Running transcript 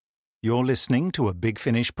You're listening to a Big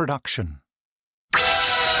Finish production.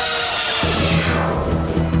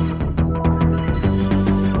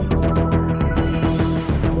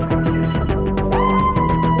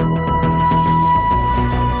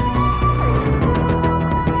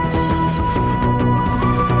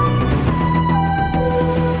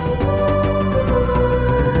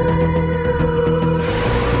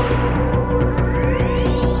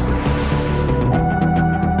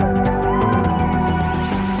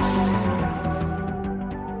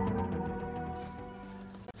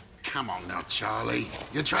 Charlie,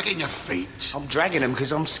 you're dragging your feet. I'm dragging them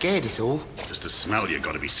because I'm scared, is all. Just the smell you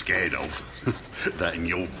got to be scared of. That and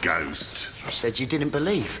your ghost. You said you didn't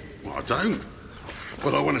believe. Well, I don't.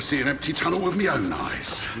 But I want to see an empty tunnel with my own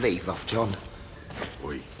eyes. Leave off, John.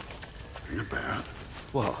 Oi, hang about.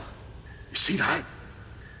 What? You see that?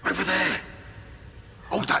 Over there.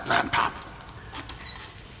 Hold that lamp up.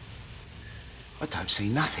 I don't see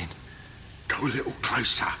nothing. Go a little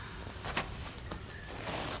closer.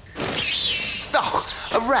 Oh,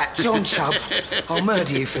 a rat, John Chubb. I'll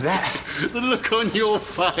murder you for that. The look on your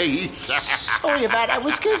face. Sorry about that,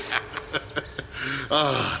 Whiskers.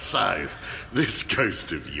 So, this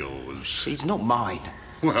ghost of yours. She's not mine.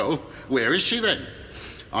 Well, where is she then?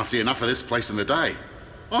 I see enough of this place in the day.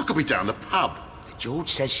 I could be down the pub. George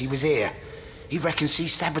said she was here. He reckons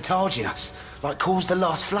she's sabotaging us, like caused the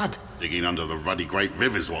last flood. Digging under the ruddy Great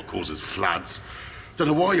River's what causes floods. Don't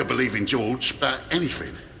know why you believe in George, but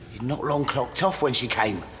anything. He'd not long clocked off when she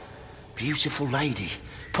came. Beautiful lady,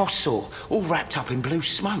 posh sore, all wrapped up in blue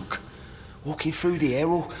smoke. Walking through the air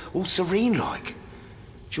all serene-like.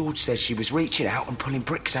 George says she was reaching out and pulling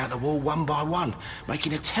bricks out the wall one by one,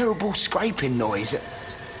 making a terrible scraping noise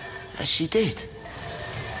as she did.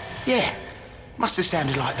 Yeah, must have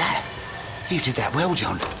sounded like that. You did that well,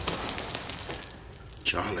 John.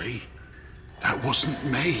 Charlie, that wasn't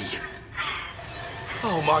me.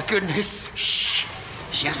 Oh, my goodness. Shh.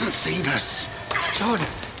 She hasn't seen us. John,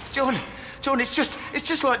 it's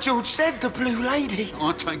just like George said, the blue lady.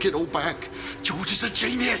 I take it all back. George is a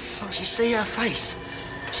genius. Oh, you see her face?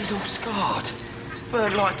 She's all scarred,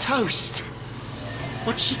 burnt like toast.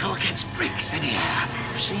 What's she got against bricks, anyhow?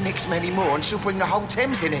 If she nicks many more and she'll bring the whole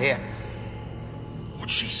Thames in here.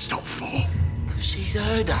 What's she stopped for? Because she's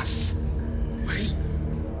heard us. Wait,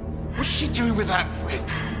 what's she doing with that brick?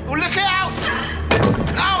 Oh, look out!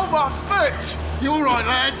 Oh, my foot! You all right,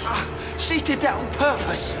 lad? She did that on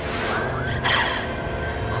purpose.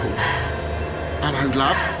 Oh. Hello,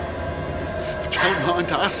 love. Don't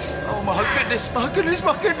mind us. Oh, my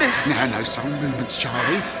goodness. No, some movements,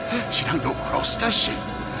 Charlie. She don't look cross, does she?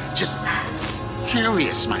 Just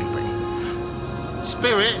curious, maybe.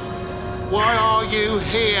 Spirit, why are you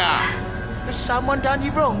here? Has someone done you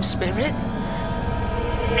wrong, Spirit?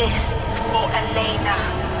 This is for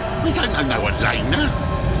Elena. We don't know no Elena.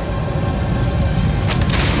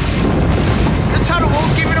 The tunnel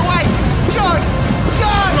wall's giving away! John!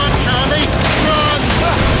 Run, Charlie! Run!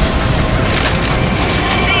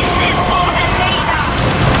 This is for Elena!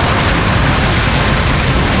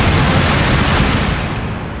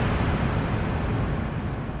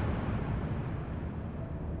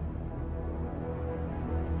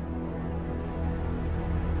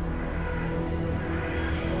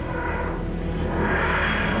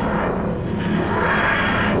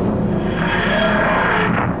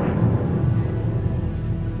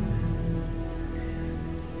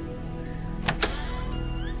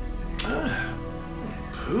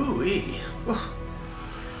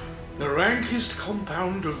 The rankest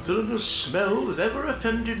compound of villainous smell that ever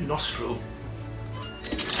offended nostril.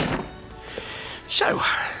 So,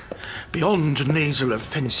 beyond nasal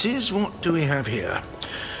offences, what do we have here?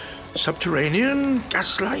 Subterranean,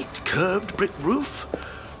 gaslight, curved brick roof,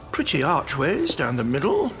 pretty archways down the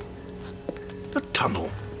middle, a tunnel.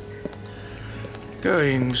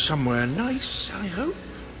 Going somewhere nice, I hope.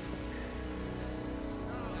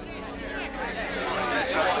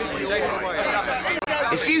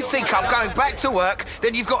 If you think I'm going back to work,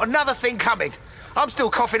 then you've got another thing coming. I'm still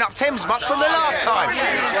coughing up Thames muck from the last time.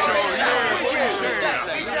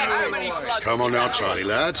 Come on now, Charlie,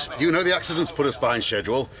 lad. You know the accident's put us behind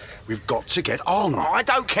schedule. We've got to get on. Oh, I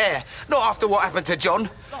don't care. Not after what happened to John.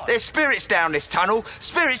 There's spirits down this tunnel.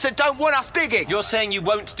 Spirits that don't want us digging. You're saying you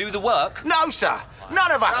won't do the work? No, sir.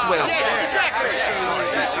 None of us will.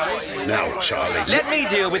 Now, Charlie. Let me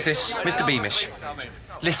deal with this, Mr. Beamish.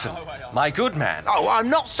 Listen, my good man. Oh, I'm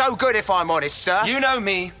not so good if I'm honest, sir. You know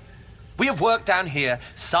me. We have worked down here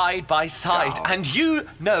side by side, and you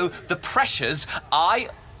know the pressures I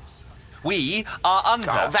We are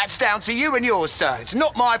under... Oh, that's down to you and yours, sir. It's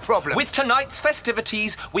not my problem. With tonight's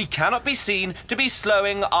festivities, we cannot be seen to be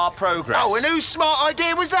slowing our progress. Oh, and whose smart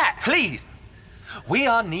idea was that? Please. We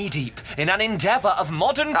are knee-deep in an endeavour of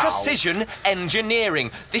modern precision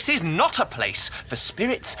engineering. This is not a place for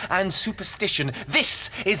spirits and superstition.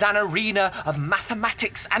 This is an arena of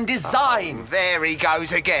mathematics and design. Oh, there he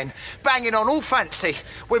goes again, banging on all fancy.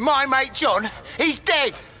 When my mate John, he's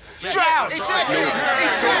dead. Drowned.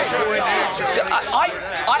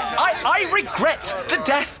 I regret the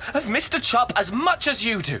death of Mr. Chubb as much as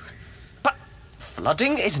you do. But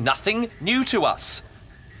flooding is nothing new to us.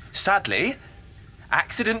 Sadly,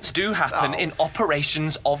 accidents do happen in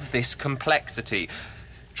operations of this complexity.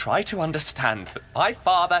 Try to understand that my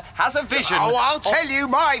father has a vision. Oh, I'll tell you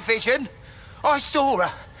my vision. I saw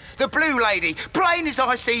her, the blue lady, plain as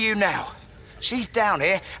I see you now. She's down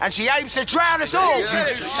here and she aims to drown us all.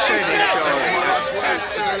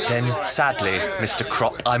 Then, sadly, Mr.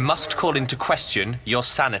 Crop, I must call into question your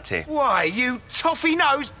sanity. Why, you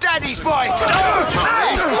toffee-nosed daddy's boy!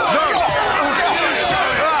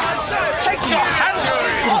 Take your hands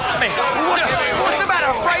off me! What's the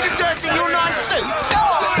matter? Afraid of dirtying your nice suit?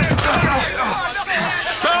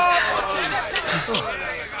 Stop!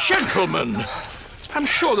 Gentlemen, I'm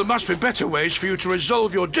sure there must be better ways for you to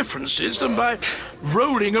resolve your differences than by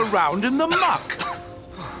rolling around in the muck.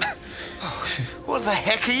 What the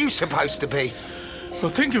heck are you supposed to be? Well,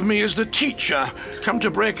 think of me as the teacher, come to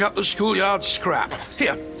break up the schoolyard scrap.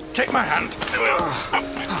 Here, take my hand.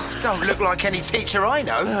 Don't look like any teacher I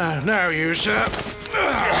know. Now you, sir.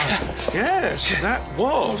 Yes, that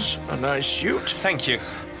was a nice suit. Thank you.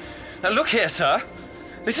 Now look here, sir.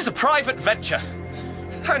 This is a private venture.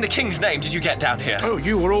 How in the king's name did you get down here? Oh,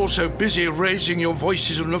 you were all so busy raising your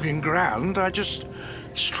voices and looking grand, I just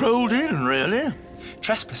strolled in, really.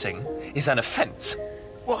 Trespassing is an offence.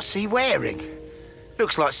 What's he wearing?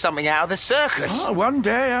 Looks like something out of the circus. One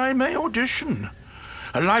day I may audition.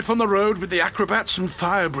 A life on the road with the acrobats and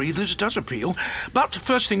fire breathers does appeal. But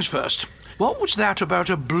first things first, what was that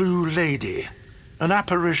about a blue lady? An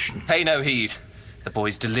apparition? Pay no heed. The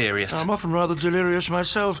boy's delirious. I'm often rather delirious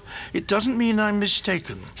myself. It doesn't mean I'm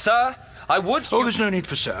mistaken. Sir, I would... Oh, there's no need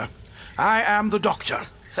for sir. I am the doctor.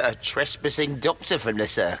 A trespassing doctor from the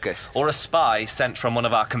circus. Or a spy sent from one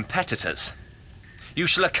of our competitors. You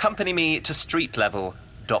shall accompany me to street level,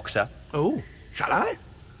 Doctor. Oh, shall I?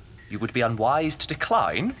 You would be unwise to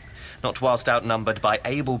decline, not whilst outnumbered by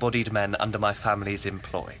able-bodied men under my family's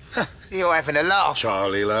employ. You're having a laugh.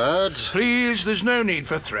 Charlie, lad. Please, there's no need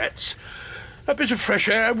for threats. A bit of fresh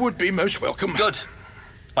air would be most welcome. Good.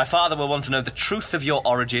 My father will want to know the truth of your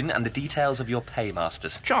origin and the details of your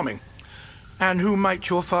paymasters. Charming. And who might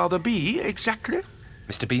your father be, exactly?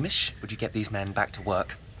 Mr. Beamish, would you get these men back to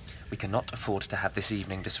work? We cannot afford to have this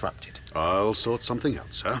evening disrupted. I'll sort something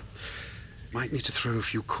out, sir. Might need to throw a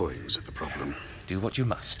few coins at the problem. Do what you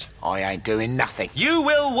must. I ain't doing nothing. You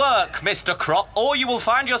will work, Mr. Crop, or you will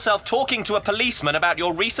find yourself talking to a policeman about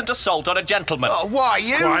your recent assault on a gentleman. Why,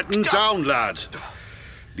 you... Quieten down, lad.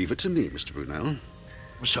 Leave it to me, Mr. Brunel.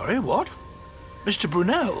 Sorry, what? Mr.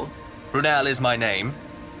 Brunel? Brunel is my name.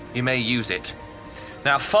 You may use it.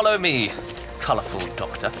 Now follow me, colourful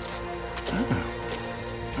doctor. Oh,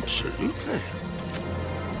 absolutely.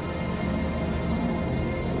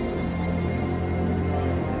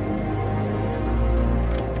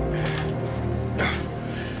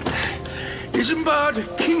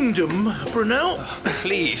 Isambard Kingdom, Brunel?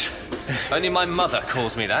 Please. Only my mother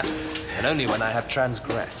calls me that, and only when I have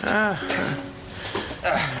transgressed.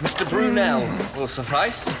 Mr. Brunel will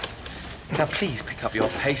suffice. Now please pick up your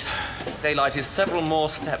pace. Daylight is several more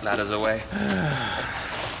stepladders away.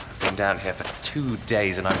 I've been down here for 2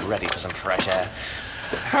 days and I'm ready for some fresh air.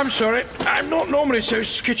 I'm sorry. I'm not normally so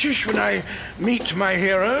skittish when I meet my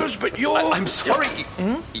heroes, but you're... I'm sorry.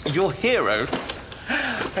 Your heroes?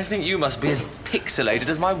 I think you must be as pixelated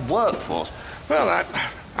as my workforce. Well,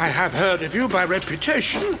 I have heard of you by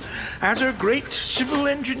reputation as a great civil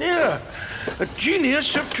engineer, a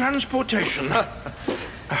genius of transportation.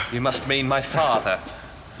 You must mean my father.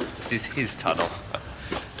 This is his tunnel,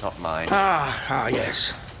 not mine.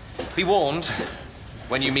 Yes. Be warned,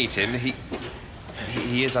 when you meet him,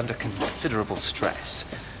 he is under considerable stress,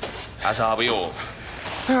 as are we all.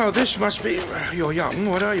 Oh, this must be... you're young.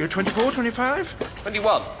 What are you, 24, 25?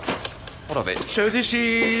 21. What of it? So this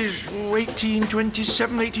is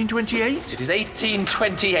 1827, 1828? It is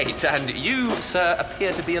 1828, and you, sir,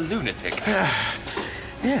 appear to be a lunatic.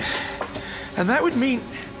 Yeah. And that would mean...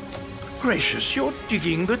 Gracious, you're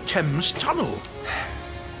digging the Thames Tunnel.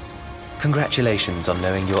 Congratulations on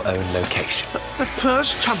knowing your own location. The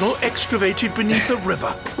first tunnel excavated beneath a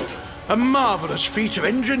river. A marvellous feat of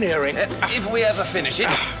engineering. If we ever finish it.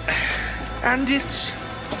 And it's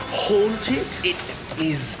haunted? It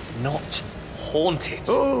is not haunted.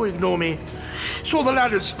 Oh, ignore me. Saw the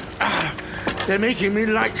ladders. They're making me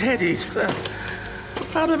lightheaded.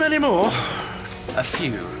 Are there many more? A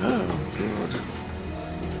few. Oh, God.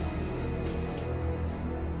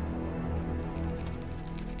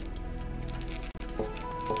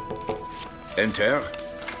 Enter.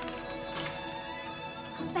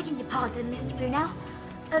 Begging your pardon, Mr. Brunel.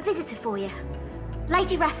 A visitor for you.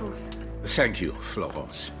 Lady Raffles. Thank you,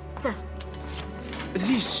 Florence. Sir.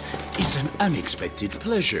 This is an unexpected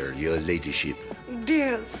pleasure, your ladyship.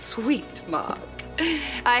 Dear sweet Mark,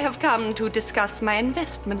 I have come to discuss my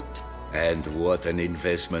investment. And what an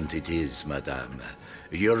investment it is, madame.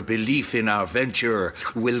 Your belief in our venture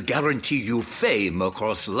will guarantee you fame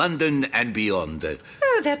across London and beyond.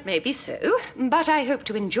 Oh, that may be so, but I hope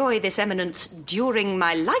to enjoy this eminence during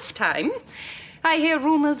my lifetime. I hear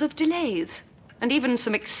rumours of delays, and even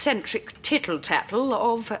some eccentric tittle-tattle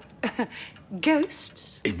of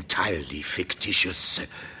ghosts. Entirely fictitious.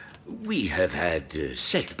 We have had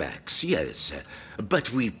setbacks, yes,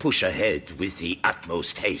 but we push ahead with the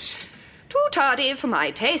utmost haste. Too tardy for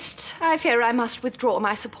my tastes. I fear I must withdraw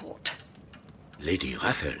my support. Lady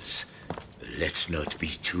Raffles, let's not be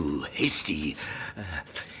too hasty.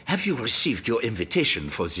 Have you received your invitation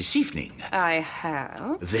for this evening? I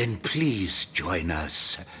have. Then please join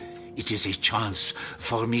us. It is a chance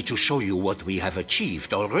for me to show you what we have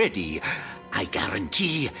achieved already. I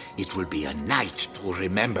guarantee it will be a night to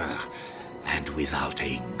remember, and without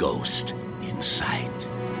a ghost in sight.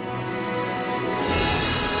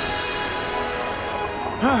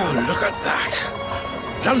 Oh, look at that.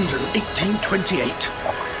 London, 1828.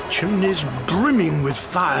 Chimneys brimming with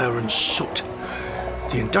fire and soot.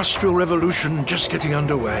 The Industrial Revolution just getting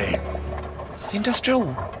underway.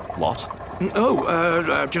 Industrial what?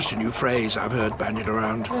 Oh, just a new phrase I've heard bandied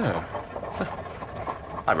around. Oh.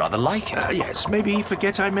 I rather like it. Yes, maybe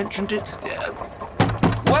forget I mentioned it.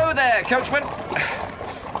 Whoa there, coachman!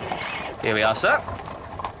 Here we are, sir.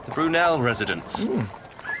 The Brunel residence.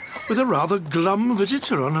 With a rather glum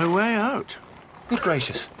visitor on her way out. Good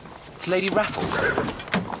gracious. It's Lady Raffles.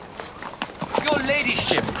 Your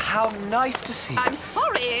ladyship, how nice to see you. I'm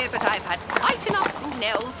sorry, but I've had quite enough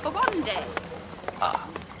Brunels for one day.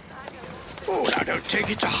 Oh, now don't take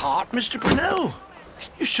it to heart, Mr. Brunel.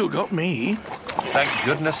 You've still got me. Thank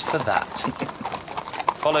goodness for that.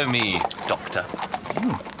 Follow me, Doctor.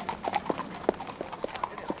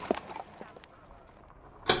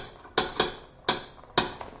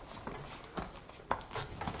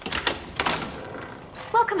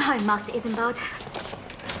 Welcome home, Master Isambard.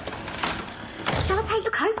 Shall I take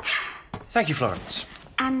your coat? Thank you, Florence.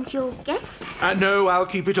 And your guest? No, I'll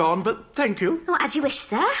keep it on, but thank you. Oh, as you wish,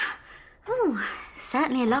 sir. Oh,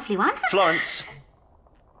 certainly a lovely one. Florence.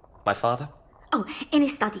 My father? Oh, in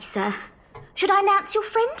his study, sir. Should I announce your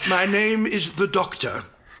friend? My name is the Doctor.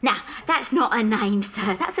 Now, that's not a name,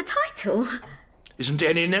 sir. That's a title. Isn't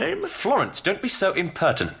any name? Florence, don't be so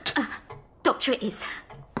impertinent. Doctor it is.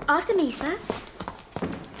 After me, sirs.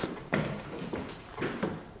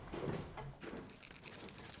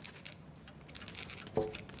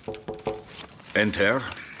 Enter.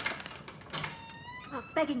 Oh,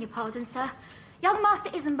 begging your pardon, sir. Young Master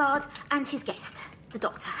Isambard and his guest, the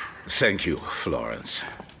Doctor. Thank you, Florence.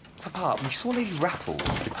 Papa, we saw Lady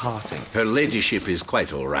Raffles departing. Her ladyship is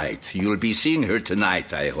quite all right. You'll be seeing her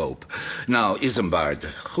tonight, I hope. Now, Isambard,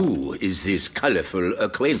 who is this colourful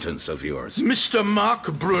acquaintance of yours? Mr.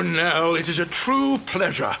 Mark Brunel, it is a true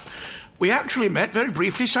pleasure. We actually met very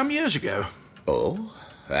briefly some years ago. Oh?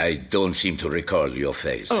 I don't seem to recall your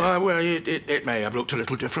face. Oh, well, it may have looked a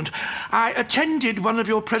little different. I attended one of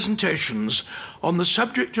your presentations on the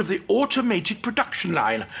subject of the automated production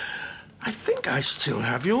line. I think I still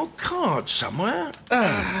have your card somewhere.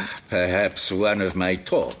 Perhaps one of my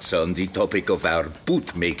talks on the topic of our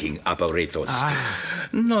boot-making apparatus.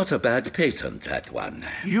 Not a bad patent, that one.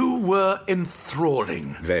 You were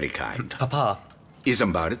enthralling. Very kind. Papa.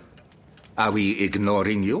 Isambard, are we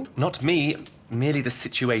ignoring you? Not me, merely the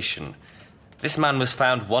situation. This man was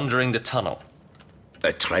found wandering the tunnel.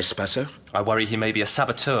 A trespasser? I worry he may be a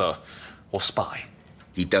saboteur or spy.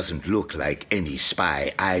 He doesn't look like any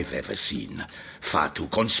spy I've ever seen. Far too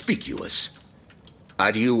conspicuous.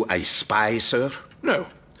 Are you a spy, sir? No.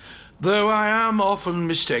 Though I am often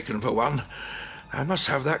mistaken for one. I must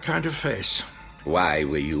have that kind of face. Why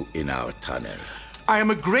were you in our tunnel? I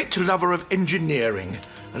am a great lover of engineering,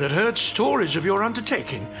 and had heard stories of your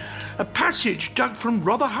undertaking. A passage dug from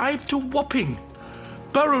Rotherhithe to Wapping,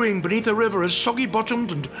 burrowing beneath a river as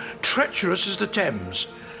soggy-bottomed and treacherous as the Thames.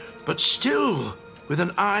 but still with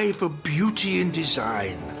an eye for beauty and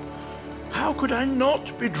design. How could I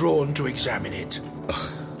not be drawn to examine it?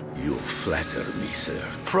 You flatter me, sir.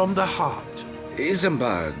 From the heart.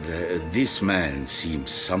 Isambard, this man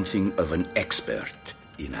seems something of an expert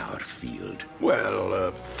in our field. Well,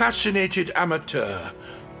 a fascinated amateur,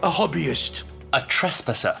 a hobbyist. A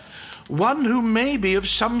trespasser. One who may be of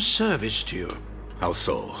some service to you. How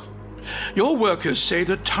so? Your workers say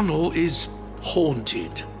the tunnel is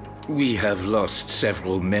haunted. We have lost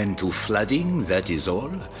several men to flooding, that is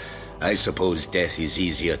all. I suppose death is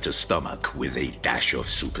easier to stomach with a dash of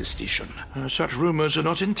superstition. Such rumours are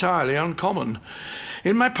not entirely uncommon.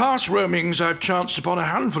 In my past roamings, I've chanced upon a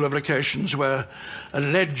handful of locations where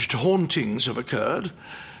alleged hauntings have occurred,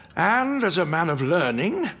 and as a man of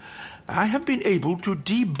learning, I have been able to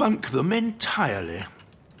debunk them entirely.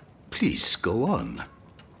 Please go on.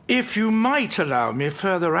 If you might allow me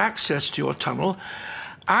further access to your tunnel,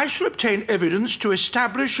 I shall obtain evidence to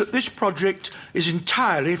establish that this project is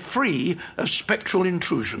entirely free of spectral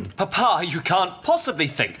intrusion. Papa, you can't possibly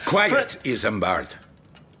think... Quiet, Isambard.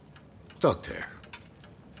 Doctor,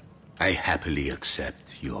 I happily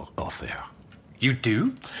accept your offer. You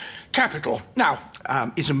do? Capital. Now,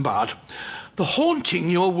 Isambard, the haunting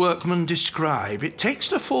your workmen describe, it takes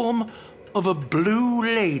the form of a blue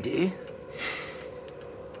lady.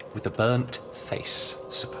 With a burnt face,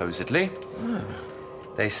 supposedly.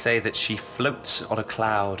 They say that she floats on a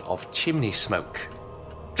cloud of chimney smoke,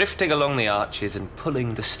 drifting along the arches and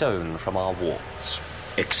pulling the stone from our walls.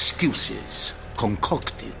 Excuses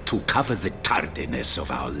concocted to cover the tardiness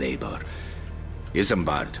of our labor.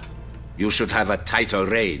 Isambard, you should have a tighter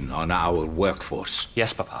rein on our workforce.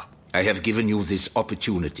 Yes, Papa. I have given you this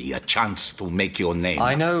opportunity, a chance to make your name.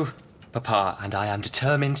 I know, Papa, and I am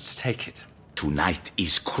determined to take it. Tonight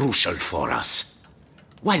is crucial for us.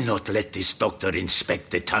 Why not let this doctor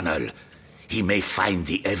inspect the tunnel? He may find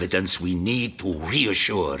the evidence we need to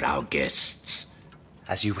reassure our guests.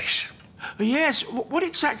 As you wish. Yes, what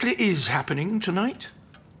exactly is happening tonight?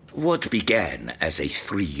 What began as a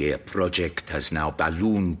 3-year project has now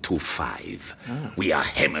ballooned to 5. We are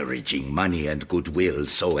hemorrhaging money and goodwill,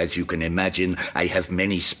 so as you can imagine, I have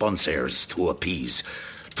many sponsors to appease.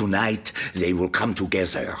 Tonight, they will come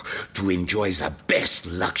together to enjoy the best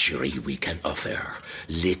luxury we can offer,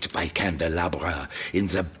 lit by candelabra in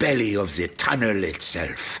the belly of the tunnel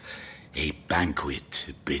itself. A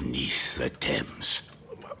banquet beneath the Thames.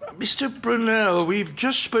 Mr. Brunel, we've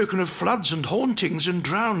just spoken of floods and hauntings and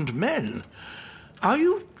drowned men. Are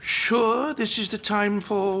you sure this is the time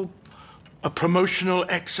for a promotional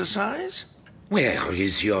exercise? Where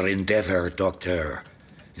is your endeavor, Doctor?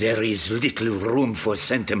 There is little room for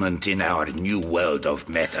sentiment in our new world of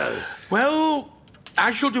metal. Well,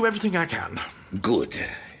 I shall do everything I can. Good.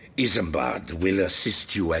 Isambard will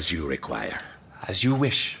assist you as you require. As you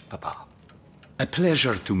wish, Papa. A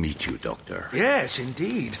pleasure to meet you, Doctor. Yes,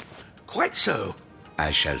 indeed. Quite so. I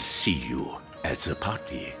shall see you at the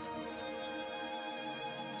party.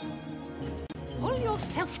 Pull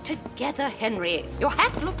yourself together, Henry. Your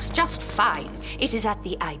hat looks just fine. It is at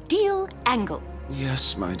the ideal angle.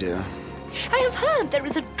 Yes, my dear. I have heard there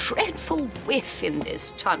is a dreadful whiff in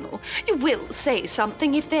this tunnel. You will say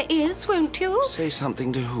something if there is, won't you? Say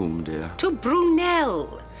something to whom, dear? To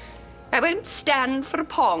Brunel. I won't stand for a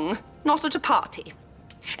pong, not at a party.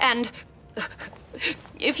 And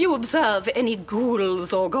if you observe any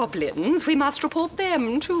ghouls or goblins, we must report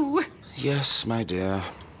them too. Yes, my dear.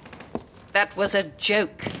 That was a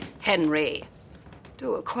joke, Henry.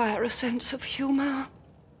 Do acquire a sense of humour.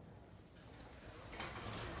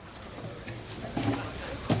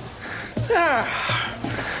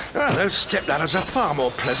 Those step ladders are far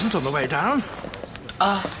more pleasant on the way down.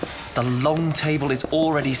 The long table is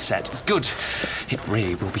already set. Good. It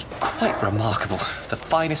really will be quite remarkable. The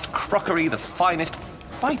finest crockery, the finest...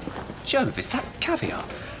 By Jove, is that caviar?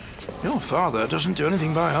 Your father doesn't do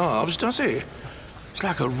anything by halves, does he? It's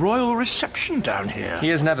like a royal reception down here. He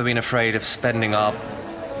has never been afraid of spending our...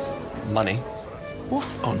 money. What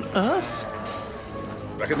on earth?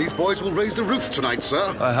 Reckon these boys will raise the roof tonight,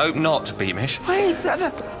 sir. I hope not, Beamish. Wait,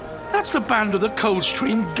 that's the band of the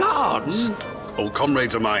Coldstream Guards. Old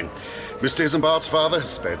comrades of mine. Mr. Isambard's father has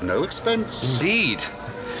spared no expense. Indeed.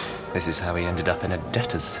 This is how he ended up in a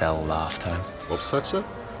debtor's cell last time. What's that, sir?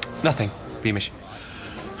 Nothing, Beamish.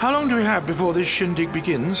 How long do we have before this shindig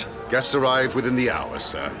begins? Guests arrive within the hour,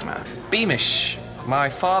 sir. Beamish, my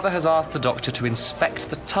father has asked the doctor to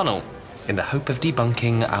inspect the tunnel in the hope of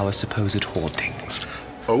debunking our supposed hauntings.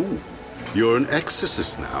 Oh, you're an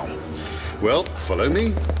exorcist now. Well, follow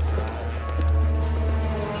me.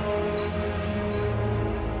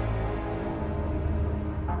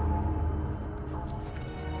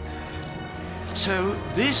 So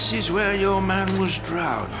this is where your man was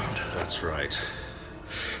drowned. That's right.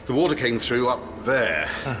 The water came through up there.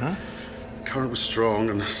 Uh-huh. The current was strong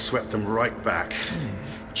and swept them right back.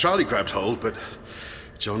 Charlie grabbed hold, but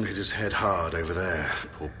John hit his head hard over there.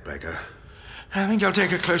 Poor beggar. I think I'll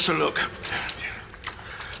take a closer look.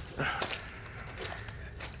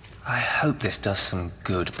 I hope this does some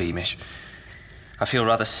good, Beamish. I feel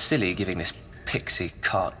rather silly giving this pixie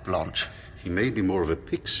carte blanche. He may be more of a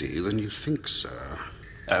pixie than you think, sir.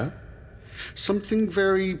 Oh? Something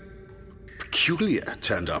very peculiar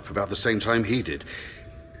turned up about the same time he did.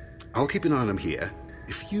 I'll keep an eye on him here.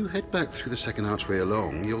 If you head back through the second archway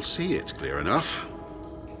along, you'll see it clear enough.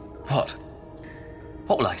 What?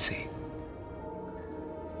 What will I see?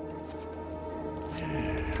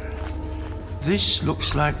 This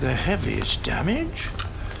looks like the heaviest damage.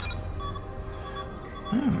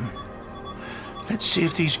 Let's see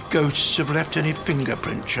if these ghosts have left any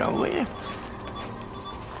fingerprints, shall we?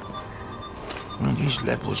 Well, these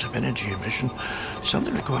levels of energy emission,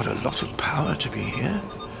 something required a lot of power to be here.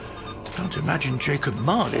 Can't imagine Jacob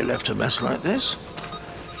Marley left a mess like this.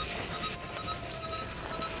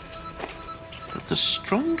 But the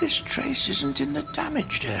strongest trace isn't in the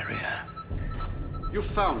damaged area. You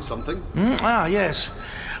found something? Yes.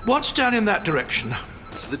 What's down in that direction?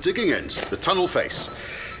 It's the digging end, the tunnel face.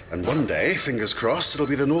 And one day, fingers crossed, it'll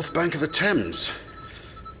be the north bank of the Thames.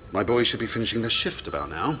 My boys should be finishing their shift about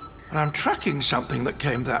now. And I'm tracking something that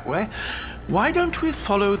came that way. Why don't we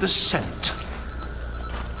follow the scent?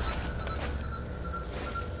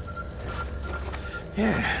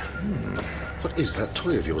 Yeah. What is that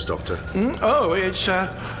toy of yours, Doctor? Oh, it's,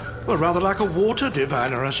 well, rather like a water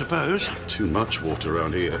diviner, I suppose. Too much water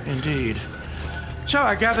around here. Indeed. So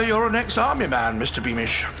I gather you're an ex-army man, Mr.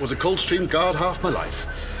 Beamish. Was a Coldstream guard half my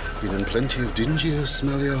life. Been in plenty of dingier,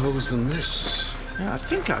 smellier holes than this. Yeah, I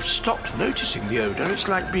think I've stopped noticing the odour. It's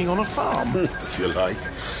like being on a farm. If you like.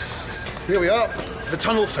 Here we are, the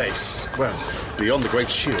tunnel face. Well, beyond the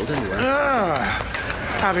Great Shield, anyway.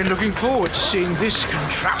 I've been looking forward to seeing this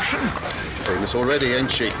contraption. Famous already,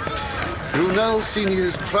 ain't she? Brunel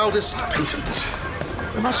Senior's proudest patent.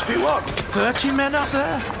 There must be, 30 men up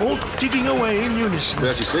there? All digging away in unison.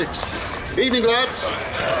 36. Evening, lads.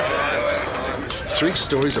 3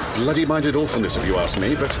 stories of bloody-minded awfulness, if you ask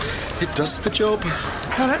me, but it does the job.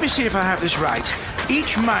 Now, let me see if I have this right.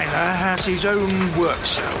 Each miner has his own work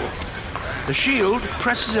cell. The shield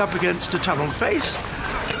presses up against the tunnel face,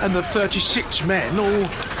 and the 36 men all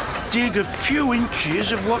dig a few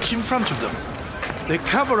inches of what's in front of them. They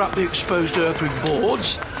cover up the exposed earth with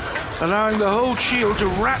boards, allowing the whole shield to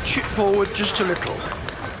ratchet forward just a little.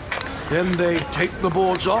 Then they take the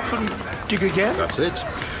boards off and dig again. That's it.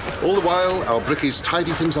 All the while, our brickies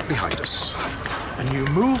tidy things up behind us. And you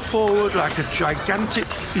move forward like a gigantic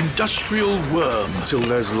industrial worm. Till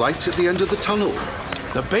there's light at the end of the tunnel.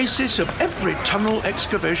 The basis of every tunnel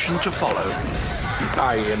excavation to follow,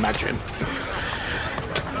 I imagine.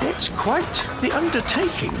 It's quite the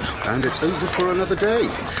undertaking. And it's over for another day.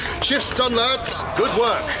 Shift's done, lads. Good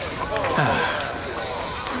work.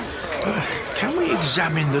 Can we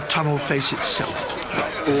examine the tunnel face itself?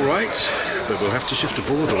 All right, but we'll have to shift a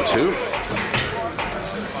board or two.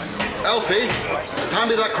 Alfie, hand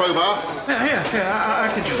me that crowbar. Yeah, I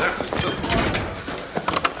can do that.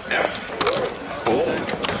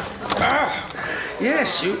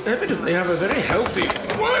 Yes, you evidently have a very healthy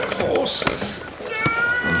workforce.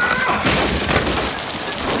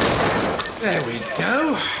 There we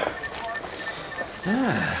go.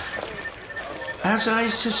 As I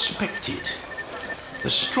suspected, the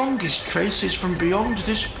strongest trace is from beyond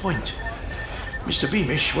this point. Mr.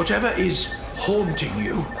 Beamish, whatever is haunting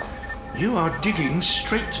you, you are digging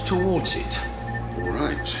straight towards it. All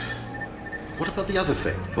right. What about the other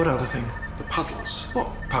thing? What other thing? The puddles. What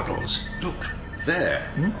puddles? Look, there,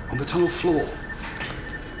 on the tunnel floor.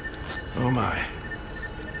 Oh my.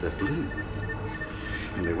 They're blue.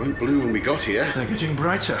 And they weren't blue when we got here. They're getting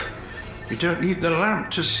brighter. You don't need the lamp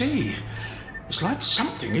to see. It's like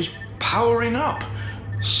something is powering up,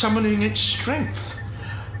 summoning its strength.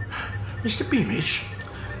 Mr. Beamish,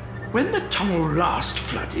 when the tunnel last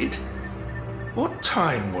flooded, what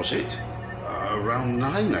time was it? Around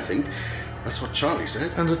 9, I think. That's what Charlie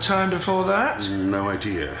said. And the time before that? No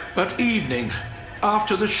idea. But evening,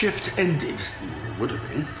 after the shift ended. Would have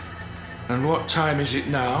been. And what time is it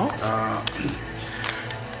now?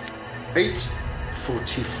 8:45.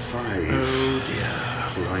 Oh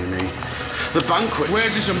dear. Blimey. The banquet.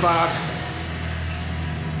 Where's Isambard?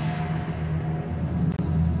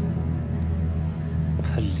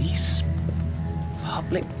 Police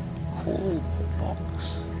public call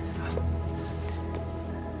box.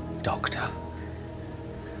 Doctor,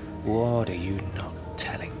 What are you not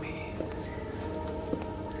telling me?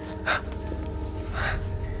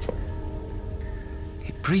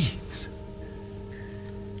 It breathes.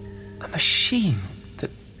 A machine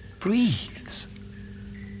that breathes.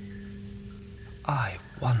 I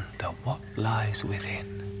wonder what lies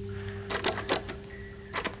within.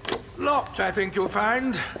 Locked, I think you'll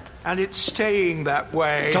find. And it's staying that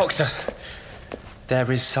way. Doctor,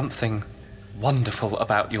 there is something wonderful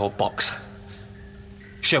about your box.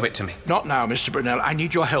 Show it to me. Not now, Mr. Brunel. I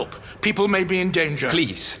need your help. People may be in danger.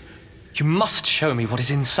 Please. You must show me what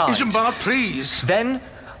is inside. Isambard, please. Then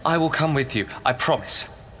I will come with you. I promise.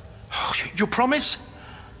 Oh, you promise?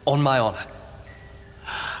 On my honor.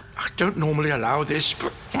 I don't normally allow this,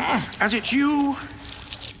 but as it's you,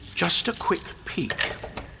 just a quick peek.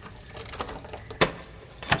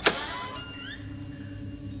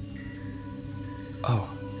 Oh.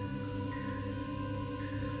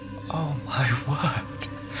 Oh, my word.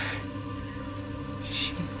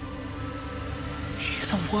 She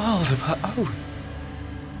is a world of her own.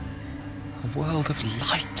 A world of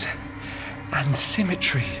light and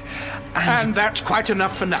symmetry And that's quite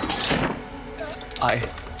enough for now.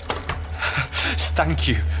 Thank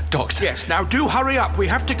you, Doctor. Yes, now do hurry up. We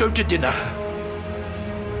have to go to dinner.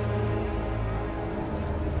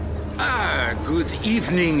 Good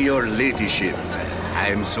evening, your ladyship.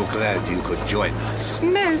 I'm so glad you could join us.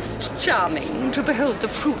 Most charming to behold the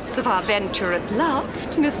fruits of our venture at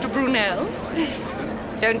last, Mr. Brunel.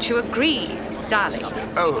 Don't you agree, darling?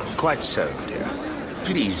 Oh, quite so, dear.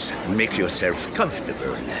 Please make yourself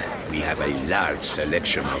comfortable. We have a large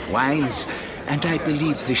selection of wines, and I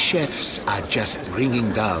believe the chefs are just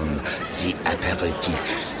bringing down the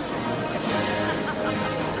aperitifs.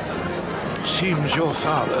 Seems your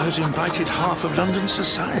father has invited half of London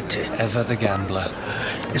society. Ever the gambler.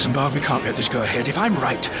 Isambard, we can't let this go ahead. If I'm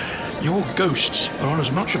right, your ghosts are on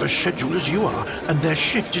as much of a schedule as you are, and their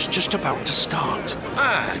shift is just about to start.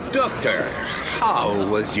 Doctor, how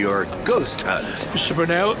was your ghost hunt? Mr.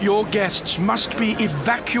 Brunel, your guests must be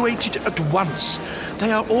evacuated at once.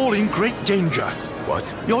 They are all in great danger.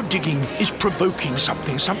 What? Your digging is provoking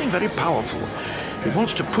something very powerful. It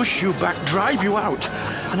wants to push you back, drive you out,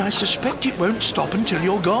 and I suspect it won't stop until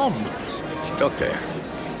you're gone. Doctor,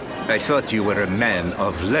 I thought you were a man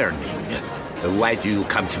of learning. Why do you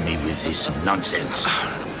come to me with this nonsense?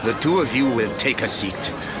 The two of you will take a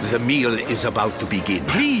seat. The meal is about to begin.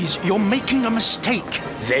 Please, you're making a mistake.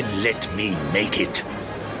 Then let me make it.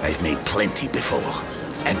 I've made plenty before,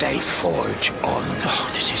 and I forge on.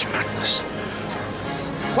 Oh, this is madness.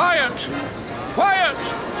 Quiet! Quiet!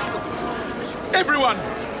 Everyone,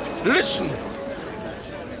 listen.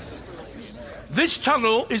 This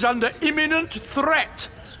tunnel is under imminent threat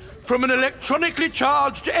from an electronically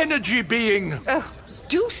charged energy being. Oh,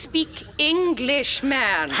 do speak English,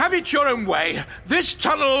 man. Have it your own way. This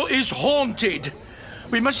tunnel is haunted.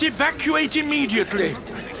 We must evacuate immediately.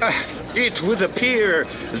 It would appear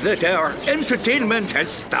that our entertainment has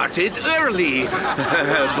started early.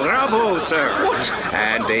 Bravo, sir. What?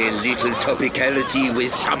 And a little topicality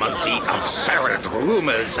with some of the absurd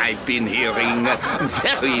rumors I've been hearing.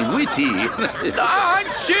 Very witty. I'm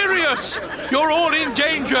serious. You're all in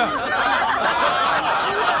danger.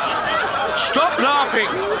 Stop laughing.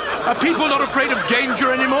 Are people not afraid of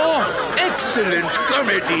danger anymore? Excellent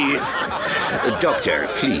comedy. Doctor,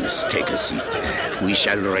 please take a seat. We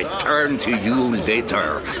shall return to you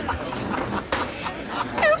later.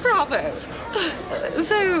 Oh, bravo.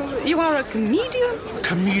 So, you are a comedian?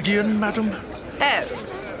 Comedian, madam?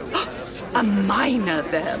 Oh. A miner,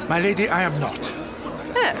 then? My lady, I am not.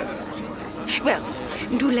 Oh. Well,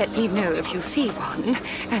 do let me know if you see one.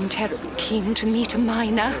 I'm terribly keen to meet a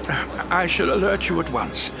miner. I shall alert you at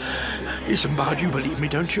once. Isambard, you believe me,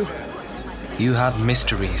 don't you? You have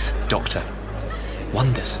mysteries, Doctor.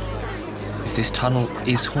 Wonders. If this tunnel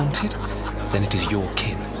is haunted, then it is your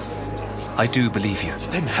kin. I do believe you.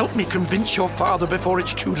 Then help me convince your father before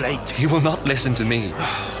it's too late. He will not listen to me.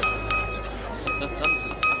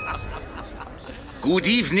 Good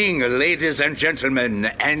evening, ladies and gentlemen,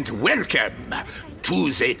 and welcome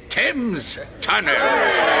to the Thames Tunnel.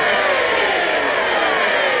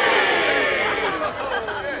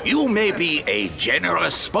 You may be a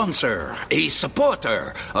generous sponsor, a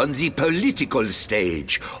supporter on the political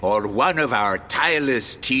stage, or one of our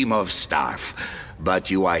tireless team of staff. But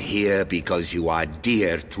you are here because you are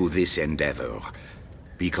dear to this endeavor,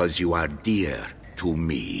 because you are dear to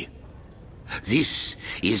me. This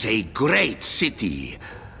is a great city,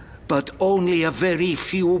 but only a very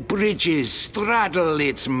few bridges straddle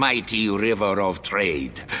its mighty river of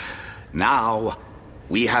trade. Now,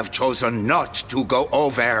 we have chosen not to go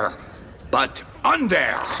over, but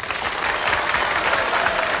under.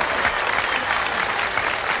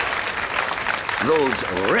 those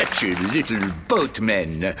wretched little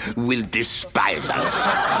boatmen will despise us.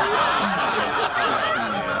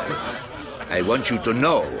 I want you to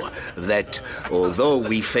know that although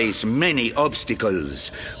we face many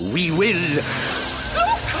obstacles, we will...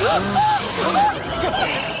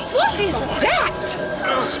 What is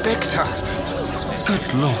that? Spectre.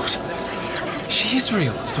 Good Lord. She is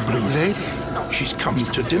real. The Blue Lady. She's come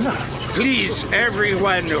to dinner. Please,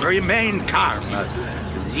 everyone, remain calm.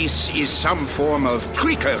 This is some form of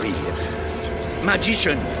trickery.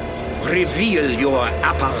 Magician, reveal your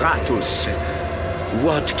apparatus.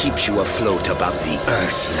 What keeps you afloat above the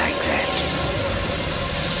earth like that?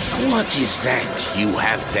 What is that you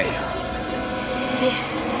have there?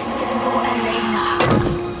 This is for Elena.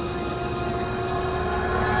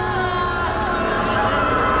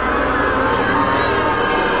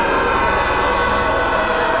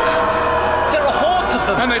 There are hordes of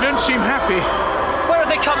them. And they don't seem happy. Where are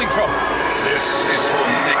they coming from? This is for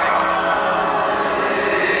Makara.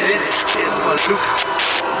 This is for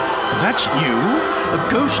Lucas. That's new. A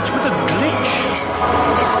ghost with a glitch. This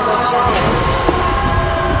is for Giant.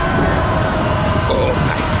 Oh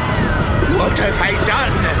my... What have I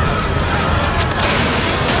done?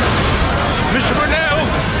 Mr. Brunel,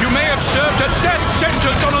 you may have served a death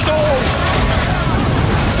sentence on us all.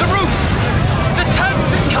 The roof! The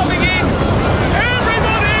Thames is coming in!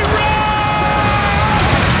 Everybody run!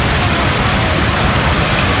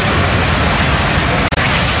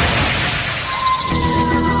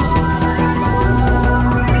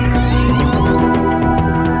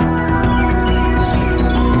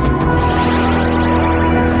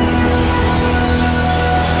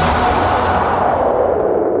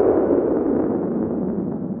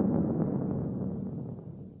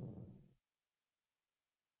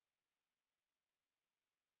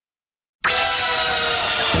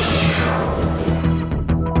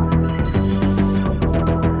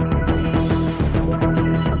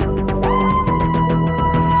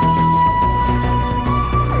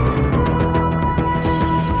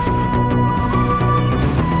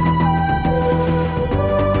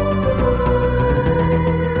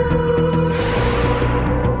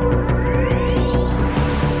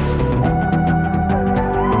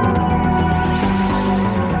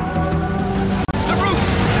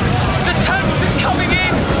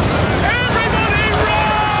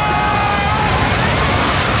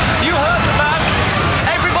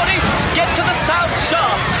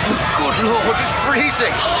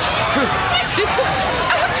 freezing. This is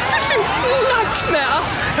an absolute nightmare.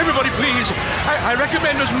 Everybody, please. I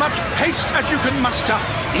recommend as much haste as you can muster.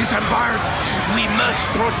 Isambard, we must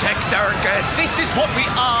protect our guests. This is what we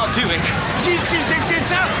are doing. This is a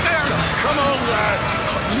disaster. Come on, lads.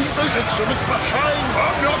 Leave those instruments behind.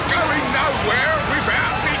 I'm not going nowhere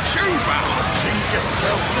without me tuba. Please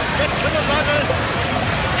yourself. Just get to the ladders.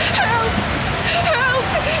 Help! Help!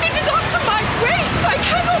 It is up to my waist. I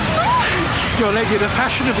cannot move. Your lady, the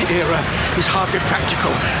fashion of the era is hardly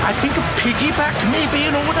practical. I think a piggyback may be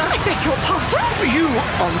in order. I beg your pardon? You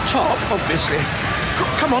on top, obviously.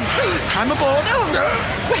 Come on, I'm aboard. Oh, well,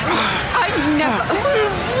 I never.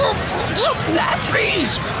 What's that?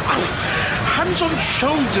 Please. Hands on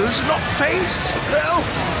shoulders, not face. Help!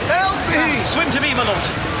 Help me! Swim to me, my lord.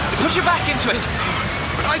 Put your back into it.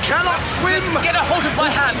 But I cannot swim! Get a hold of my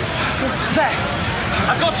hand. There.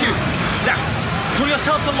 I've got you. Now, pull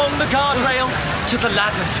yourself along the guardrail to the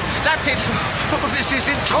ladders. That's it. Oh, this is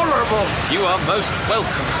intolerable. You are most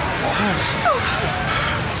welcome.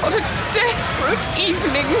 What a desperate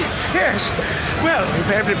evening. Yes. Well, if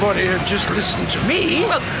everybody had just listened to me...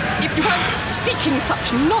 Well, if you weren't speaking such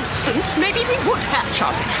nonsense, maybe we would have.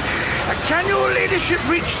 Charming. Can your ladyship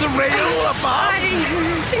reach the rail above? I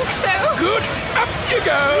think so. Good. Up you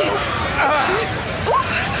go.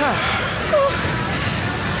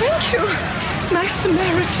 Thank you, my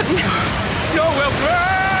Samaritan. You're welcome.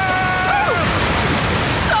 Oh!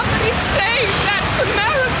 Somebody save that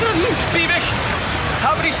Samaritan! Beamish,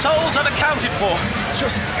 how many souls unaccounted for?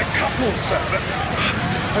 Just a couple, sir.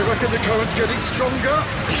 I reckon the current's getting stronger.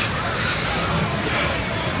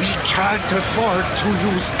 We can't afford to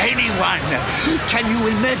lose anyone. Can you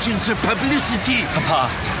imagine the publicity? Papa,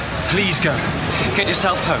 please go. Get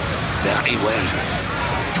yourself home. Very well.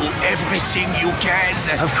 Do everything you can.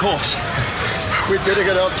 Of course. We'd better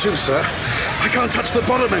get out too, sir. I can't touch the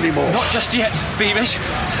bottom anymore. Not just yet, Beamish.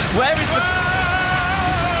 Where is the...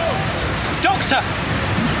 Doctor!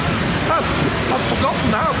 Oh, I've forgotten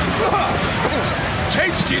now.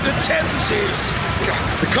 Tasty the Thames is.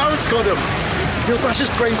 The current's got him. He'll bash his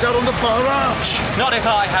brains out on the far arch. Not if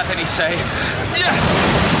I have any say.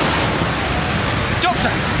 Doctor!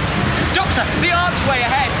 Doctor! The archway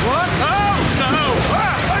ahead! What? Oh, no!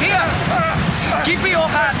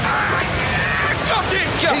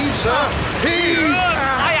 sir. Heave!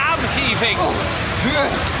 I am heaving.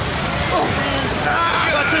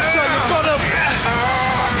 That's it, sir. You've got him.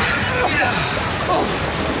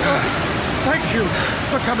 Thank you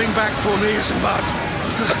for coming back for me, Isambard.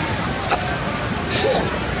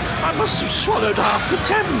 I must have swallowed half the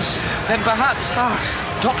Thames. Then perhaps,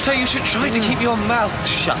 Doctor, you should try to keep your mouth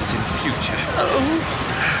shut in future. Oh,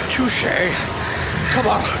 touche. Come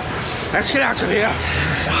on, let's get out of here.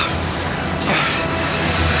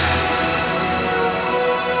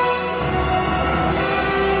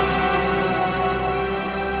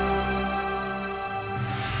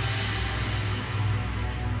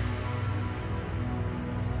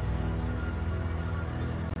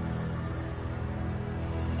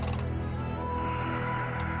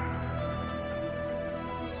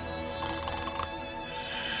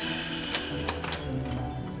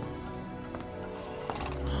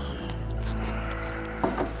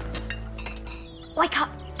 Wake up,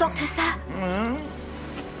 Doctor, sir.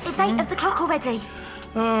 It's 8 of the clock already.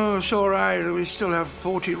 Oh, it's all right. We still have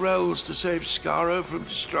 40 rolls to save Skaro from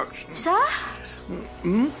destruction. Sir?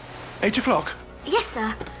 8 o'clock? Yes,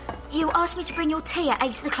 sir. You asked me to bring your tea at 8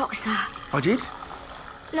 of the clock, sir. I did?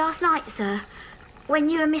 Last night, sir. When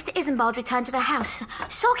you and Mr. Isambard returned to the house.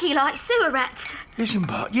 Soggy like sewer rats.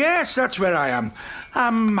 Isambard? Yes, that's where I am.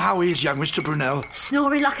 How is young Mr. Brunel?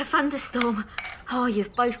 Snoring like a thunderstorm. Oh,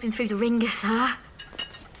 you've both been through the ringer, sir.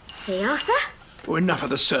 Here you are, sir. Oh, enough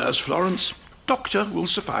of the sirs, Florence. Doctor will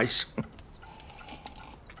suffice.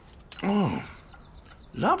 Oh,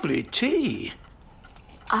 lovely tea.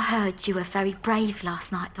 I heard you were very brave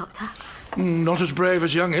last night, Doctor. Not as brave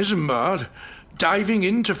as young Isambard. Diving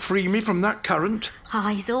in to free me from that current. Oh,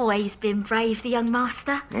 he's always been brave, the young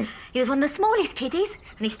master. He was one of the smallest kiddies,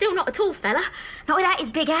 and he's still not a tall fella. Not without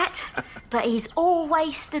his big hat. But he's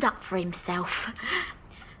always stood up for himself.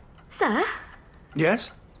 Sir?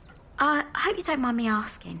 Yes? I hope you don't mind me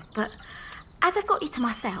asking, but as I've got you to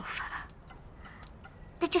myself,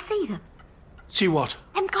 did you see them? See what?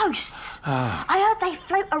 Them ghosts. I heard they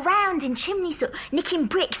float around in chimneys, nicking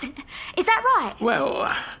bricks. Is that right?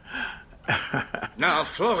 Well... Now,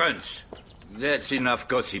 Florence, that's enough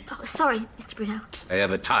gossip. Oh, sorry, Mr. Brunel. I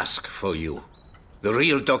have a task for you. The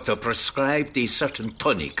real doctor prescribed a certain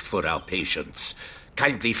tonic for our patients.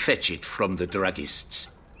 Kindly fetch it from the druggists.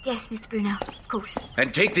 Yes, Mr. Brunel, of course.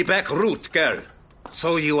 And take the back route, girl,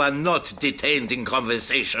 so you are not detained in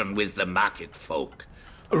conversation with the market folk.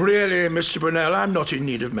 Really, Mr. Brunel, I'm not in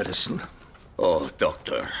need of medicine. Oh,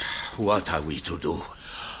 doctor, what are we to do?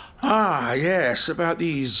 Yes, about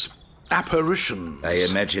these apparitions. I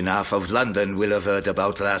imagine half of London will have heard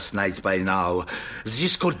about last night by now.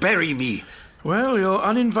 This could bury me. Well, your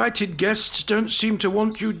uninvited guests don't seem to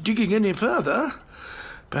want you digging any further.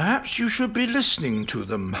 Perhaps you should be listening to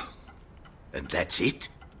them. And that's it?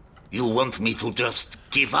 You want me to just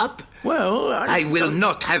give up? Well, I will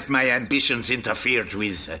not have my ambitions interfered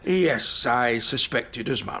with. Yes, I suspected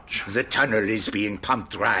as much. The tunnel is being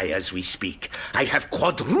pumped dry as we speak. I have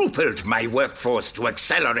quadrupled my workforce to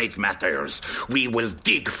accelerate matters. We will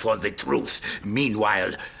dig for the truth.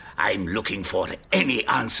 Meanwhile, I'm looking for any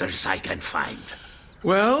answers I can find.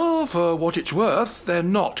 Well, for what it's worth, they're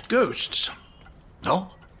not ghosts.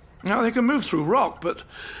 No? Now, they can move through rock, but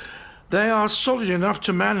they are solid enough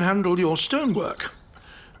to manhandle your stonework.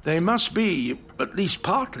 They must be, at least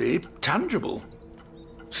partly, tangible.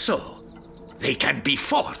 So, they can be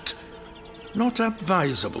fought? Not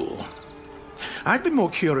advisable. I'd be more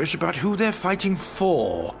curious about who they're fighting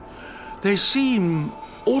for. They seem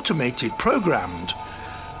automated, programmed.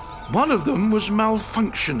 One of them was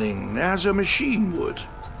malfunctioning, as a machine would.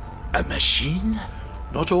 A machine?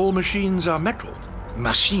 Not all machines are metal.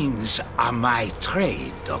 Machines are my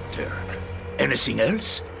trade, Doctor. Anything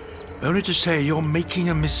else? Only to say you're making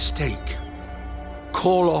a mistake.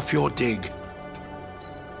 Call off your dig.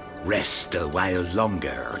 Rest a while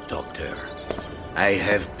longer, Doctor. I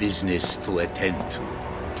have business to attend to.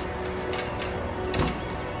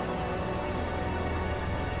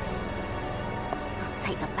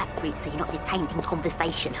 Take the back route so you're not detained in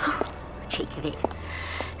conversation. The cheek of it.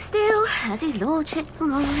 Still, as his lordship...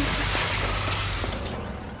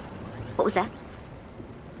 What was that?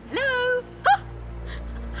 Hello?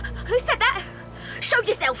 Who said that? Show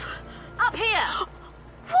yourself! Up here!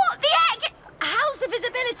 What the heck? How's the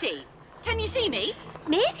visibility? Can you see me?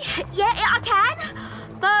 Miss? Yeah, I can.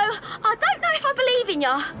 Though, I don't know if I believe in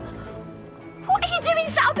ya. What are you doing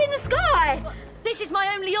sat up in the sky? This is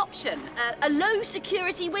my only option. A low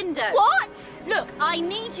security window. What? Look, I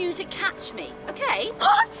need you to catch me, okay?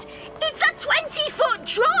 What? It's a 20-foot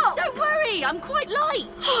drop! Don't worry, I'm quite light.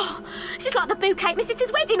 It's just like the bouquet at my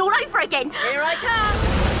sister's wedding all over again. Here I come.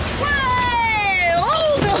 Way!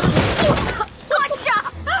 Oh! Gotcha!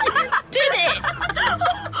 Did it!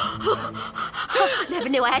 Never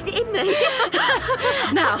knew I had it in me.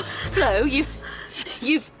 Now, Flo,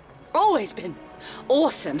 you've always been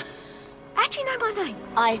awesome. How do you know my name?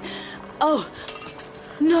 Oh,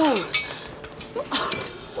 no.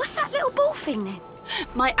 What's that little ball thing then?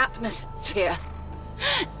 My atmosphere.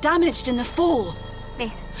 Damaged in the fall.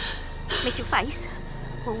 Miss your face?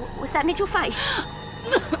 What's happening to your face?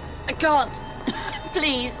 I can't.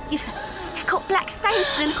 Please. You've got black stains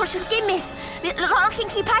spilling across your skin, miss. Like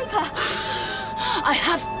inky paper. I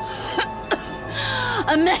have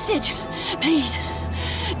a message. Please,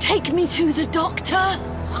 take me to the doctor.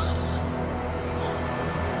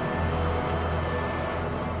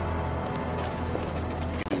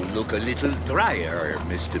 You look a little drier,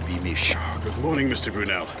 Mr. Beamish. Good morning, Mr.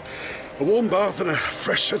 Brunel. A warm bath and a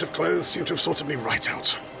fresh set of clothes seem to have sorted me right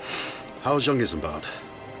out. How's young Isambard?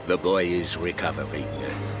 The boy is recovering.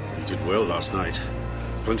 He did well last night.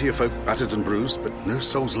 Plenty of folk battered and bruised, but no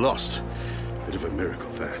souls lost. Bit of a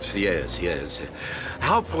miracle, that. Yes.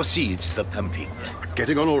 How proceeds the pumping?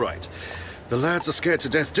 Getting on all right. The lads are scared to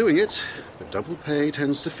death doing it, but double pay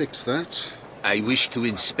tends to fix that. I wish to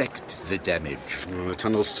inspect the damage. Well, the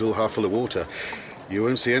tunnel's still half full of water. You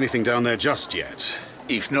won't see anything down there just yet.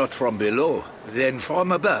 If not from below, then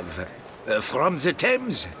from above. From the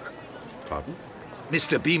Thames. Pardon?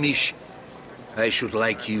 Mr. Beamish, I should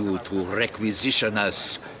like you to requisition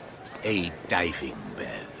us a diving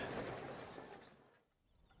bell.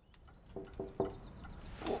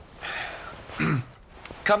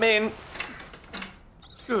 Come in.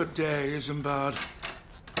 Good day, Isambard.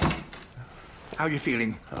 How are you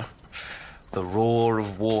feeling? The roar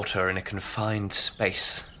of water in a confined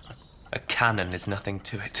space. A cannon is nothing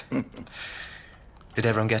to it. Did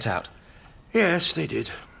everyone get out? Yes, they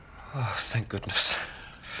did. Oh, thank goodness.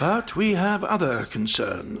 But we have other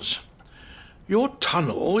concerns. Your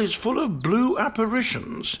tunnel is full of blue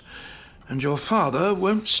apparitions, and your father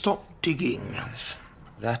won't stop digging. Yes,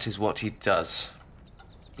 that is what he does.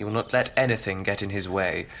 He will not let anything get in his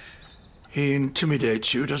way. He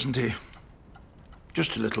intimidates you, doesn't he?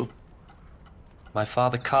 Just a little. My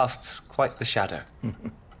father casts quite the shadow.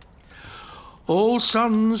 All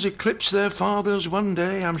sons eclipse their fathers one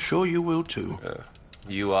day. I'm sure you will too.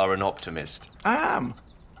 You are an optimist. I am.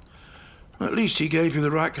 At least he gave you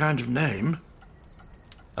the right kind of name.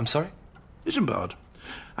 I'm sorry? Isambard.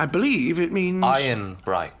 I believe it means... Iron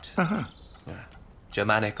Bright. Uh-huh.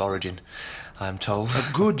 Germanic origin, I am told. A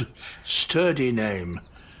good, sturdy name.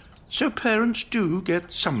 So parents do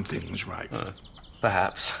get some things right.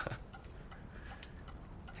 Perhaps.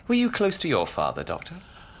 Were you close to your father, Doctor?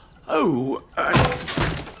 Oh,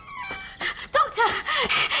 Doctor!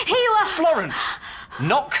 Here you are! Florence!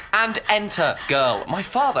 Knock and enter, girl. My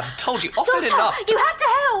father has told you often Doctor, enough. you have to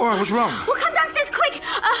help! Oh, I was wrong. Well, come downstairs quick!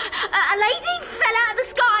 A lady fell out of the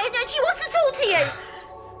sky and she wants to talk to you!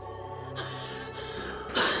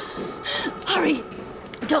 Hurry,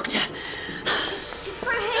 doctor. She's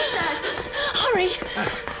through here, sirs. Hurry.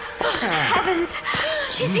 Heavens!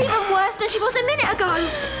 She's even worse than she was a minute ago.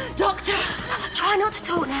 Doctor. Try not to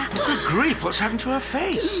talk now. Good grief, what's happened to her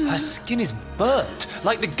face? Her skin is burnt,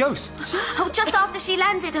 like the ghosts. Oh, just after she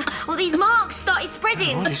landed, all these marks started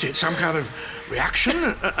spreading. What is it, some kind of reaction?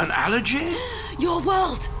 An allergy? Your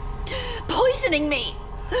world. Poisoning me.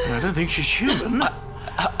 I don't think she's human.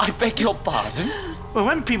 I beg your pardon? Well,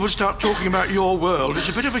 when people start talking about your world, it's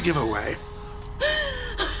a bit of a giveaway.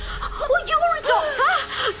 Well, you're a doctor.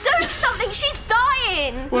 Do something. She's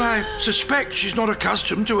dying. Well, I suspect she's not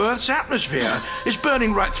accustomed to Earth's atmosphere. It's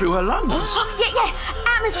burning right through her lungs. Yeah,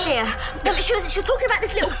 atmosphere. She was talking about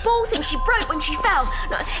this little ball thing she broke when she fell.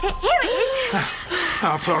 Look, here it is.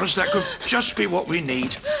 Ah, Florence, that could just be what we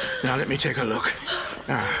need. Now, let me take a look.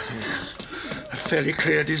 A fairly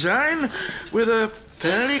clear design with a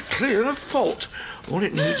fairly clear fault. All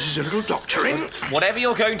it needs is a little doctoring. Whatever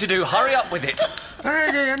you're going to do, hurry up with it.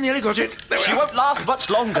 I nearly got it. She won't last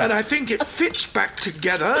much longer. And I think it fits back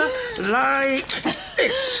together like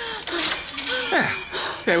this.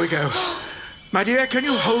 There we go. My dear, can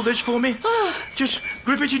you hold this for me? Just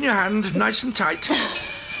grip it in your hand, nice and tight.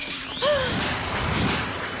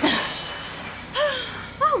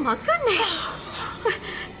 Oh, my goodness.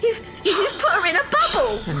 You've put her in a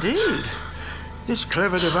bubble. Indeed. This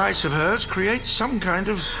clever device of hers creates some kind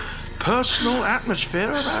of personal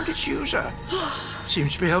atmosphere around its user.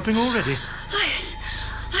 Seems to be helping already.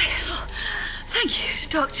 Thank you,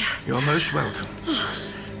 Doctor. You're most welcome.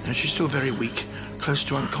 And she's still very weak, close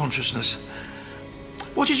to unconsciousness.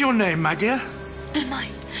 What is your name, my dear? My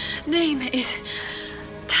name is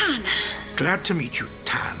Tan. Glad to meet you,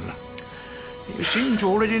 Tan. You seem to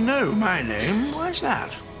already know my name. Why's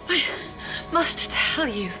that? I must tell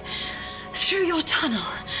you, through your tunnel,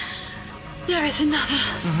 there is another...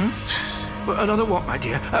 Mm-hmm. Well, another what, my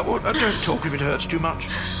dear? Don't talk if it hurts too much.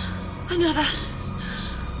 Another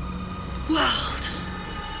world.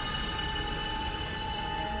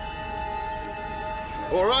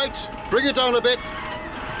 All right, bring it down a bit.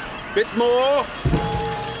 Bit more.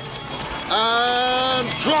 And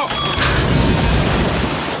drop.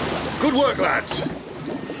 Good work, lads.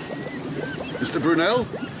 Mr. Brunel?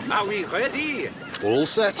 Are we ready? All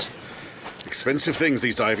set. Expensive things,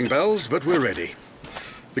 these diving bells, but we're ready.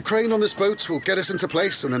 The crane on this boat will get us into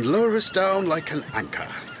place and then lower us down like an anchor.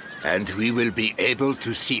 And we will be able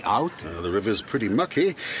to see out? The river's pretty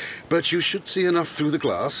mucky, but you should see enough through the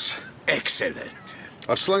glass. Excellent.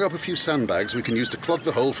 I've slung up a few sandbags we can use to clog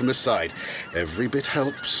the hole from this side. Every bit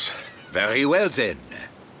helps. Very well, then.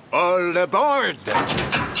 All aboard!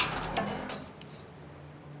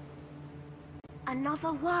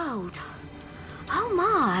 Another world. Oh,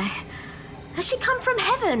 my. Has she come from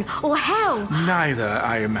heaven or hell? Neither,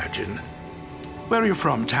 I imagine. Where are you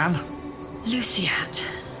from, Tan? Luciat.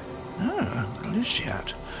 Ah,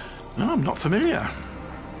 Luciat. No, I'm not familiar.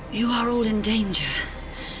 You are all in danger.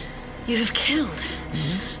 You have killed.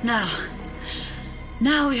 Mm-hmm.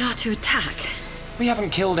 Now we are to attack. We haven't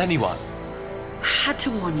killed anyone. I had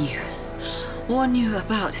to warn you. Warn you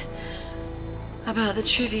about the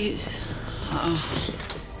tributes. Oh.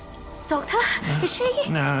 Doctor, is she?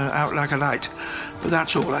 No, out like a light. But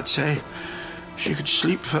that's all I'd say. She could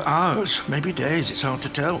sleep for hours, maybe days, it's hard to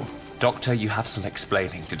tell. Doctor, you have some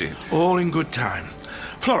explaining to do. All in good time.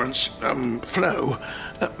 Florence, Flo,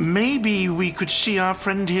 maybe we could see our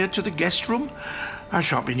friend here to the guest room? I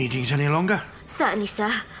shan't be needing it any longer. Certainly,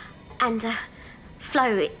 sir. And,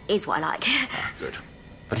 Flo is what I like. Ah, good.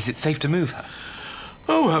 But is it safe to move her?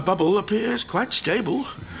 Oh, her bubble appears quite stable.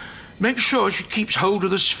 Make sure she keeps hold of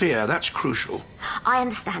the sphere, that's crucial. I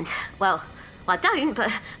understand. Well, I don't, but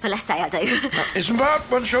let's say I do. Isambard,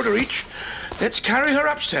 one shoulder each. Let's carry her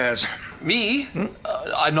upstairs. Me?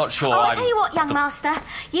 I'm not sure. I'll tell you what, young master.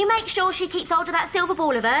 You make sure she keeps hold of that silver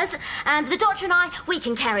ball of hers, and the doctor and I, we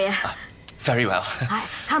can carry her. Very well. Right,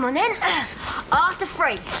 come on then. After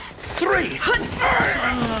 3. 3?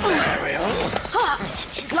 There we are.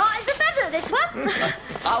 She's light as a feather, this one.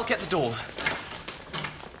 I'll get the doors.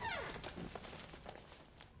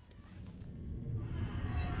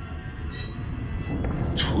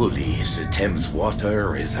 Truly, the Thames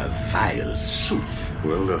water is a vile soup.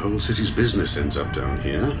 Well, the whole city's business ends up down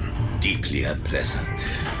here. Deeply unpleasant.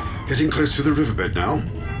 Getting close to the riverbed now.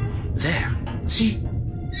 There, see?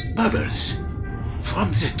 Bubbles.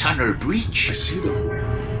 From the tunnel breach. I see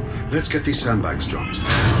them. Let's get these sandbags dropped.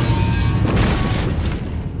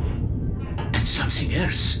 And something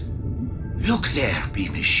else. Look there,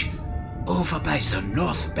 Beamish. Over by the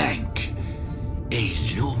north bank. A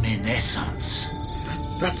luminescence.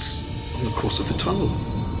 That's on the course of the tunnel.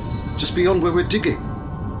 Just beyond where we're digging.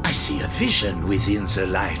 I see a vision within the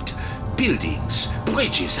light. Buildings,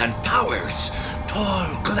 bridges, and towers.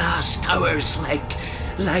 Tall glass towers like...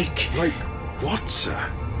 Like what, sir?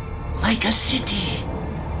 Like a city.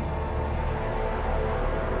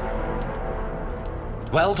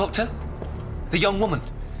 Well, Doctor? The young woman,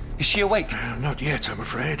 is she awake? Not yet, I'm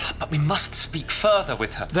afraid. But we must speak further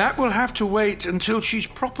with her. That will have to wait until she's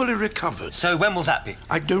properly recovered. So when will that be?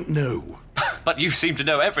 I don't know. But you seem to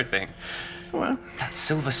know everything. Well? That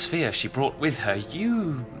silver sphere she brought with her,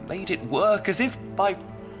 you made it work as if by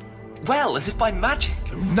magic.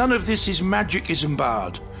 None of this is magic,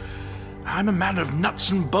 Isambard. I'm a man of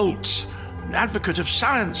nuts and bolts, an advocate of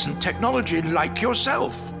science and technology like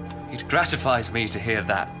yourself. It gratifies me to hear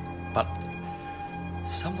that, but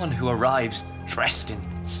someone who arrives dressed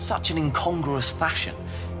in such an incongruous fashion,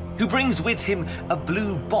 who brings with him a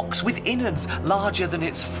blue box with innards larger than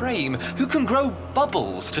its frame, who can grow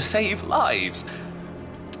bubbles to save lives.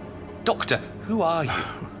 Doctor, who are you?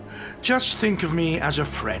 Just think of me as a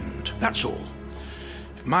friend, that's all.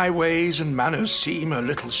 If my ways and manners seem a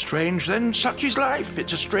little strange, then such is life.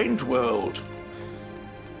 It's a strange world.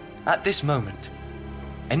 At this moment,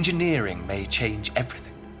 engineering may change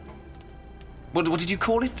everything. What did you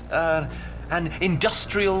call it? An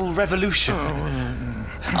industrial revolution.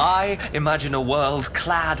 I imagine a world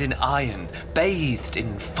clad in iron, bathed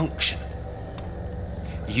in function.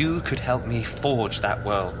 You could help me forge that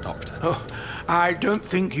world, Doctor. Oh, I don't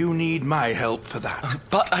think you need my help for that.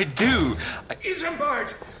 But I do.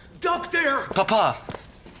 Isambard! Doctor! Papa,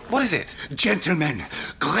 what is it? Gentlemen,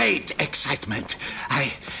 great excitement.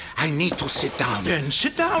 I need to sit down. Then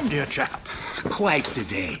sit down, dear chap. quite the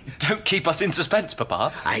day. Don't keep us in suspense,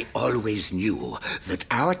 Papa. I always knew that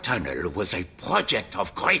our tunnel was a project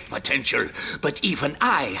of great potential, but even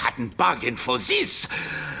I hadn't bargained for this.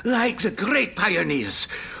 Like the great pioneers,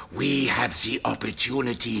 we have the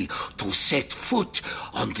opportunity to set foot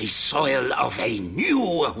on the soil of a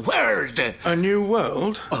new world. A new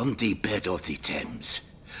world? On the bed of the Thames.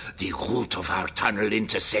 The route of our tunnel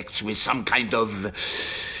intersects with some kind of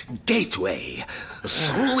gateway.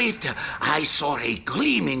 Through it, I saw a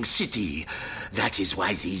gleaming city. That is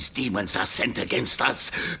why these demons are sent against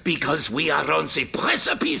us, because we are on the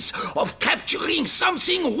precipice of capturing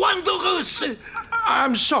something wondrous.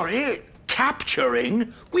 I'm sorry,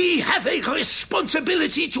 capturing? We have a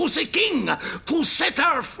responsibility to the king to set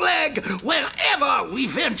our flag wherever we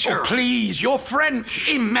venture. Oh, please, you're French.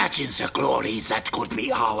 Imagine the glory that could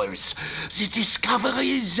be ours, the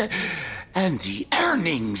discoveries and the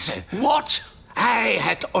earnings. What? I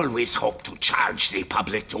had always hoped to charge the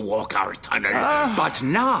public to walk our tunnel, but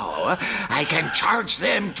now I can charge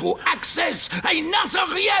them to access another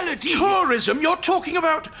reality. Tourism? You're talking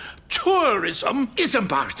about tourism?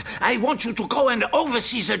 Isambard, I want you to go and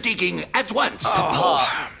oversee the digging at once.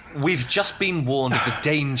 Papa, we've just been warned of the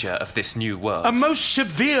danger of this new world. A most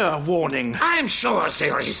severe warning. I'm sure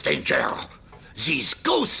there is danger. These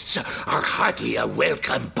ghosts are hardly a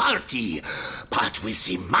welcome party, but with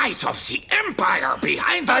the might of the Empire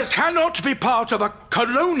behind us... I cannot be part of a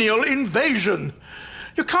colonial invasion.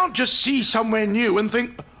 You can't just see somewhere new and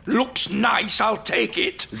think, looks nice, I'll take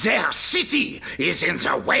it. Their city is in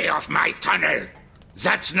the way of my tunnel.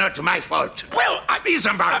 That's not my fault. Well,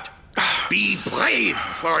 Isambard, be brave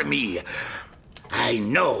for me. I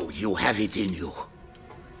know you have it in you.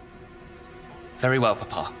 Very well,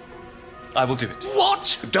 Papa. I will do it.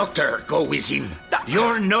 What? Doctor, go with him.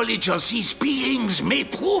 Your knowledge of these beings may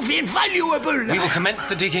prove invaluable. We will commence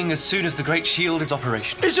the digging as soon as the Great Shield is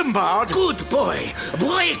operational. Isambard! Good boy.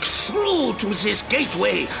 Break through to this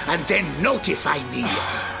gateway and then notify me.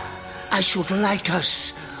 I should like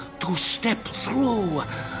us to step through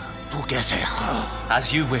together.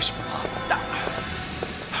 As you wish, Papa.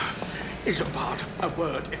 Isambard, a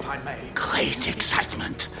word, if I may. Great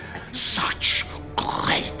excitement. Such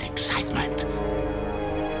great excitement.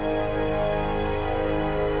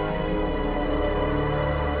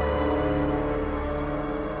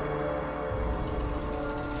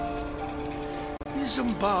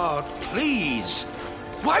 Isambard, please.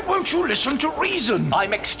 Why won't you listen to reason?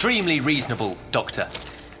 I'm extremely reasonable, Doctor.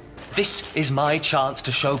 This is my chance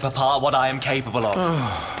to show Papa what I am capable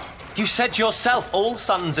of. You said yourself all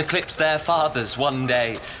sons eclipse their fathers one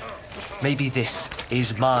day. Maybe this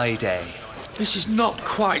is my day. This is not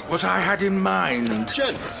quite what I had in mind.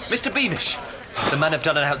 Gents. Mr. Beamish, the men have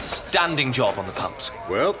done an outstanding job on the pumps.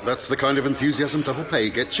 Well, that's the kind of enthusiasm double pay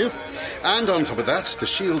gets you. And on top of that, the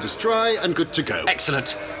shield is dry and good to go.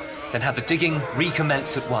 Excellent. Then have the digging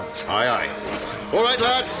recommence at once. Aye, aye. All right,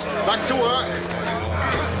 lads, back to work.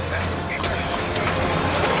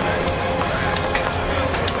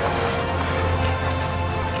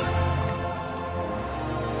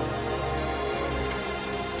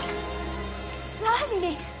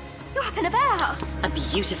 Miss, you're up and about. A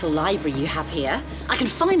beautiful library you have here. I can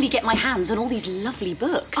finally get my hands on all these lovely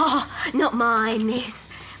books. Oh, not mine, miss.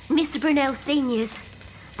 Mr. Brunel Senior's.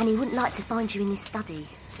 And he wouldn't like to find you in his study.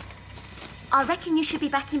 I reckon you should be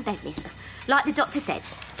back in bed, miss. Like the doctor said.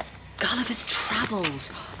 Gulliver's Travels.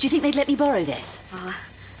 Do you think they'd let me borrow this? Oh,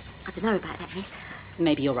 I don't know about that, miss.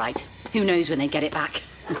 Maybe you're right. Who knows when they get it back?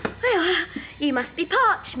 Well, you must be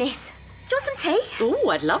parched, miss. Do you want some tea? Oh,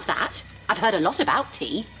 I'd love that. I've heard a lot about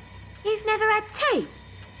tea. You've never had tea?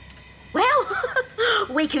 Well,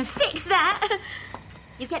 we can fix that.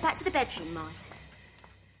 You get back to the bedroom, mind.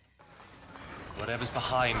 Whatever's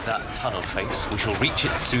behind that tunnel face, we shall reach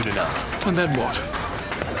it soon enough. And then what?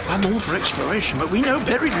 I'm all for exploration, but we know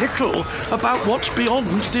very little about what's beyond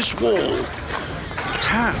this wall.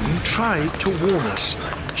 Tam tried to warn us.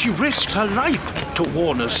 She risked her life to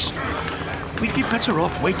warn us. We'd be better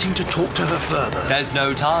off waiting to talk to her further. There's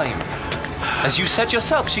no time. As you said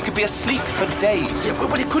yourself, she could be asleep for days. Yeah,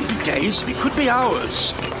 but it could be days, it could be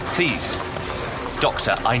hours. Please,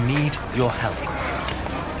 Doctor, I need your help.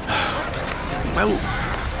 Well,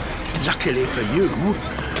 luckily for you,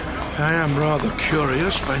 I am rather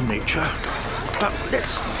curious by nature. But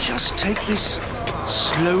let's just take this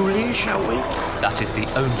slowly, shall we? That is the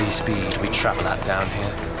only speed we travel at down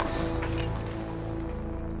here.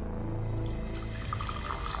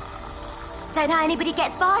 Don't know anybody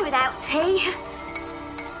gets by without tea.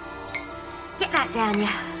 Get that down, you.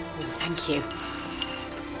 Oh, thank you.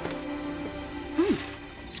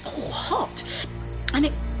 Oh, hot. And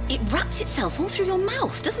it It wraps itself all through your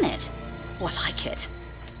mouth, doesn't it? Oh, I like it.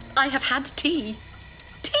 I have had tea.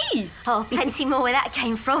 Tea! Oh, plenty more where that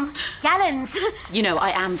came from. Gallons. You know, I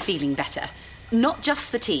am feeling better. Not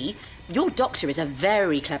just the tea. Your doctor is a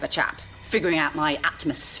very clever chap, figuring out my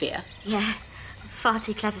atmosphere. Yeah, far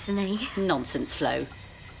too clever for me. Nonsense, Flo.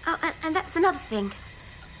 Oh, and that's another thing.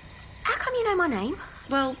 How come you know my name?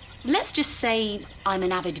 Well, let's just say I'm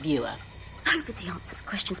an avid viewer. Nobody answers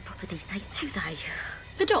questions proper these days, do they?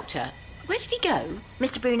 The doctor, where did he go?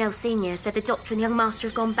 Mr. Brunel Sr. said the doctor and the young master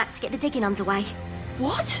have gone back to get the digging underway.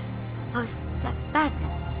 What? Oh, is that bad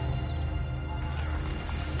then?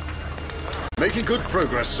 Making good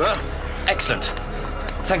progress, sir. Excellent.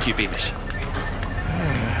 Thank you, Beamish.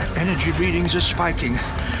 Energy readings are spiking.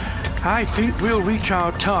 I think we'll reach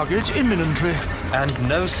our target imminently. And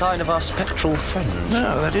no sign of our spectral friends.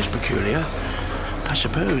 No, that is peculiar. I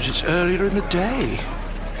suppose it's earlier in the day.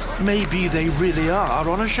 Maybe they really are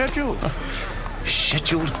on a schedule.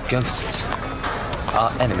 Scheduled ghosts.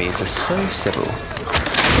 Our enemies are so civil.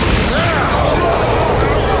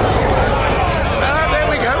 There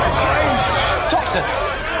we go. Doctor,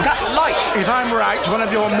 that light! If I'm right, one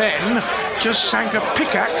of your men just sank a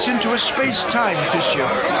pickaxe into a space-time fissure.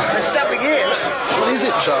 There's something here. What is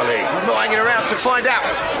it, Charlie? I'm not hanging around to find out.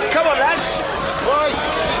 Come on, lads. Right.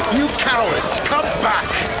 You cowards, come back.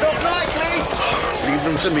 Not likely. Leave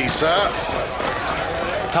them to me, sir.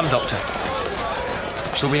 Come, Doctor.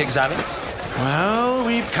 Shall we examine? Well,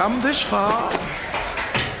 we've come this far.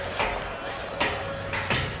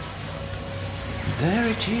 There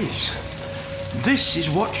it is. This is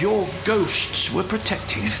what your ghosts were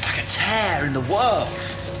protecting. It's like a tear in the world.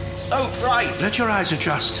 So bright. Let your eyes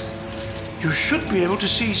adjust. You should be able to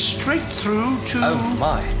see straight through to... Oh,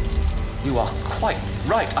 my. You are quite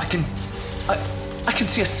right. I can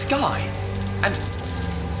see a sky. And...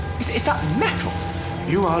 Is that metal?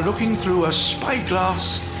 You are looking through a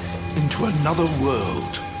spyglass into another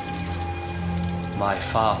world. My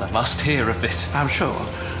father must hear of this. I'm sure.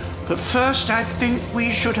 But first, I think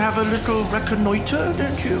we should have a little reconnoitre,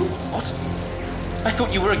 don't you? What? I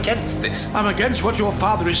thought you were against this. I'm against what your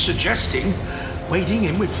father is suggesting. Wading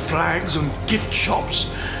in with flags and gift shops.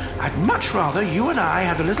 I'd much rather you and I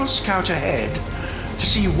had a little scout ahead to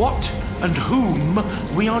see what and whom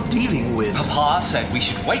we are dealing with. Papa said we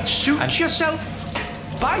should wait. Suit yourself.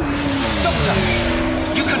 Bye. Doctor,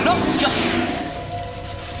 you could not just...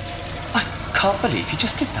 I can't believe you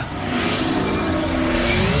just did that.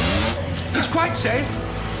 It's quite safe.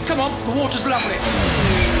 Come on, the water's lovely.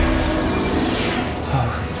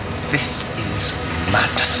 Oh, this is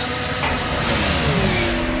madness.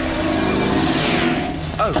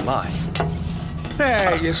 Oh, my.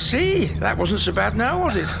 There, you see? That wasn't so bad now,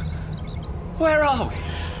 was it? Where are we?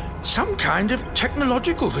 Some kind of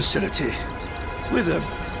technological facility with a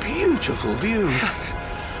beautiful view.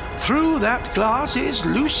 Through that glass is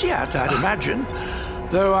Luciat, I'd imagine.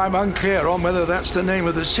 Though I'm unclear on whether that's the name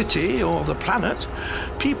of the city or the planet.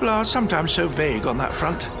 People are sometimes so vague on that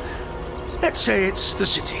front. Let's say it's the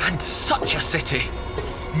city. And such a city.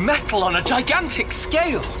 Metal on a gigantic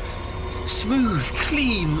scale. Smooth,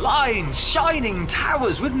 clean lines, shining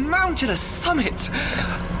towers with mountainous summits.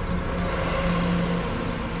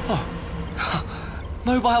 Oh.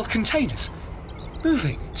 Mobile containers.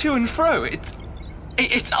 Moving to and fro.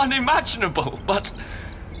 It's unimaginable, but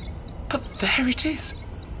there it is.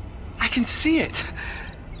 I can see it.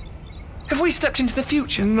 Have we stepped into the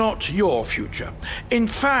future? Not your future. In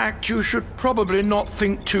fact, you should probably not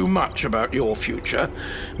think too much about your future.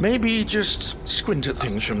 Maybe just squint at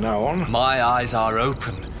things from now on. My eyes are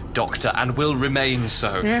open, Doctor, and will remain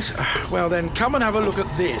so. Yes? Well then, come and have a look at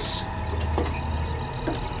this.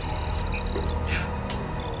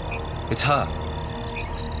 It's her.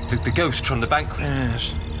 The ghost from the banquet.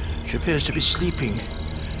 Yes. She appears to be sleeping.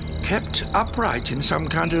 Kept upright in some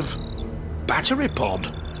kind of battery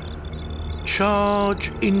pod.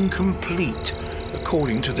 Charge incomplete,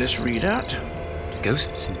 according to this readout.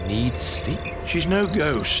 Ghosts need sleep? She's no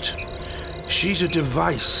ghost. She's a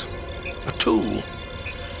device. A tool.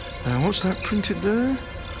 Now, what's that printed there?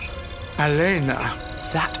 Elena.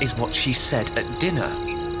 That is what she said at dinner.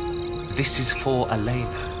 This is for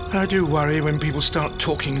Elena. I do worry when people start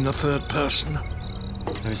talking in the third person.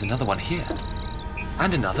 There is another one here.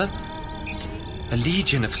 And another. A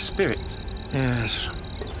legion of spirits. Yes.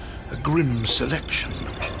 A grim selection.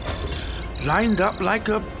 Lined up like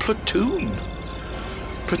a platoon.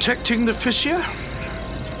 Protecting the fissure?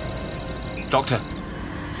 Doctor.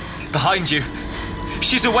 Behind you.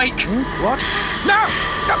 She's awake. What? No!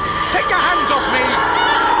 No! Take your hands off me!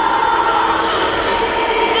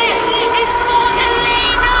 This is for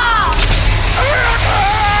Elena!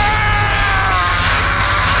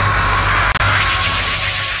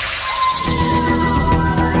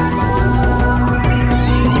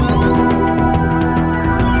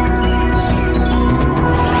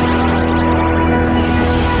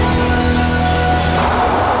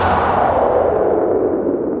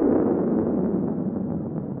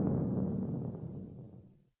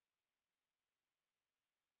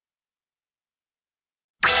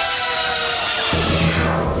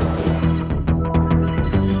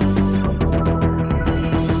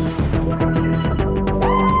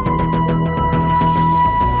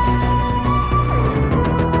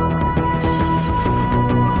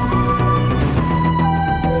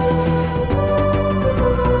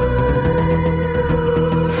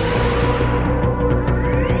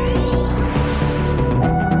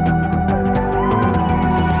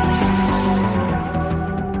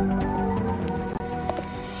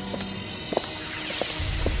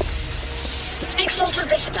 Exalted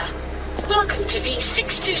Whisper. Welcome to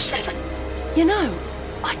V627. You know,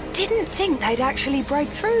 I didn't think they'd actually break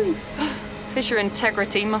through. Fisher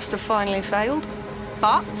integrity must have finally failed.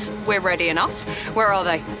 But we're ready enough. Where are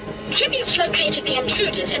they? Tributes located the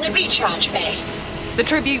intruders in the recharge bay. The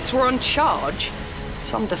tributes were on charge?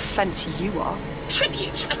 Some defence you are.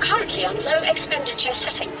 Tributes are currently on low expenditure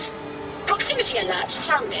settings. Proximity alerts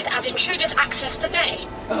sounded as intruders access the bay.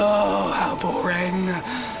 Oh, how boring.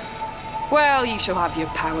 Well, you shall have your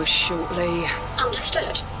powers shortly.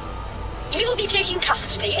 Understood. You will be taking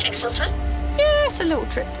custody, Exalter? Yes, a little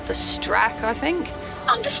trip to the Strack, I think.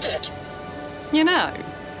 Understood. You know,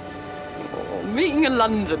 meeting a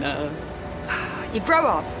Londoner. You grow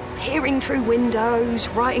up peering through windows,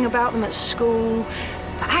 writing about them at school,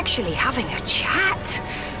 but actually having a chat?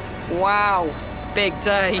 Wow, big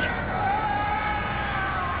day.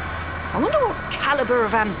 I wonder what calibre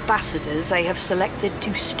of ambassadors they have selected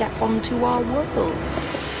to step onto our world.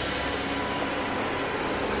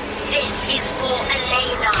 This is for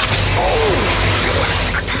Elena. Oh!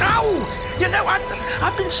 Ow! You know,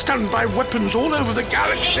 I've been stunned by weapons all over the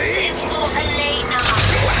galaxy. This is for Elena.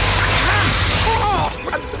 Oh,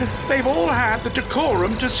 they've all had the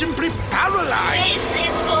decorum to simply paralyze. This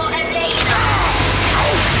is for Elena.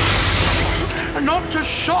 Not to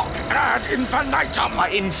shock ad infinitum. I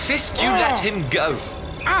insist you let him go.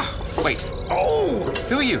 Wait. Oh.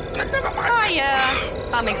 Who are you? Never mind.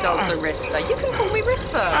 Hiya. I'm Exalted Risper. You can call me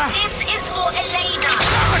Risper. This is for Elena.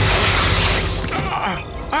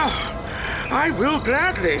 I will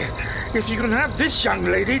gladly, if you can have this young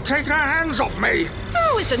lady take her hands off me.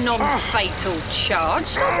 Oh, it's a non-fatal charge.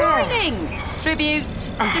 Stop whining. Tribute,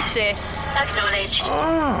 desist. Acknowledged.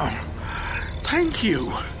 Thank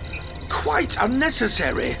you. Quite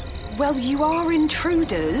unnecessary. Well, you are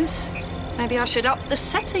intruders. Maybe I should up the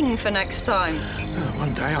setting for next time.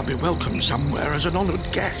 One day I'll be welcomed somewhere as an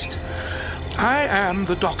honoured guest. I am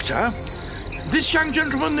the Doctor. This young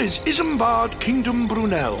gentleman is Isambard Kingdom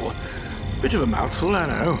Brunel. Bit of a mouthful, I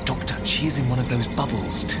know. Doctor, she's in one of those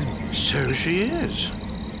bubbles, too. So she is.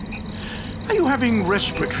 Are you having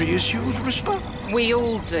respiratory issues, Risper? We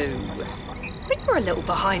all do. But you're a little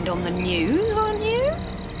behind on the news, aren't you?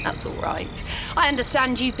 That's all right. I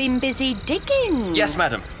understand you've been busy digging. Yes,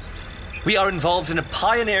 madam. We are involved in a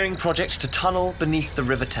pioneering project to tunnel beneath the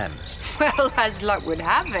River Thames. Well, as luck would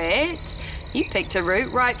have it, you picked a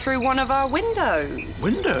route right through one of our windows.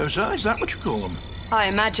 Windows? Is that what you call them? I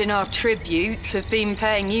imagine our tributes have been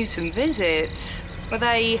paying you some visits. Were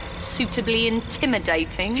they suitably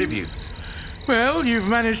intimidating? Tributes? Well, you've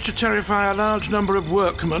managed to terrify a large number of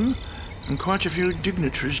workmen, and quite a few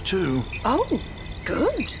dignitaries, too. Oh,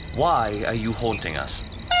 good. Why are you haunting us?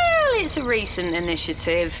 Well, it's a recent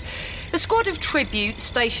initiative. A squad of tributes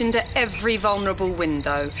stationed at every vulnerable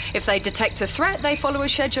window. If they detect a threat, they follow a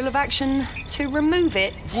schedule of action to remove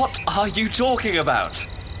it. What are you talking about?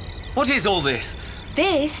 What is all this?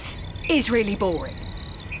 This is really boring.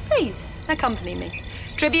 Please, accompany me.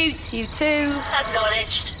 Tributes, you too.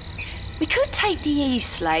 Acknowledged. We could take the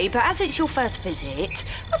E-sleigh, but as it's your first visit,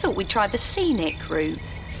 I thought we'd try the scenic route.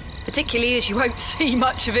 Particularly as you won't see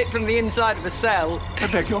much of it from the inside of a cell. I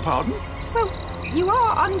beg your pardon? Well, you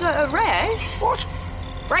are under arrest. What?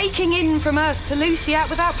 Breaking in from Earth to Luciat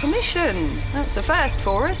without permission. That's a first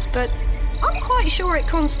for us, but I'm quite sure it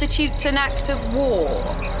constitutes an act of war.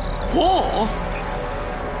 War?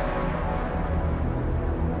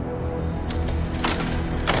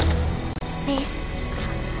 Miss,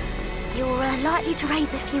 you're likely to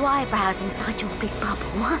raise a few eyebrows inside your big bubble.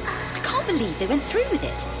 I can't believe they went through with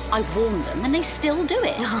it. I warned them and they still do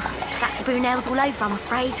it. Oh, that's the Brunels all over, I'm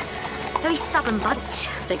afraid. Very stubborn bunch.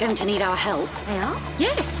 They're going to need our help. They are?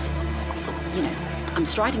 Yes. You know, I'm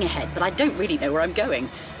striding ahead, but I don't really know where I'm going.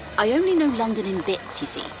 I only know London in bits, you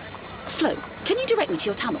see. Flo, can you direct me to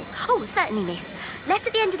your tunnel? Oh, certainly, miss. Left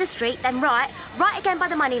at the end of the street, then right again by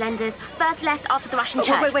the moneylenders, first left after the Russian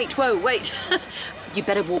church. Wait. You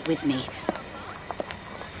better walk with me.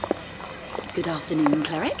 Good afternoon,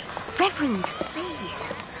 cleric. Reverend, please.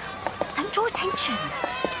 Don't draw attention.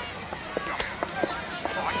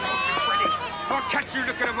 I'll catch you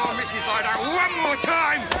looking at my missus like that one more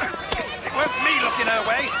time! It weren't me looking her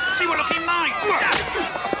way. She was looking mine.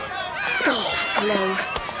 Oh,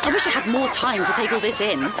 Flo. I wish I had more time to take all this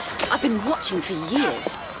in. I've been watching for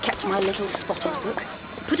years. Kept my little spotter's book.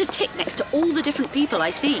 Put a tick next to all the different people I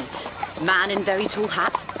see. Man in very tall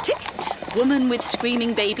hat, tick. Woman with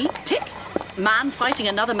screaming baby, tick. Man fighting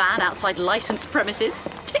another man outside licensed premises,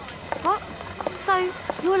 tick. What? So,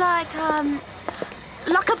 you're like a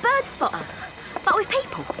bird spotter, but with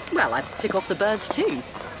people? Well, I tick off the birds too.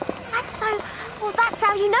 that's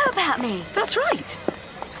how you know about me. That's right.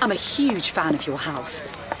 I'm a huge fan of your house.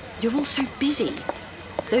 You're all so busy.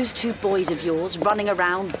 Those two boys of yours running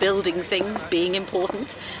around, building things, being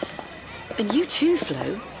important. And you too,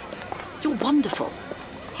 Flo. You're wonderful.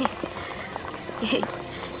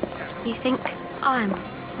 You think I'm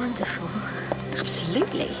wonderful?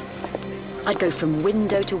 Absolutely. I'd go from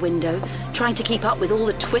window to window, trying to keep up with all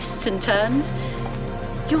the twists and turns.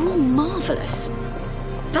 You're all marvellous.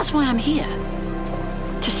 That's why I'm here.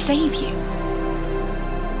 To save you.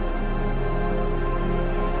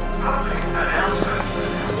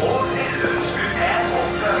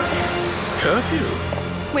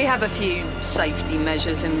 Curfew? We have a few safety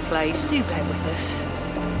measures in place. Do bear with us.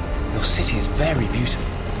 Your city is very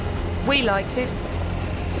beautiful. We like it.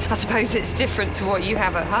 I suppose it's different to what you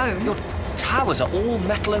have at home. Your towers are all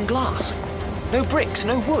metal and glass. No bricks,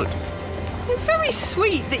 no wood. It's very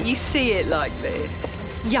sweet that you see it like this.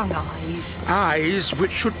 Young eyes. Eyes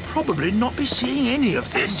which should probably not be seeing any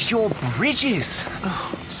of this. And your bridges.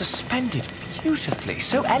 Suspended beautifully.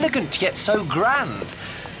 So elegant, yet so grand.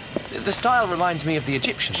 The style reminds me of the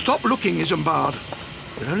Egyptians. Stop looking, Isambard.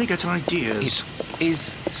 You'll only get ideas. It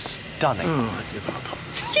is stunning. Oh, I give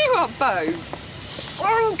up. You are both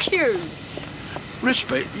so cute.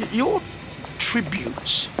 Rispa, your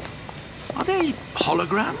tributes, are they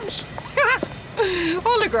holograms?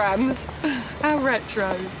 Holograms? How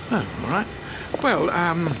retro. Oh, all right.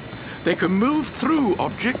 Well, they can move through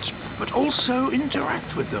objects, but also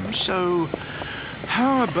interact with them. So,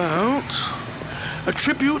 how about... A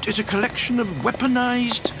tribute is a collection of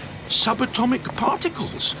weaponized subatomic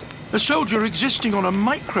particles. A soldier existing on a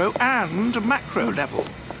micro and macro level.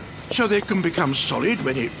 So they can become solid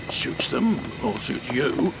when it suits them, or suits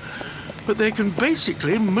you. But they can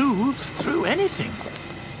basically move through anything.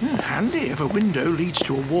 Handy if a window leads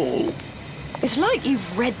to a wall. It's like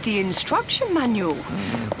you've read the instruction manual,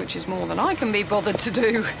 which is more than I can be bothered to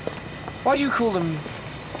do. Why do you call them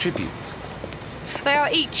tributes? They are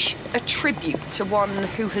each a tribute to one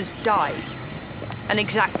who has died. An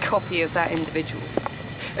exact copy of that individual.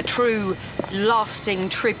 A true, lasting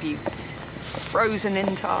tribute, frozen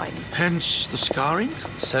in time. Hence the scarring?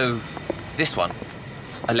 So, this one,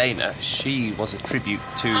 Elena, she was a tribute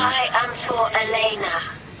to... I am for Elena.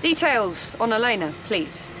 Details on Elena,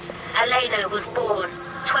 please. Elena was born,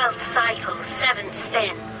 12th cycle, 7th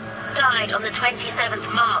spin. Died on the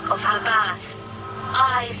 27th mark of her birth.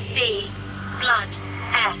 Eyes B, blood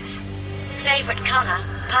F. Favourite colour,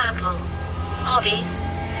 purple. Hobbies,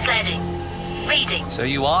 sledding, reading. So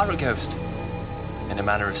you are a ghost, in a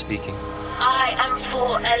manner of speaking. I am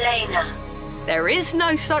for Elena. There is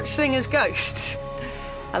no such thing as ghosts.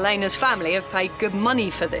 Elena's family have paid good money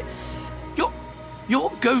for this.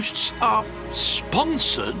 Your ghosts are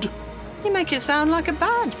sponsored? You make it sound like a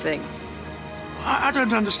bad thing. I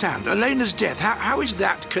don't understand. Elena's death, how is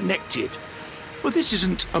that connected? Well, this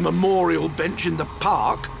isn't a memorial bench in the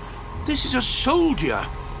park. This is a soldier.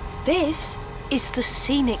 This is the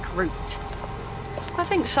scenic route. I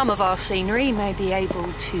think some of our scenery may be able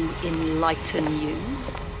to enlighten you.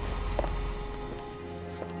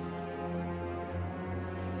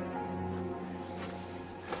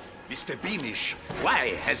 Mr. Beamish,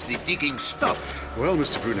 why has the digging stopped? Well,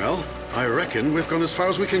 Mr. Brunel, I reckon we've gone as far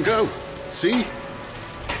as we can go. See?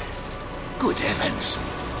 Good heavens.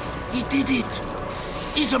 He did it.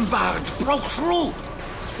 Isambard broke through.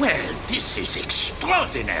 Well, this is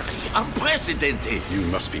extraordinary, unprecedented. You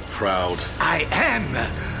must be proud. I am.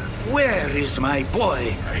 Where is my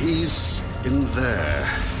boy? He's in there.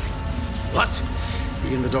 What?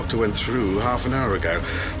 He and the doctor went through half an hour ago.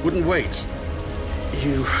 Wouldn't wait.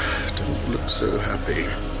 You don't look so happy.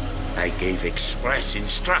 I gave express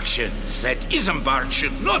instructions that Isambard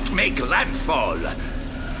should not make landfall.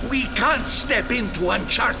 We can't step into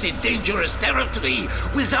uncharted, dangerous territory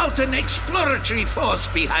without an exploratory force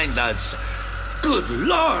behind us. Good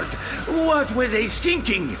Lord! What were they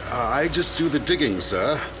thinking? I just do the digging,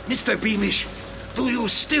 sir. Mr. Beamish, do you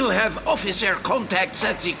still have officer contacts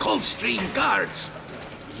at the Coldstream Guards?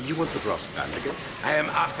 You want the brass band again? I am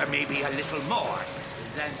after maybe a little more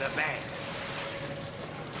than the band.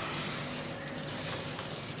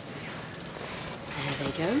 There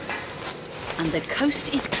they go. And the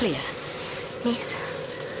coast is clear. Miss,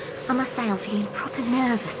 I must say I'm feeling proper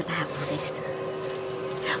nervous about all this.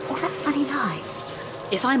 What's that funny lie?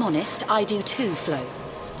 If I'm honest, I do too, Flo.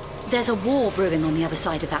 There's a war brewing on the other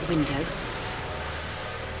side of that window.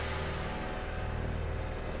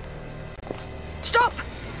 Stop!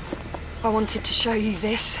 I wanted to show you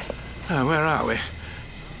this. Oh, where are we?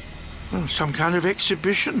 Well, some kind of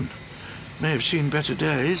exhibition. May have seen better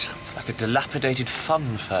days. It's like a dilapidated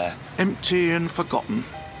fun fair. Empty and forgotten.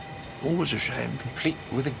 Always a shame. Complete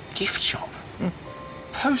with a gift shop.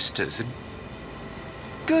 Posters and...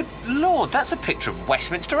 Good Lord, that's a picture of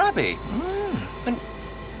Westminster Abbey. And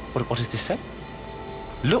what does this say?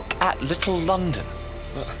 Look at Little London.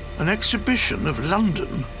 An exhibition of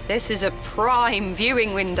London? This is a prime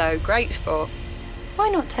viewing window. Great spot. Why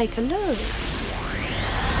not take a look?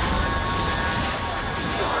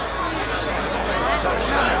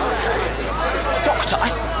 Doctor, I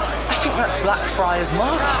think that's Blackfriars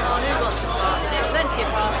Market.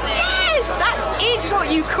 Yes, that is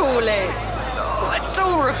what you call it. Oh,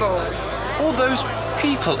 adorable. All those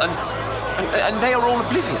people, and they are all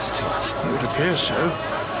oblivious to us. It would appear so.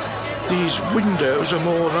 These windows are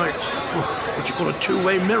more like, what do you call a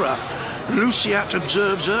two-way mirror. Luciat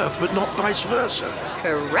observes Earth, but not vice versa.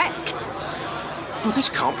 Correct. Well, this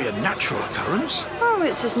can't be a natural occurrence. Oh,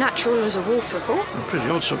 it's as natural as a waterfall. A pretty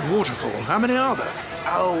odd sort of waterfall. How many are there?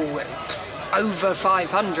 Oh, over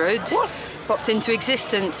 500. What? Popped into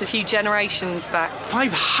existence a few generations back.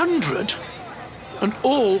 500? And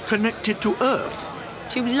all connected to Earth?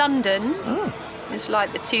 To London. Oh. It's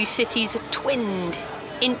like the two cities are twinned,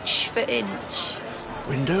 inch for inch.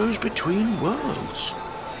 Windows between worlds.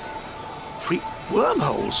 Freak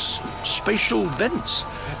wormholes, spatial vents,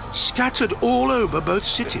 scattered all over both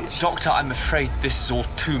cities. Doctor, I'm afraid this is all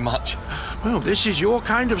too much. Well, this is your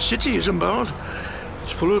kind of city, Isambard.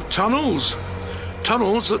 It's full of tunnels.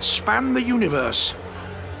 Tunnels that span the universe.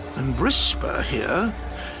 And Brisper here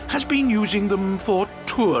has been using them for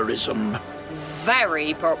tourism.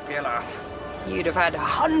 Very popular. You'd have had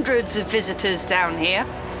hundreds of visitors down here.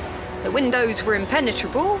 The windows were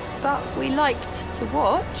impenetrable, but we liked to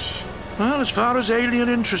watch. Well, as far as alien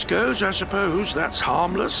interest goes, I suppose that's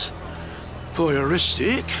harmless.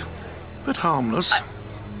 Voyeuristic, but harmless.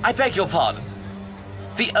 I beg your pardon.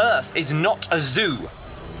 The Earth is not a zoo.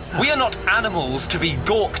 We are not animals to be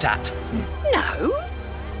gawked at. No?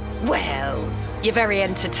 Well, you're very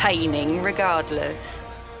entertaining regardless.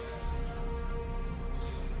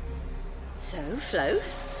 So, Flo,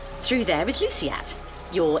 through there is Luciat,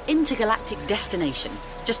 your intergalactic destination.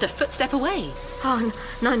 Just a footstep away. Oh,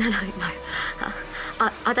 no.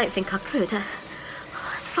 I don't think I could.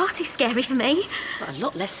 It's far too scary for me. But a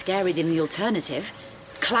lot less scary than the alternative.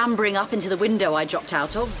 Clambering up into the window I dropped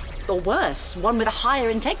out of. Or worse, one with a higher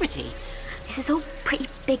integrity. This is all pretty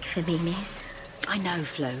big for me, Miss. I know,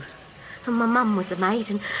 Flo. And my mum was a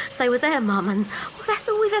maid, and so was her mum, and that's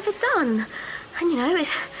all we've ever done. And,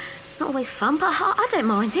 it's not always fun, but I don't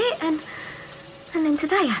mind it. And then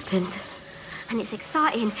today happened. And it's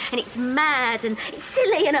exciting, and it's mad, and it's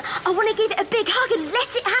silly, and I want to give it a big hug and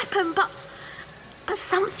let it happen, but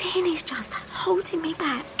something is just holding me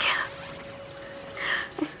back.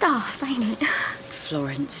 It's daft, ain't it?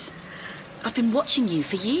 Florence, I've been watching you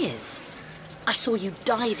for years. I saw you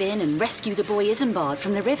dive in and rescue the boy Isambard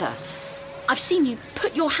from the river. I've seen you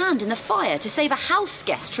put your hand in the fire to save a house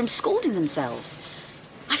guest from scalding themselves.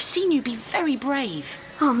 I've seen you be very brave.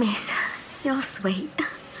 Oh, miss, you're sweet.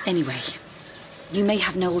 Anyway, you may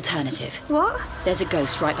have no alternative. What? There's a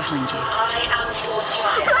ghost right behind you. I am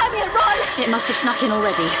Fortuna. Let me run! It must have snuck in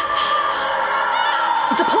already.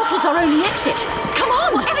 The portal's our only exit. Come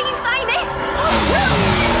on! Whatever you say, miss!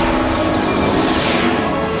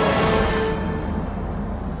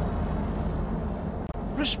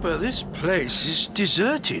 Brisper, this place is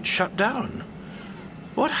deserted, shut down.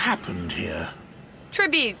 What happened here?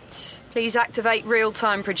 Tribute. Please activate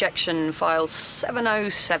real-time projection, file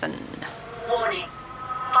 707. Warning.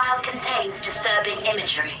 File contains disturbing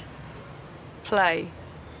imagery. Play.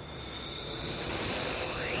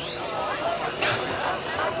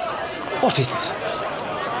 What is this?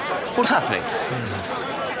 What's happening?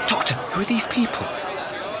 Doctor, who are these people?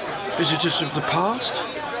 Visitors of the past?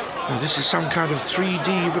 Oh, this is some kind of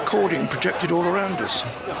 3D recording projected all around us.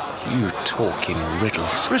 You talk in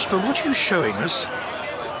riddles. Brisper, what are you showing us?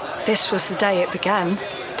 This was the day it began,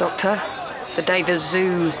 Doctor. The day the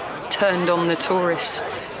zoo turned on the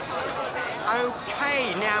tourists.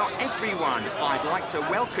 OK, now everyone, I'd like to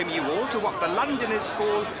welcome you all to what the Londoners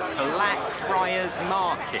call Blackfriars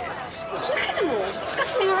Market. Look at them all,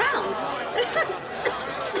 scuttling around. They're so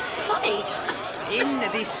funny. In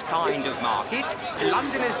this kind of market,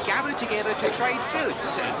 Londoners gather together to trade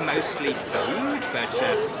goods, mostly food,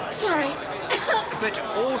 but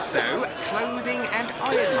also clothing and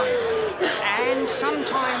ironmongery, and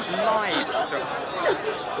sometimes livestock.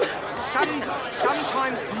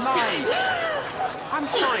 Sometimes lives. I'm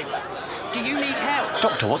sorry. Do you need help?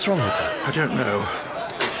 Doctor, what's wrong with her? I don't know.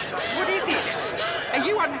 What is it? Are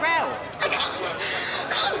you unwell? I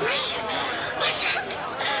can't breathe.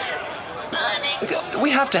 We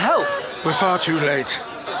have to help. We're far too late.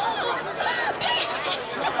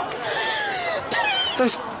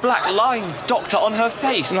 Those black lines, Doctor, on her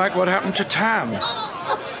face. Like what happened to Tam.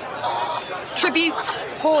 Tribute.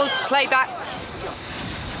 Pause. Playback.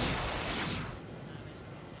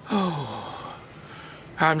 Oh,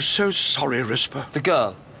 I'm so sorry, Risper. The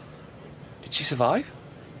girl. Did she survive?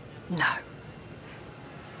 No.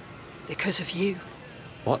 Because of you.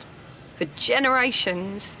 What? For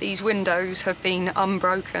generations, these windows have been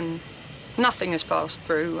unbroken. Nothing has passed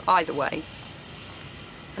through either way.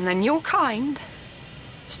 And then your kind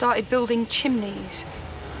started building chimneys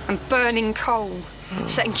and burning coal,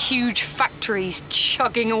 setting huge factories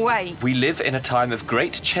chugging away. We live in a time of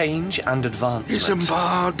great change and advancement.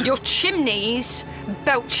 Isambard. Your chimneys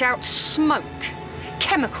belch out smoke,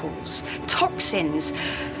 chemicals, toxins,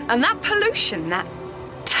 and that pollution, that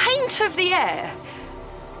taint of the air,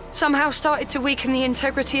 somehow started to weaken the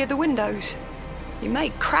integrity of the windows. You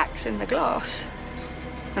made cracks in the glass.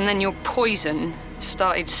 And then your poison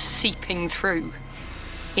started seeping through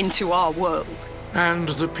into our world. And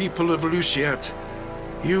the people of Luciat,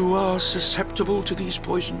 you are susceptible to these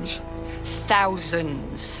poisons?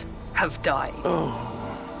 Thousands have died.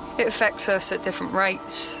 Oh. It affects us at different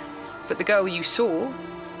rates, but the girl you saw,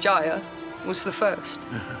 Jaya, was the first.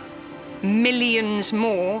 Millions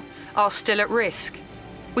more are still at risk.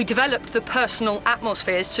 We developed the personal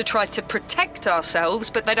atmospheres to try to protect ourselves,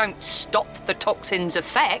 but they don't stop the toxin's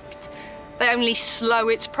effect. They only slow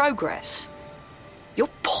its progress. Your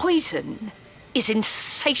poison is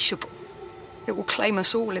insatiable. It will claim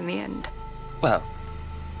us all in the end. Well,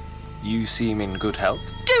 you seem in good health.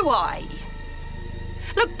 Do I?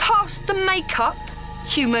 Look past the makeup,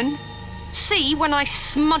 human. See when I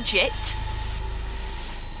smudge it.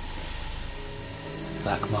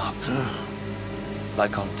 Black marks.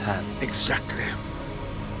 Like on Tam. Exactly.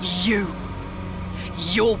 You.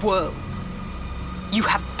 Your world. You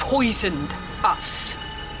have poisoned us.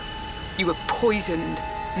 You have poisoned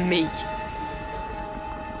me.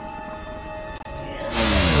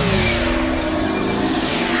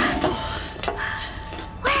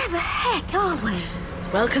 Where the heck are we?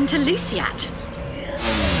 Welcome to Luciat.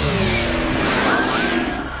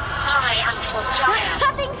 I am for Jaya.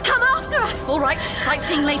 That thing's come after us! All right,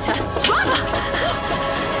 sightseeing later.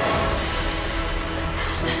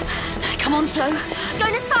 Come on, Flo.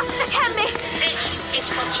 Going as fast as I can, miss. This is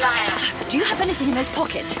for Jaya. Do you have anything in those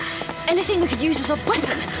pockets? Anything we could use as a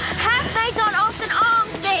weapon? Housemaids aren't often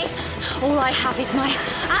armed, miss. All I have is my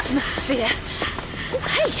atmosphere. Oh,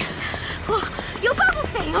 hey. Oh, your bubble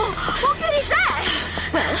thing. Oh, what good is that?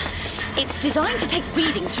 Well, it's designed to take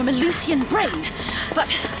readings from a Lucian brain,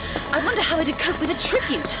 but I wonder how it'd cope with a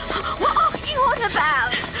tribute. What are you on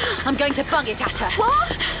about? I'm going to bung it at her.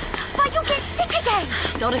 What? Why, you'll get sick again.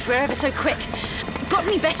 Not if we're ever so quick. Got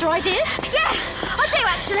any better ideas? Yeah, I do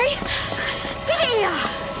actually. Give it here.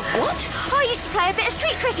 What? I used to play a bit of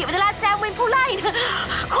street cricket with the lads down Wimpole Lane.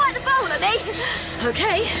 Quite the bowler, me.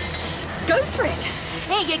 Okay, go for it.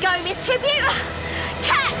 Here you go, Miss Tribute.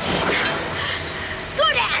 Catch.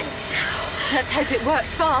 Good hands. Let's hope it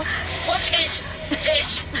works fast. What is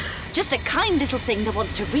this? Just a kind little thing that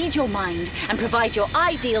wants to read your mind and provide your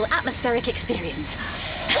ideal atmospheric experience.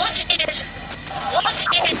 What is...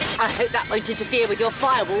 I hope that won't interfere with your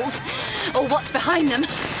firewalls or what's behind them.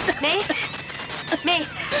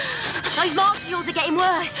 Miss, those marks of yours are getting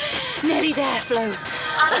worse. Nearly there, Flo.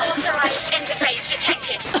 Unauthorized interface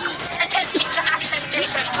detected. Attempting to access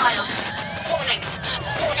data files. Warning.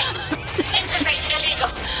 Interface illegal.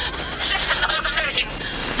 System overloading.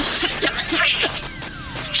 System failing.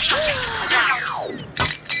 Shutting down.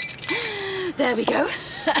 There we go.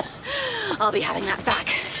 I'll be having that back.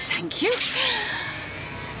 Thank you.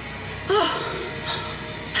 Oh,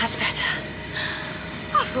 that's better.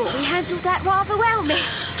 I thought we handled that rather well,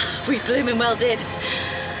 miss. We bloomin' well did.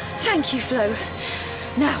 Thank you, Flo.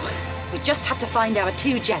 Now, we just have to find our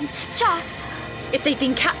two gents. Just? If they've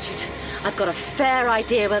been captured, I've got a fair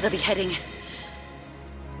idea where they'll be heading.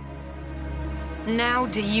 Now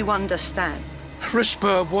do you understand?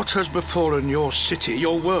 Risper, what has befallen your city,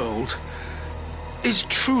 your world, is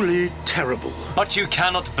truly terrible. But you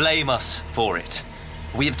cannot blame us for it.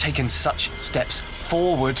 We have taken such steps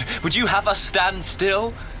forward. Would you have us stand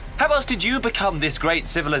still? How else did you become this great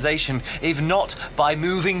civilization, if not by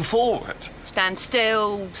moving forward? Stand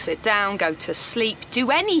still, sit down, go to sleep,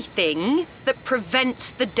 do anything that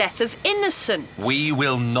prevents the death of innocents. We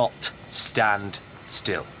will not stand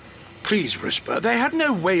still. Please, Risper, they had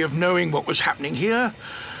no way of knowing what was happening here.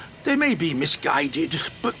 They may be misguided,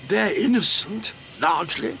 but they're innocent,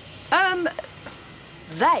 largely.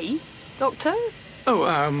 They, Doctor? Oh,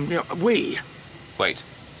 we. Wait.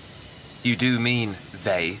 You do mean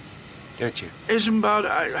they, don't you? Isambard,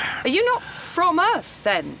 Are you not from Earth,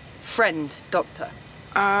 then, friend Doctor?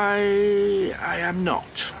 I am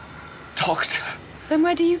not. Doctor? Then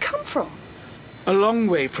where do you come from? A long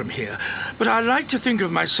way from here, but I like to think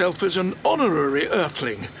of myself as an honorary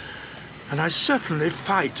Earthling. And I certainly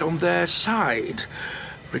fight on their side,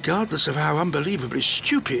 regardless of how unbelievably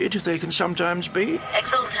stupid they can sometimes be.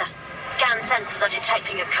 Exalter, scan sensors are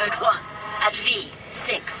detecting a code 1 at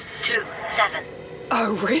V627.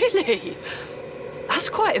 Oh, really? That's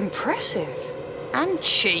quite impressive. And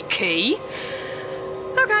cheeky.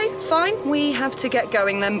 Okay, fine. We have to get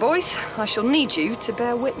going then, boys. I shall need you to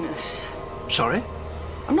bear witness. Sorry?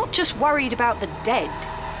 I'm not just worried about the dead.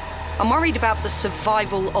 I'm worried about the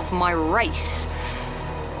survival of my race.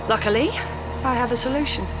 Luckily, I have a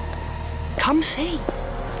solution. Come see.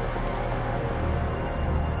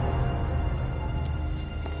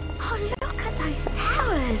 Oh, look at those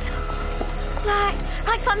towers. Like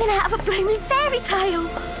something out of a blooming fairy tale.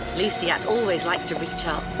 Luciat always likes to reach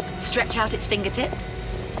up, stretch out its fingertips.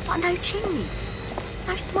 But no chimneys,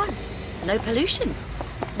 no smoke. No pollution.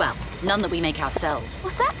 Well, none that we make ourselves.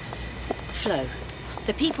 What's that? Flo,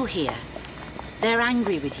 the people here, they're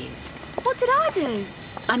angry with you. What did I do?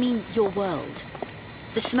 I mean, your world.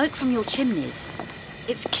 The smoke from your chimneys,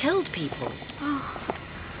 it's killed people. Oh,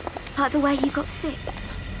 like the way you got sick?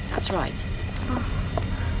 That's right.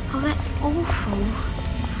 Oh, that's awful.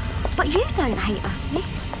 But you don't hate us,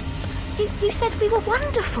 miss. You said we were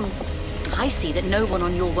wonderful. I see that no one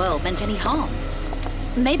on your world meant any harm.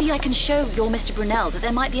 Maybe I can show your Mr. Brunel that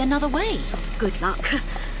there might be another way. Good luck.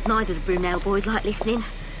 Neither of the Brunel boys like listening.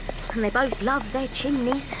 And they both love their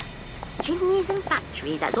chimneys. Chimneys and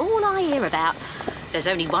factories, that's all I hear about. There's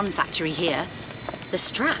only one factory here. The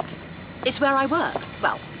Strap. It's where I work.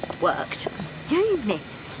 Well, worked. You,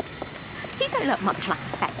 miss? You don't look much like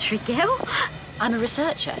a factory girl. I'm a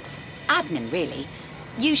researcher. Admin, really.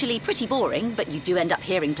 Usually pretty boring, but you do end up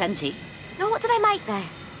hearing plenty. Now, what do they make there?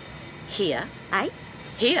 Here. Eh?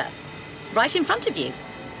 Here. Right in front of you.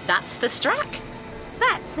 That's the Strack.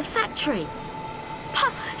 That's a factory.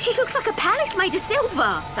 But it looks like a palace made of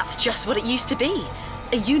silver. That's just what it used to be.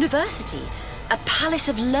 A university. A palace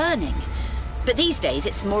of learning. But these days,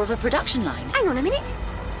 it's more of a production line. Hang on a minute.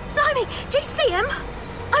 Blimey, do you see them?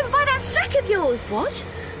 Over by that Strack of yours. What?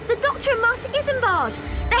 The Doctor and Master Isambard.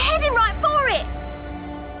 They're heading right for it.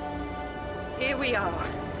 Here we are.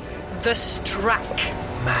 The Strack.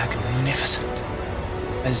 Magnificent.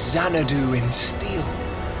 A Xanadu in steel.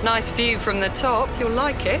 Nice view from the top. You'll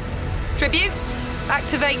like it. Tribute.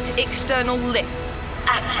 Activate external lift.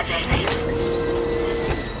 Activated.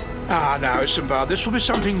 Ah, now, Isambard, this will be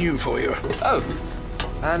something new for you. Oh,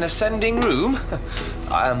 an ascending room?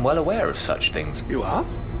 I am well aware of such things. You are?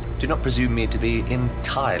 Do not presume me to be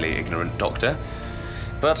entirely ignorant, Doctor.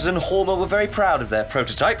 Burton and Hormer were very proud of their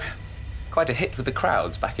prototype. Quite a hit with the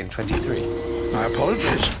crowds back in 23. My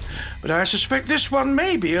apologies, but I suspect this one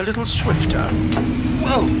may be a little swifter.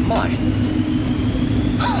 Whoa, my.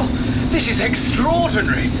 Oh, this is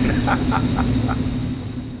extraordinary.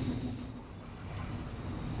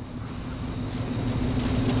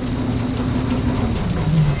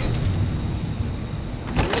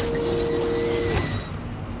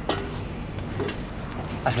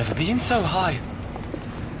 I've never been so high.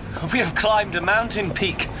 We have climbed a mountain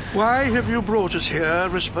peak. Why have you brought us here,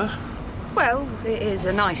 Risper? Well, it is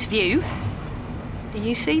a nice view. Do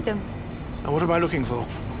you see them? Now, what am I looking for?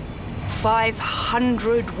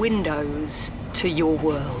 500 windows to your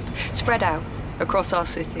world, spread out across our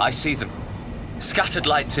city. I see them. Scattered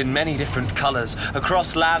lights in many different colours,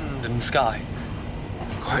 across land and sky.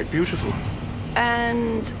 Quite beautiful.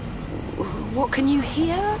 And what can you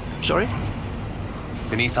hear? Sorry?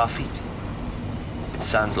 Beneath our feet. It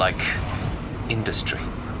sounds like industry.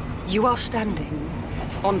 You are standing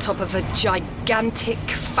on top of a gigantic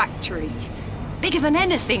factory, bigger than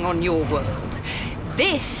anything on your world.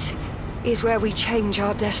 This is where we change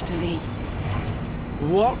our destiny.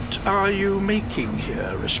 What are you making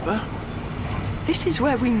here, Risper? This is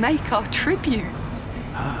where we make our tributes.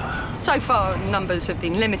 So far, numbers have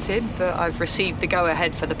been limited, but I've received the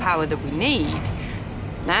go-ahead for the power that we need.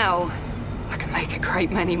 Now, I can make a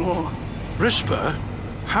great many more. Risper?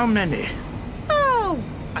 How many? Oh,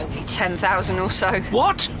 only 10,000 or so.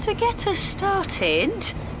 What? To get us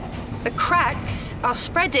started, the cracks are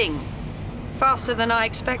spreading faster than I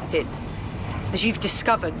expected. As you've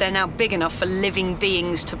discovered, they're now big enough for living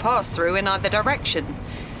beings to pass through in either direction.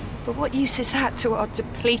 But what use is that to our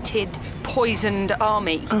depleted, poisoned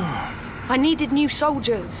army? I needed new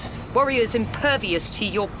soldiers, warriors impervious to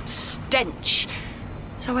your stench.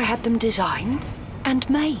 So I had them designed and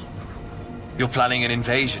made. You're planning an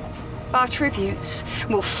invasion? Our tributes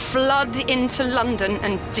will flood into London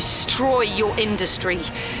and destroy your industry.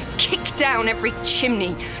 Kick down every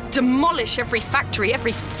chimney, demolish every factory,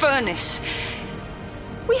 every furnace.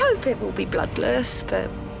 We hope it will be bloodless, but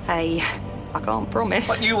hey, I can't promise.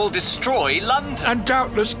 But you will destroy London. And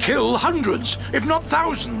doubtless kill hundreds, if not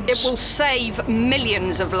thousands. It will save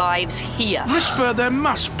millions of lives here. Whisper, there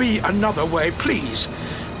must be another way, please.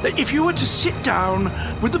 If you were to sit down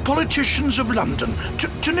with the politicians of London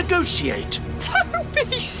to negotiate. Don't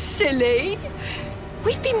be silly.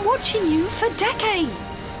 We've been watching you for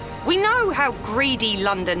decades. We know how greedy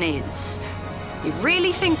London is. You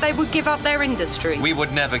really think they would give up their industry? We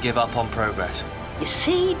would never give up on progress. You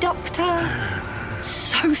see, Doctor?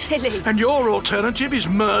 So silly. And your alternative is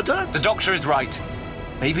murder? The Doctor is right.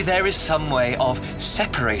 Maybe there is some way of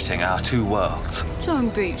separating our two worlds.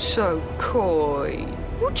 Don't be so coy.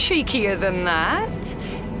 You're cheekier than that.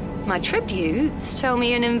 My tributes tell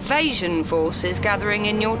me an invasion force is gathering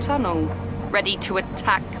in your tunnel, ready to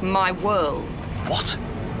attack my world. What?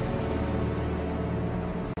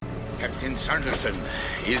 Captain Sanderson,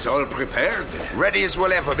 is all prepared? Ready as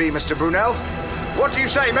we'll ever be, Mr. Brunel. What do you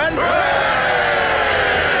say, men?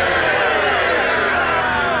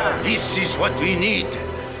 This is what we need.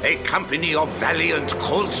 A company of valiant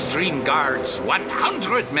Coldstream Guards,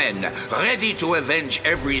 100 men, ready to avenge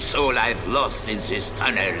every soul I've lost in this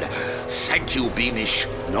tunnel. Thank you, Beamish.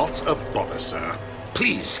 Not a bother, sir.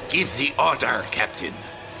 Please give the order, Captain.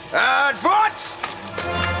 Advance!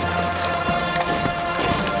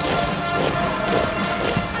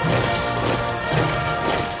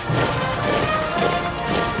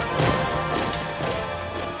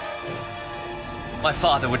 My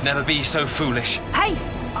father would never be so foolish. Hey,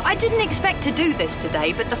 I didn't expect to do this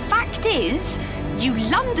today, but the fact is, you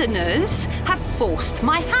Londoners have forced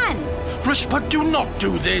my hand. Whisper, do not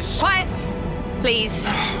do this. Quiet, please.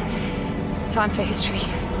 Time for history.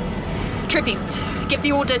 Tribute, give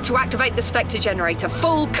the order to activate the Spectre generator.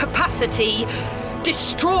 Full capacity.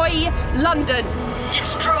 Destroy London.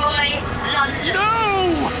 Destroy London.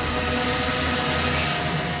 No!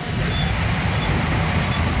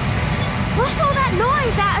 What's all that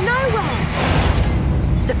noise out of nowhere?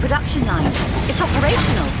 The production line. It's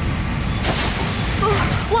operational.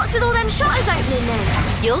 Oh, what's with all them shutters opening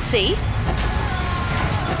then? You'll see.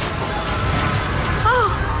 Oh,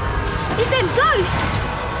 it's them ghosts.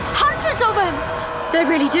 Hundreds of them. They're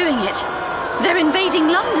really doing it. They're invading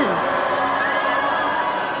London.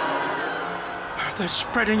 They're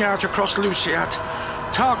spreading out across Luciat,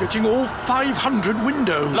 targeting all 500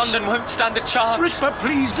 windows. London won't stand a chance. Whisper,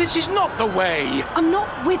 please, this is not the way. I'm not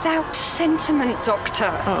without sentiment, Doctor.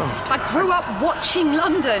 I grew up watching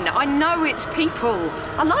London. I know its people.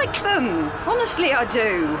 I like them. Honestly, I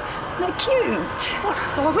do. They're cute.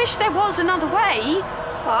 So I wish there was another way,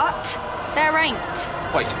 but there ain't.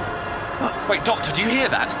 Wait, Doctor, do you hear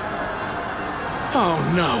that? Oh,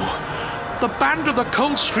 no. The band of the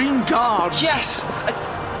Coldstream Guards. Yes!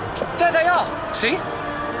 There they are. See?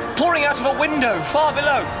 Pouring out of a window far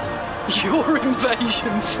below. Your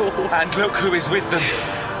invasion force. And look who is with them.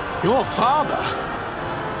 Your father.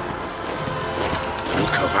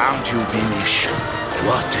 Look around you, Beamish.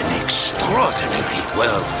 What an extraordinary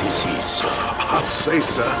world this is. I'll say,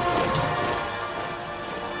 sir.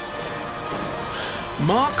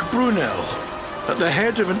 Mark Brunel, at the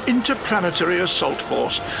head of an interplanetary assault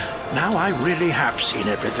force. Now I really have seen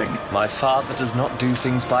everything. My father does not do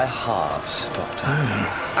things by halves, Doctor.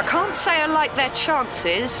 I can't say I like their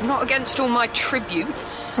chances, not against all my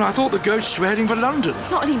tributes. I thought the ghosts were heading for London.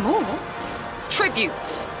 Not anymore.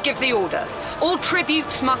 Tributes. Give the order. All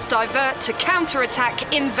tributes must divert to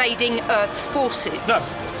counterattack invading Earth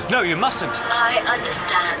forces. No, you mustn't. I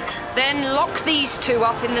understand. Then lock these two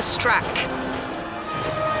up in the Strack.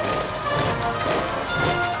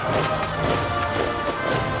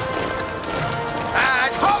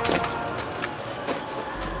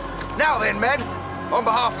 Now then, men, on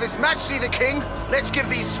behalf of His Majesty the King, let's give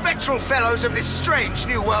these spectral fellows of this strange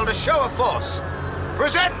new world a show of force.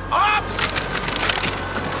 Present arms!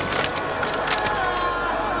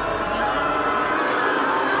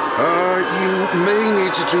 You may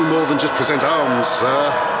need to do more than just present arms,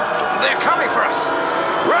 sir. They're coming for us!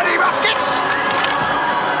 Ready, muskets!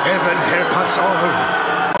 Heaven help us all.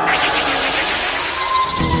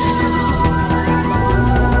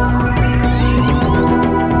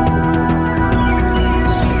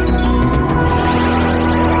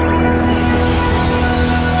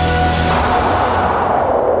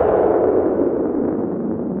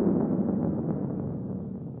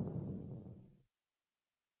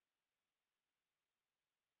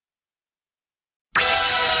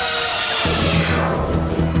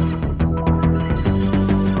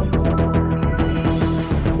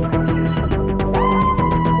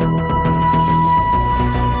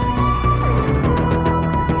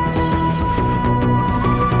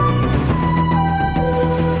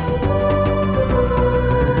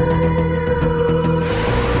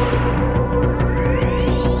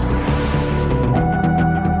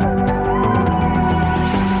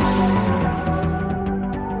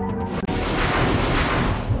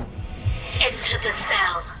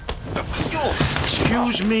 cell.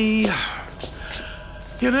 Excuse me.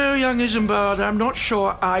 You know, young Isambard, I'm not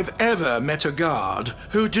sure I've ever met a guard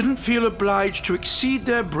who didn't feel obliged to exceed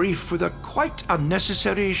their brief with a quite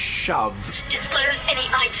unnecessary shove. Disclose any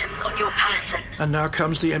items on your person. And now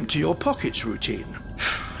comes the empty your pockets routine.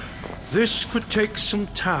 This could take some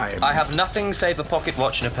time. I have nothing save a pocket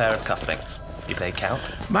watch and a pair of cufflinks, if they count.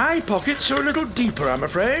 My pockets are a little deeper, I'm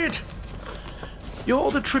afraid.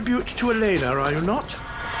 You're the tribute to Elena, are you not?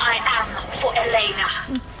 I am for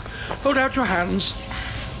Elena. Hold out your hands.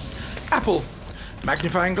 Apple,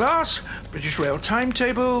 magnifying glass, British Rail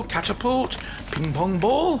timetable, catapult, ping-pong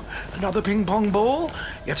ball, another ping-pong ball,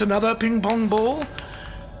 yet another ping-pong ball.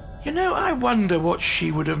 You know, I wonder what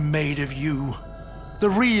she would have made of you. The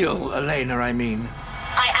real Elena, I mean.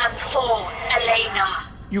 I am for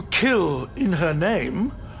Elena. You kill in her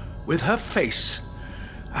name with her face.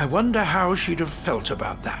 I wonder how she'd have felt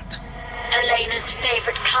about that. Elena's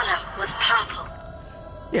favorite color was purple.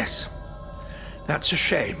 Yes, that's a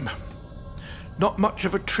shame. Not much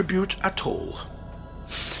of a tribute at all.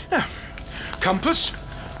 Compass,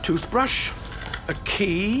 toothbrush, a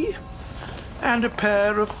key, and a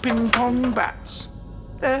pair of ping-pong bats.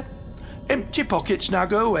 There. Empty pockets. Now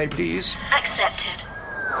go away, please. Accepted.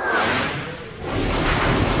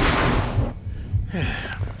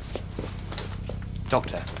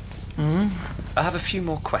 Doctor. I have a few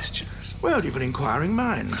more questions. Well, you've an inquiring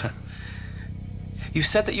mind. You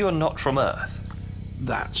said that you are not from Earth.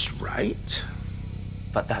 That's right.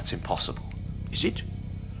 But that's impossible. Is it?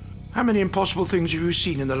 How many impossible things have you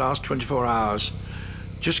seen in the last 24 hours?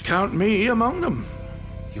 Just count me among them.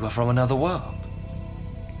 You are from another world?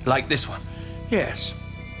 Like this one? Yes,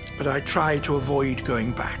 but I try to avoid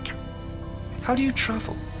going back. How do you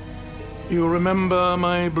travel? You remember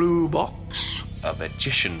my blue box? A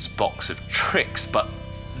magician's box of tricks, but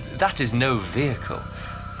that is no vehicle.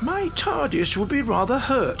 My TARDIS would be rather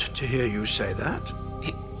hurt to hear you say that.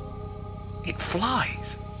 It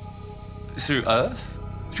flies. Through Earth?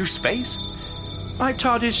 Through space? My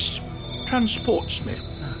TARDIS transports me.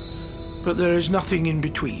 But there is nothing in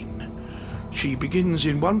between. She begins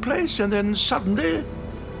in one place and then suddenly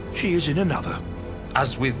she is in another.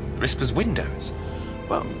 As with Rispa's windows?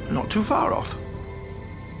 Well, not too far off.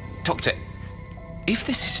 Doctor, if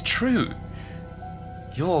this is true,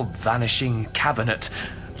 your vanishing cabinet,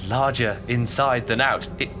 larger inside than out,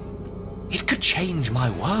 it could change my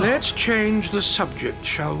world. Let's change the subject,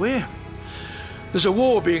 shall we? There's a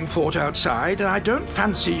war being fought outside, and I don't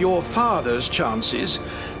fancy your father's chances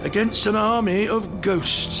against an army of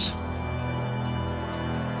ghosts.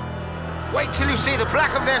 Wait till you see the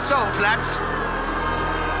black of their souls, lads.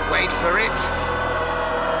 Wait for it.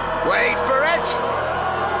 Wait for it.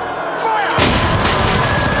 Fire!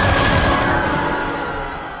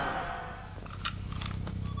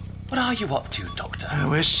 What are you up to, Doctor?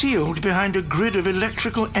 We're sealed behind a grid of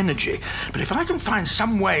electrical energy, but if I can find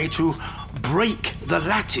some way to break the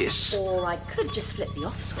lattice... Or I could just flip the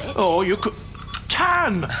off switch. Or you could...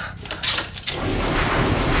 Tan!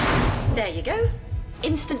 There you go.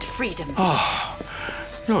 Instant freedom. Oh,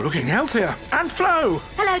 you're looking healthier. And Flo!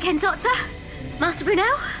 Hello again, Doctor. Master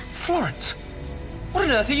Brunel? Florence, what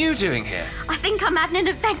on earth are you doing here? I think I'm having an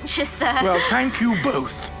adventure, sir. Well, thank you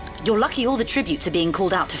both. You're lucky all the tributes are being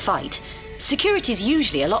called out to fight. Security's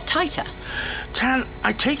usually a lot tighter. Tan,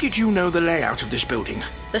 I take it you know the layout of this building.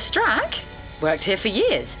 The Strack? Worked here for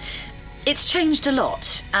years. It's changed a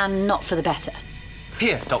lot, and not for the better.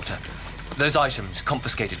 Here, Doctor. Those items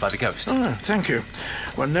confiscated by the ghost. Oh, thank you.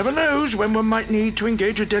 One never knows when one might need to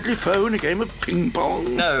engage a deadly foe in a game of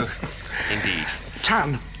ping-pong. No, indeed.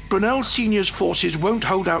 Tan, Brunel Senior's forces won't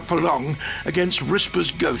hold out for long against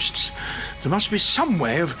Rispa's ghosts. There must be some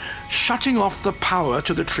way of shutting off the power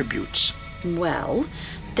to the tributes. Well,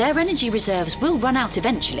 their energy reserves will run out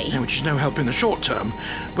eventually. Which is no help in the short term.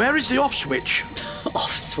 Where is the off switch?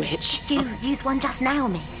 Off switch? You used one just now,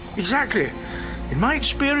 miss. Exactly. In my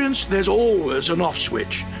experience, there's always an off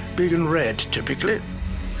switch. Big and red, typically.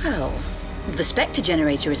 Well, the Spectre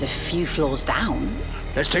generator is a few floors down.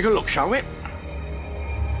 Let's take a look, shall we?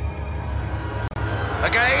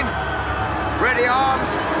 Again. Ready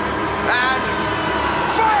arms. And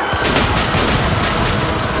fire!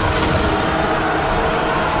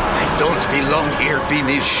 I don't belong here,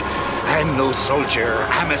 Beamish. I'm no soldier.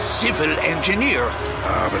 I'm a civil engineer.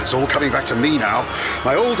 But it's all coming back to me now.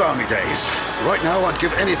 My old army days. Right now, I'd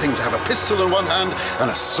give anything to have a pistol in one hand and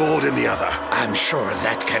a sword in the other. I'm sure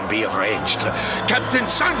that can be arranged. Captain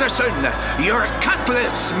Sanderson, you're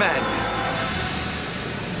cutlass man.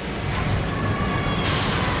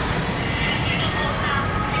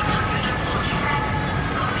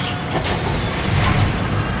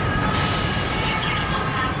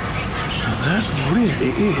 That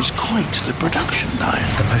really is quite the production line.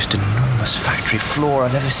 It's the most enormous factory floor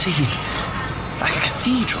I've ever seen. Like a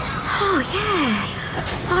cathedral. Oh, yeah.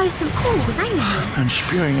 Oh, St. Paul's, ain't it? And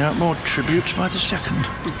spewing out more tributes by the second.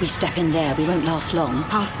 If we step in there, we won't last long.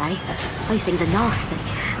 I'll say. Those things are nasty.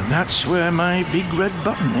 And that's where my big red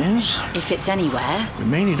button is. If it's anywhere. We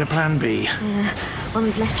may need a plan B. Yeah. One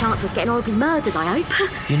with less chance of us getting horribly murdered, I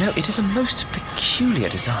hope. You know, it is a most peculiar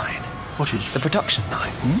design. What is? The production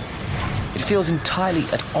line. It feels entirely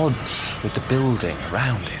at odds with the building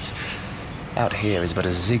around it. Out here is but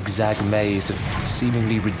a zigzag maze of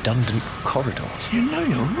seemingly redundant corridors. You know,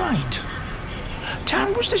 you're right.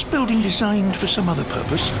 Tan, was this building designed for some other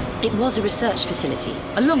purpose? It was a research facility,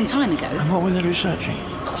 a long time ago. And what were they researching?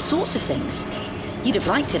 All sorts of things. You'd have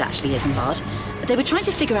liked it, actually, Isambard. They were trying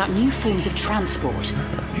to figure out new forms of transport.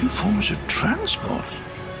 New forms of transport?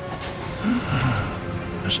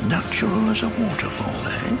 As natural as a waterfall,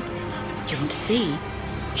 eh? Do you want to see?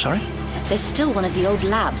 Sorry? There's still one of the old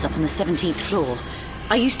labs up on the 17th floor.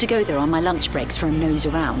 I used to go there on my lunch breaks for a nose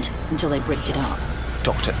around, until they bricked it up.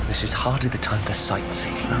 Doctor, this is hardly the time for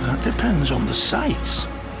sightseeing. Now, that depends on the sights.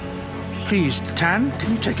 Please, Tan,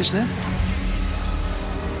 can you take us there?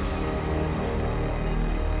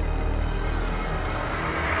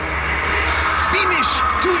 Beamish,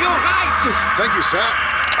 to your right! Thank you, sir.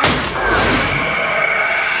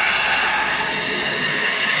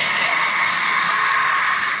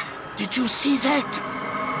 Did you see that?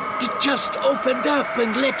 It just opened up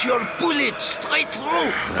and let your bullet straight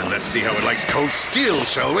through. Then let's see how it likes cold steel,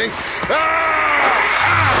 shall we?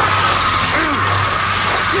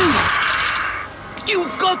 You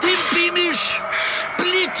got him, Beamish!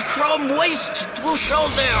 Split from waist to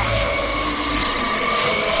shoulder.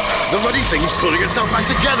 The ruddy thing's pulling itself back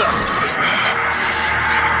together.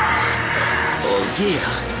 Oh,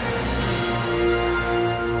 dear.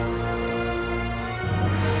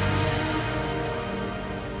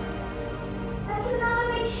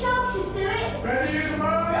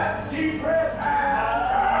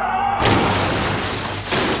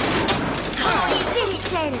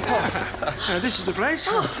 This is the place?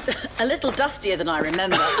 Oh, a little dustier than I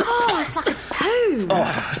remember. Oh, it's like a tomb.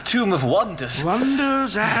 Oh, a tomb of wonders.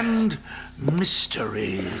 Wonders and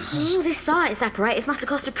mysteries. Oh, this science apparatus must have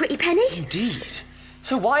cost a pretty penny. Indeed.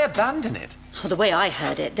 So why abandon it? Well, the way I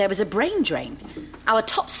heard it, there was a brain drain. Our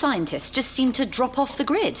top scientists just seemed to drop off the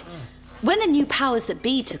grid. When the new powers that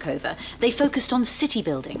be took over, they focused on city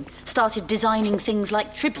building, started designing things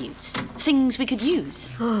like tributes, things we could use.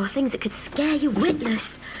 Oh, things that could scare you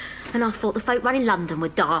witless. And I thought the folk running London were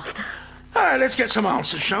daft. All right, let's get some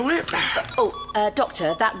answers, shall we?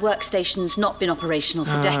 Doctor, that workstation's not been operational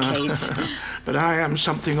for decades. But I am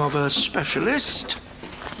something of a specialist.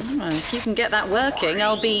 If you can get that working,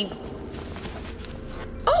 I'll be...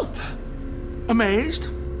 Oh! Amazed?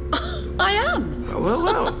 I am.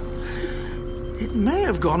 Well. It may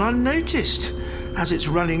have gone unnoticed, as it's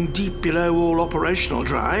running deep below all operational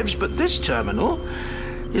drives, but this terminal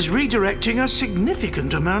is redirecting a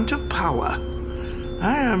significant amount of power.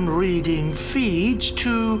 I am reading feeds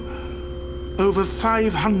to over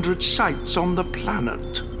 500 sites on the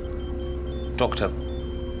planet. Doctor,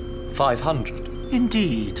 500?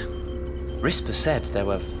 Indeed. RISPA said there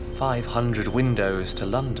were 500 windows to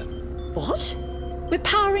London. What? We're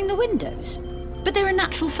powering the windows? But they're a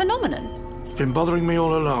natural phenomenon. It's been bothering me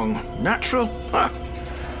all along. Natural?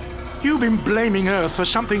 You've been blaming Earth for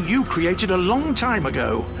something you created a long time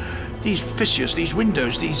ago. These fissures, these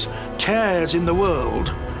windows, these tears in the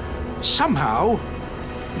world. Somehow,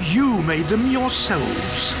 you made them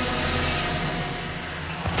yourselves.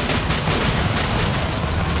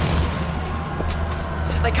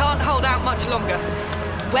 They can't hold out much longer.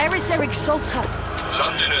 Where is their exalter?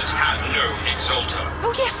 Londoners have no exalter.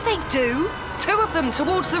 Oh, yes, they do. 2 of them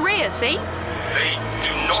towards the rear, see? They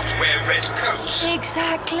do not wear red coats.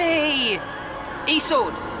 Exactly.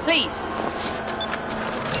 E-sword, please.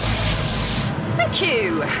 Thank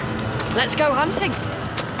you. Let's go hunting.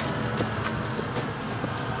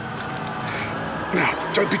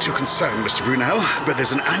 Now, don't be too concerned, Mr. Brunel, but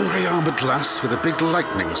there's an angry armoured lass with a big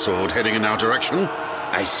lightning sword heading in our direction.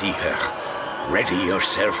 I see her. Ready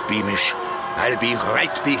yourself, Beamish. I'll be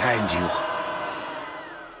right behind you.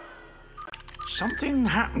 Something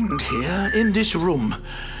happened here in this room.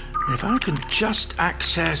 If I can just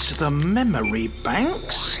access the memory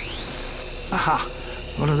banks... Aha,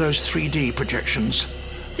 one of those 3D projections.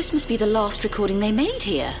 This must be the last recording they made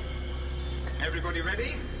here. Everybody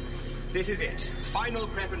ready? This is it. Final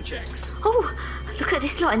prep and checks. Oh, look at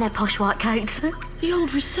this lot in their posh white coats. The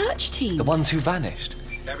old research team. The ones who vanished.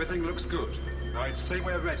 Everything looks good. I'd say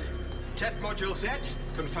we're ready. Test module set.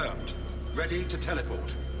 Confirmed. ready to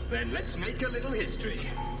teleport. Then let's make a little history.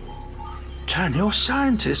 Tan, your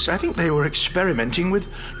scientists, I think they were experimenting with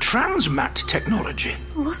transmat technology.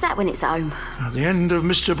 What's that when it's at home? At the end of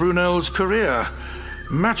Mr. Brunel's career,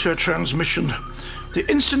 matter transmission. The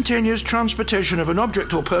instantaneous transportation of an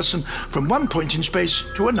object or person from one point in space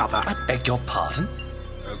to another. I beg your pardon?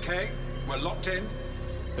 Okay, we're locked in.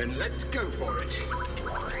 Then let's go for it.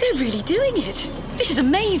 They're really doing it. This is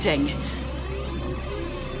amazing.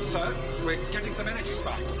 Sir, we're getting some energy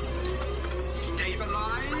spikes.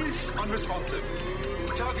 Stabilize. Unresponsive.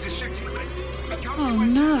 Target is shifting. Oh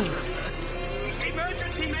no.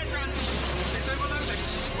 Emergency measures. It's overloading.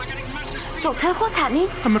 We're getting massive. Doctor, what's happening?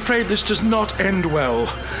 I'm afraid this does not end well.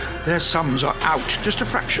 Their sums are out, just a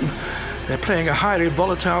fraction. They're playing a highly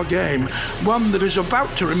volatile game, one that is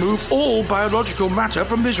about to remove all biological matter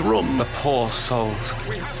from this room. The poor souls.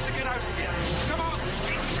 We have to get out of here. Come on.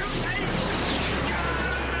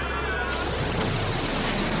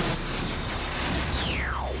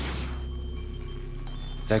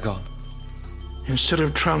 They're gone. Instead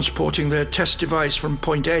of transporting their test device from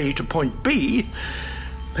point A to point B,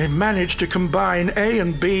 they've managed to combine A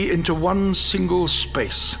and B into one single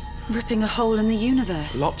space. Ripping a hole in the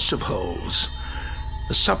universe. Lots of holes.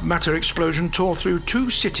 The submatter explosion tore through 2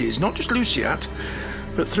 cities, not just Luciat,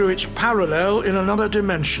 but through its parallel in another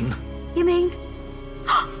dimension. You mean...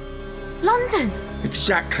 London?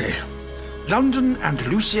 Exactly. London and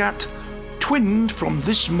Luciat twinned from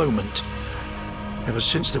this moment. Ever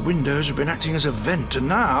since the windows have been acting as a vent, and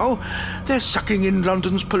now they're sucking in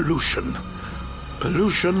London's pollution.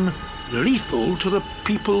 Pollution lethal to the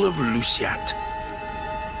people of Luciat.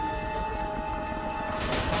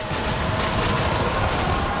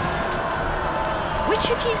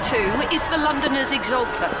 Which of you two is the Londoner's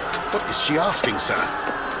exalter? What is she asking, sir?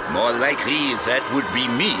 More likely that would be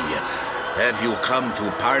me. Have you come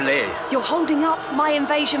to parley? You're holding up my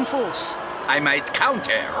invasion force. I might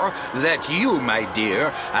counter that you, my dear,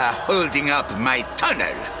 are holding up my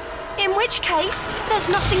tunnel. In which case, there's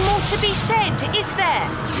nothing more to be said, is there?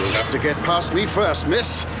 You'll have to get past me first,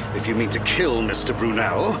 miss, if you mean to kill Mr.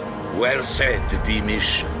 Brunel. Well said,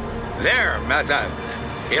 Beamish. There, madame.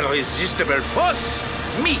 Irresistible force,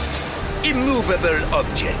 meet immovable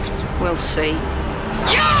object. We'll see.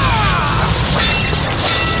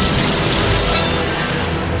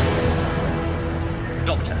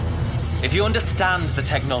 Doctor, if you understand the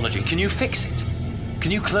technology, can you fix it?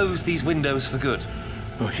 Can you close these windows for good?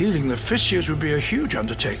 Well, healing the fissures would be a huge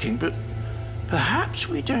undertaking, but perhaps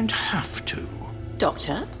we don't have to.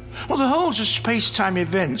 Doctor? Well, the holes are space-time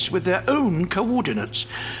events with their own coordinates.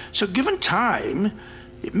 So given time,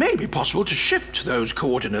 it may be possible to shift those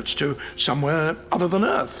coordinates to somewhere other than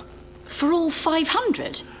Earth. For all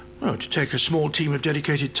 500? Oh, to take a small team of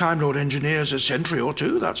dedicated Time Lord engineers a century or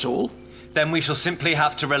two, that's all. Then we shall simply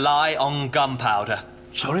have to rely on gunpowder.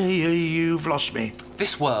 Sorry, you've lost me.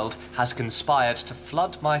 This world has conspired to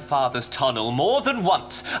flood my father's tunnel more than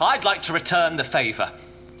once. I'd like to return the favour.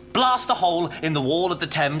 Blast a hole in the wall of the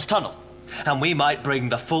Thames tunnel, and we might bring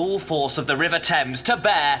the full force of the River Thames to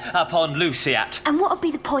bear upon Luciat. And what would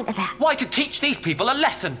be the point of that? Why, to teach these people a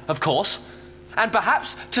lesson, of course. And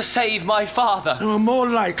perhaps to save my father. Well, more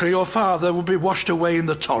likely your father will be washed away in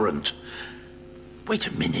the torrent. Wait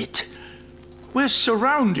a minute. We're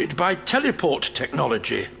surrounded by teleport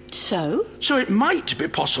technology. So? So it might be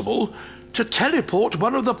possible to teleport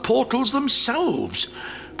one of the portals themselves.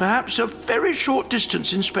 Perhaps a very short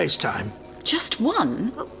distance in space-time. Just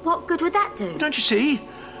one? What good would that do? Don't you see?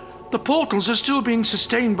 The portals are still being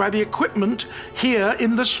sustained by the equipment here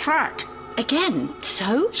in the Strack. Again?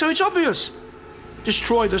 So? So it's obvious.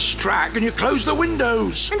 Destroy the Strack and you close the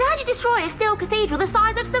windows. And how do you destroy a steel cathedral the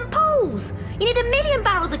size of St. Paul's? You need 1 million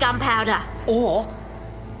barrels of gunpowder. Or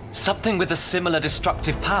something with a similar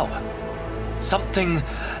destructive power. Something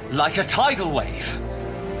like a tidal wave.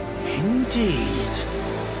 Indeed.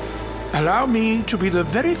 Allow me to be the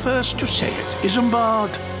very first to say it,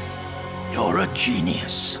 Isambard. You're a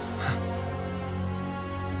genius.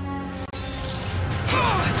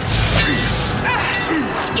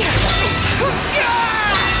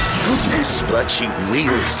 Goodness, but she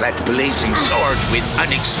wields that blazing sword with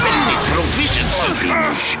unexpected provisions to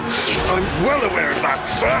finish. I'm well aware of that,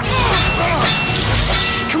 sir.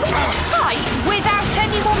 Can we just fight without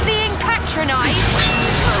anyone being patronised?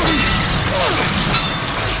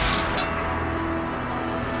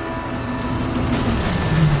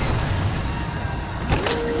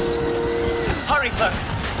 Hurry, Flo.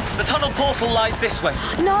 The tunnel portal lies this way.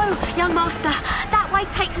 No, young master. That way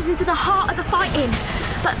takes us into the heart of the fighting.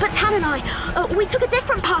 But Tan and I, we took a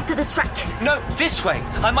different path to the structure. No, this way.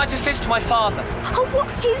 I might assist my father. Oh,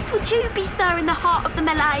 what use would you be, sir, in the heart of the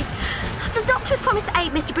melee? The doctor has promised to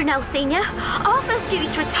aid Mr. Brunel Sr. Our first duty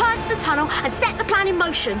is to return to the tunnel and set the plan in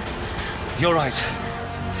motion. You're right.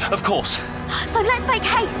 Of course. So let's make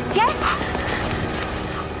haste, yeah?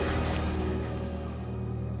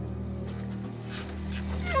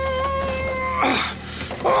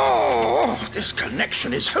 Oh, this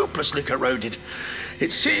connection is hopelessly corroded.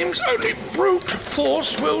 It seems only brute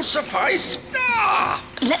force will suffice.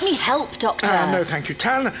 Let me help, Doctor. No, thank you,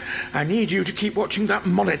 Tan. I need you to keep watching that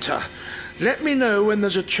monitor. Let me know when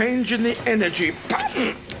there's a change in the energy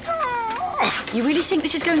pattern. You really think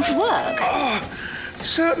this is going to work?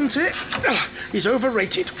 Certainty is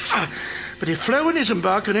overrated. But if Flo and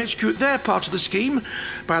Isambard can execute their part of the scheme,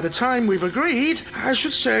 by the time we've agreed, I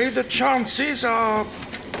should say the chances are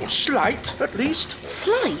slight, at least.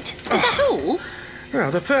 Slight? Is that all? Well,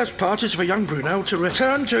 the first part is for young Brunel to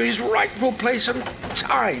return to his rightful place and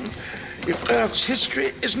time. If Earth's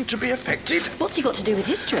history isn't to be affected... What's he got to do with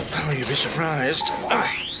history? Oh, you'd be surprised.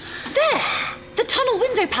 There! The tunnel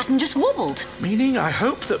window pattern just wobbled. Meaning I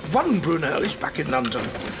hope that one Brunel is back in London.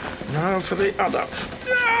 Now for the other.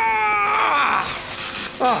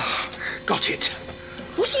 Got it.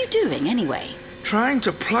 What are you doing, anyway? Trying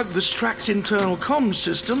to plug the Strax internal comms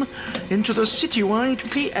system into the citywide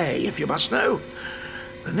PA, if you must know.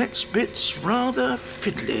 The next bit's rather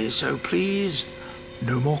fiddly, so please,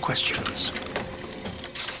 no more questions.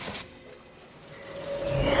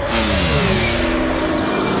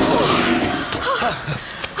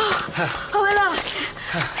 Oh, at last.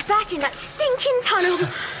 We're back in that stinking tunnel.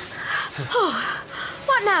 Oh,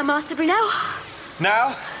 what now, Master Brunel?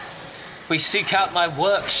 Now, we seek out my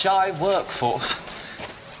work-shy workforce.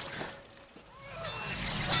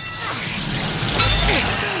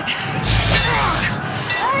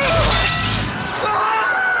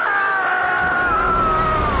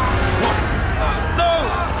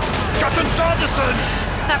 Sanderson!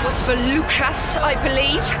 That was for Lucas, I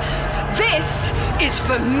believe. This is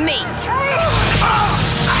for me.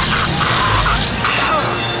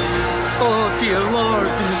 Oh, dear Lord.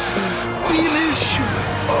 Beamish.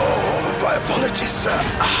 Oh, my apologies, sir.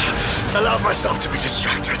 Allowed myself to be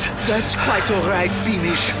distracted. That's quite all right,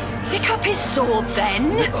 Beamish. Pick up his sword,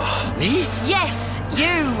 then. Me? Yes,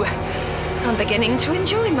 you. I'm beginning to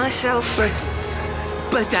enjoy myself.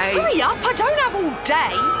 But I... Hurry up, I don't have all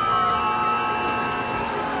day.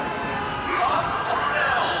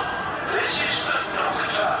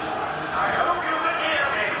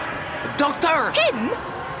 Doctor! Him?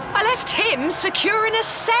 I left him secure in a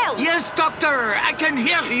cell. Yes, Doctor, I can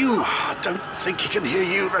hear you. I don't think he can hear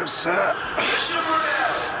you, though, sir.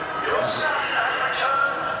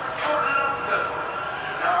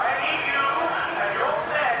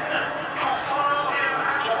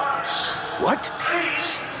 What? Please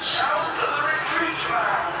sound the retreat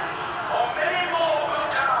man. For many more will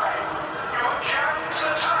die. Your chains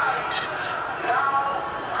are tied. Now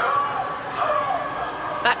go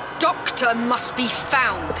home. That doctor must be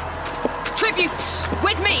found. Tributes,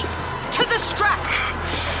 with me, to the Strat.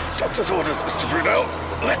 Doctor's orders, Mr. Brunel.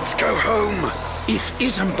 Let's go home. If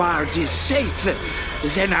Isambard is safe,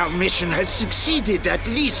 then our mission has succeeded, at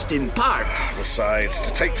least in part. Besides,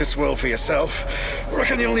 to take this world for yourself, I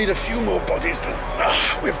reckon you'll need a few more bodies than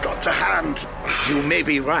we've got to hand. You may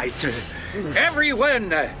be right. Everyone,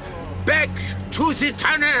 back to the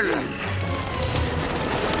tunnel!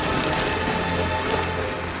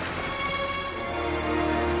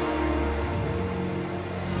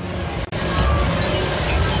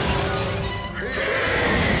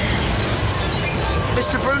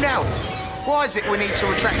 Mr. Brunel, why is it we need to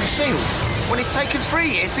retract the shield when it's taken 3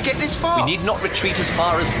 years to get this far? We need not retreat as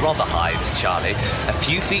far as Rotherhive, Charlie. A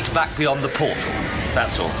few feet back beyond the portal.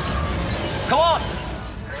 That's all. Come on!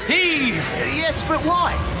 Heave! Yes, but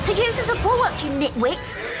why? To use as a bulwark, you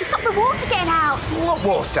nitwit. To stop the water getting out. What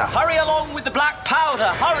water? Hurry along with the black powder,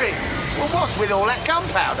 hurry! Well, what's with all that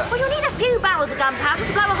gunpowder? Well, you'll need a few barrels of gunpowder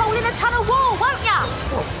to blow a hole in the tunnel wall, won't ya?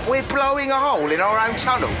 Well, we're blowing a hole in our own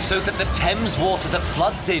tunnel. So that the Thames water that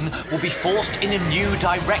floods in will be forced in a new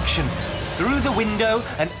direction. Through the window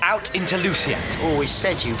and out into Luciat. Always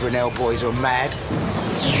said you Brunel boys were mad.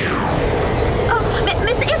 Oh,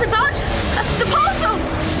 Mr. Isambard! The portal!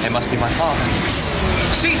 It must be my father.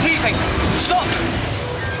 Cease heaving! Stop!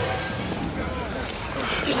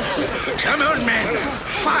 Come on, men!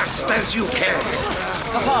 Fast as you can!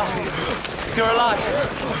 Papa, you're alive.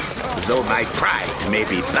 Though my pride may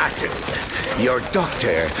be battered, your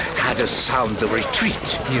doctor had us sound the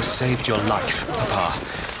retreat. He has saved your life,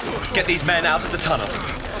 Papa. Get these men out of the tunnel.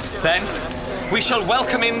 Then, we shall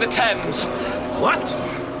welcome in the Thames. What?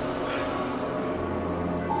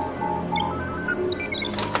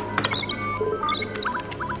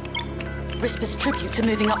 Risper's tributes are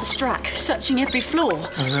moving up the Strack, searching every floor.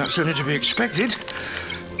 Well, that's only to be expected.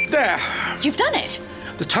 There. You've done it!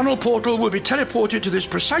 The tunnel portal will be teleported to this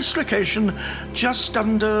precise location just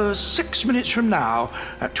under 6 minutes from now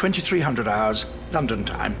at 2300 hours, London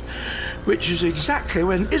time, which is exactly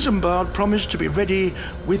when Isambard promised to be ready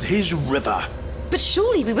with his river. But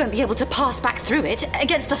surely we won't be able to pass back through it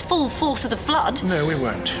against the full force of the flood. No, we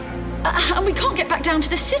won't. And we can't get back down to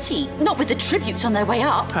the city, not with the tributes on their way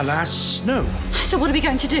up. Alas, no. So what are we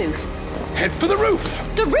going to do? Head for the roof!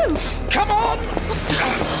 The roof? Come on!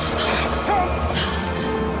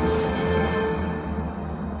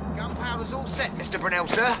 Gunpowder's all set, Mr. Brunel,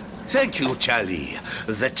 sir. Thank you, Charlie.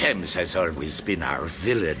 The Thames has always been our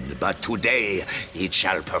villain, but today it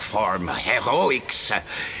shall perform heroics.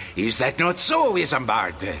 Is that not so,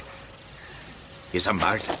 Isambard?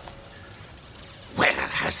 Isambard? Where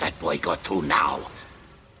has that boy got to now?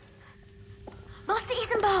 Master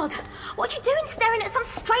Isambard, what are you doing staring at some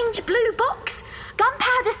strange blue box?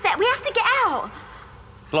 Gunpowder set, we have to get out.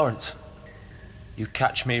 Florence, you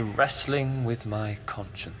catch me wrestling with my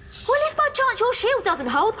conscience. Well, if by chance your shield doesn't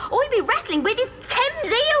hold, all you'd be wrestling with is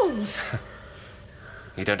Thames eels.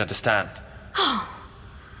 You don't understand.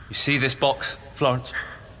 You see this box, Florence?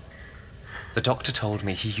 The doctor told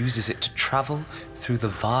me he uses it to travel through the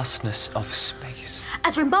vastness of space.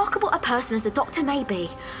 As remarkable a person as the doctor may be,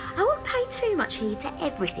 I won't pay too much heed to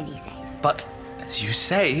everything he says. But, as you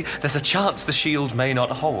say, there's a chance the shield may not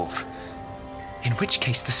hold. In which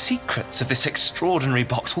case the secrets of this extraordinary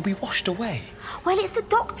box will be washed away. Well, it's the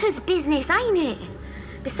doctor's business, ain't it?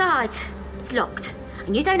 Besides, it's locked,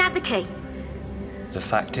 and you don't have the key. The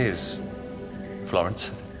fact is,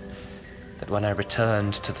 Florence, that when I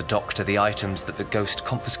returned to the doctor the items that the ghost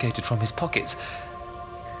confiscated from his pockets,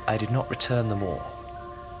 I did not return them all.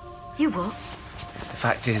 You what? The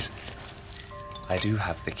fact is, I do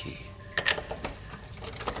have the key.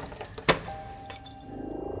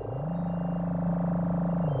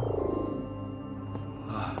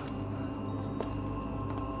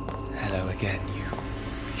 Hello again, you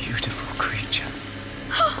beautiful creature.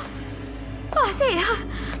 Oh, I see.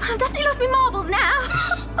 I've definitely lost my marbles now.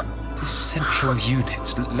 This central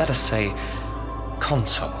unit, let us say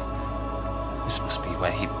console. This must be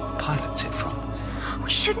where he pilots it from. We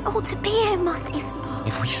shouldn't all to be here, Master Isambard.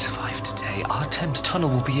 If we survive today, our Thames tunnel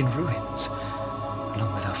will be in ruins.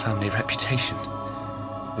 Along with our family reputation,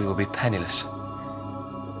 we will be penniless.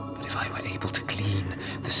 But if I were able to glean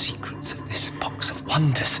the secrets of this box of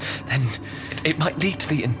wonders, then it might lead to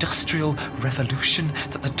the industrial revolution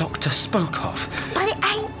that the doctor spoke of. But it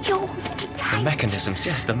ain't yours to take. The mechanisms,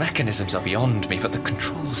 yes, the mechanisms are beyond me, but the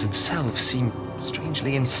controls themselves seem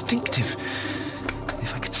strangely instinctive.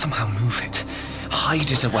 If I could somehow move it,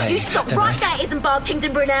 hide it away... You stop right there, Isambard,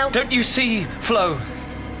 Kingdom Brunel. Don't you see, Flo?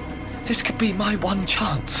 This could be my one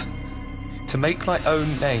chance to make my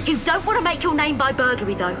own name. You don't want to make your name by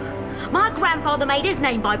burglary, though. My grandfather made his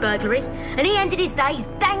name by burglary, and he ended his days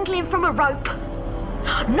dangling from a rope.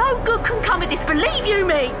 No good can come of this, believe you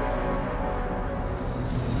me!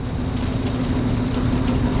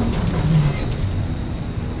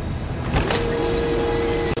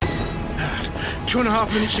 Two and a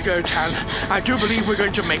half minutes to go, Tan. I do believe we're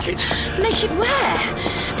going to make it. Make it where?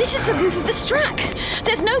 This is the roof of the Strack.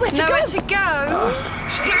 There's nowhere to go. Nowhere to go?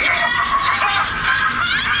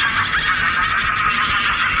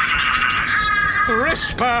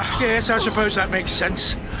 Risper. Yes, I suppose that makes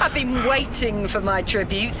sense. I've been waiting for my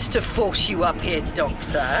tributes to force you up here,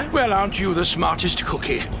 Doctor. Well, aren't you the smartest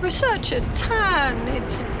cookie? Researcher Tan,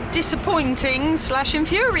 it's disappointing /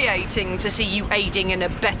 infuriating to see you aiding and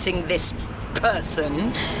abetting this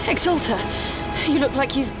person. Exalter, you look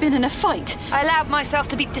like you've been in a fight. I allowed myself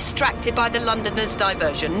to be distracted by the Londoners'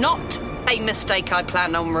 diversion. Not a mistake I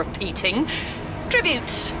plan on repeating.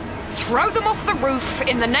 Tributes. Throw them off the roof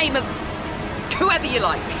in the name of whoever you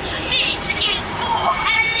like. This is for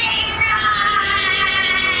Elena!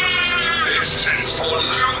 This is for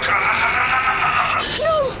Luca!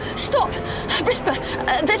 No! Stop! Risper,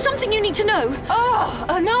 there's something you need to know. Oh,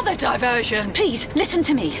 another diversion. Please, listen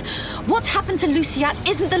to me. What's happened to Luciat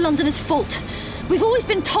isn't the Londoners' fault. We've always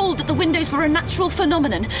been told that the windows were a natural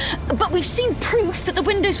phenomenon, but we've seen proof that the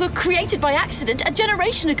windows were created by accident a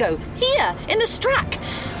generation ago, here, in the Strack.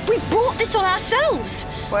 We brought this on ourselves.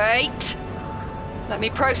 Wait. Let me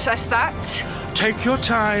process that. Take your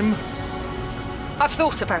time. I've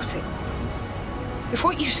thought about it. If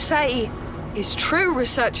what you say is true,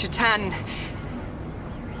 Researcher Tan,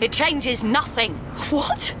 it changes nothing.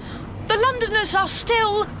 What? The Londoners are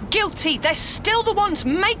still guilty. They're still the ones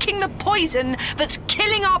making the poison that's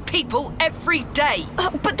killing our people every day.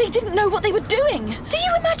 But they didn't know what they were doing. Do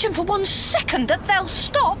you imagine for 1 second that they'll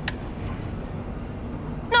stop?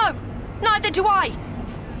 No, neither do I.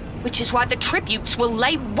 Which is why the tributes will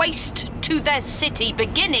lay waste to their city,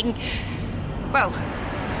 beginning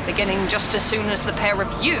just as soon as the pair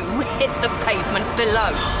of you hit the pavement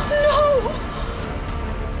below. No!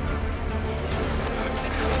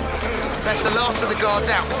 That's the last of the guards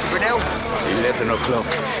out, Mr. Brunel. 11 o'clock.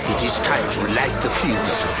 It is time to light the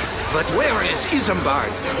fuse. But where is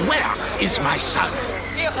Isambard? Where is my son?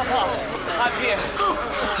 Here, Papa. I'm here. Oh,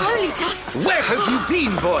 only just. Where have you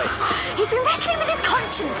been, boy? He's been wrestling with his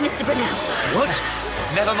conscience, Mr. Brunel. What?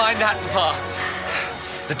 Never mind that, Papa.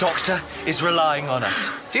 The doctor is relying on us.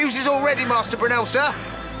 Fuse is all ready, Master Brunel, sir.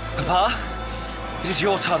 Papa, it is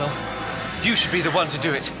your tunnel. You should be the one to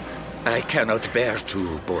do it. I cannot bear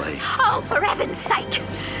to, boy. Oh, for heaven's sake!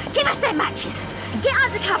 Give us them matches and get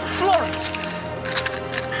under cover. Florence!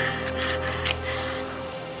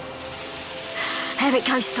 There it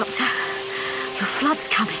goes, Doctor. Your flood's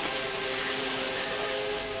coming.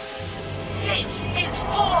 This is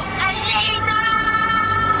for Elena!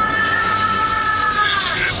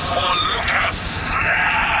 This is for Lucas!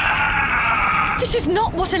 This is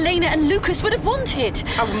not what Elena and Lucas would have wanted.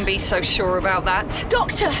 I wouldn't be so sure about that.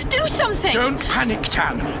 Doctor, do something! Don't panic,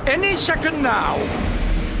 Tan. Any second now.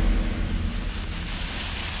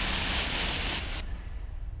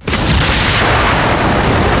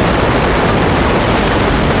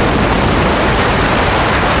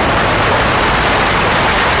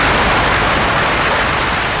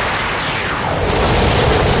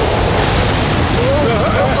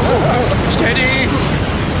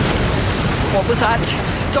 What was that?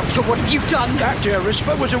 Doctor, what have you done? That, dear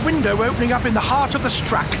Rispa, was a window opening up in the heart of the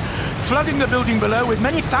Strack, flooding the building below with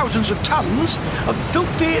many thousands of tons of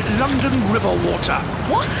filthy London river water.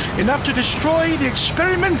 What? Enough to destroy the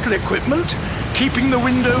experimental equipment, keeping the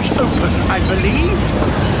windows open, I believe.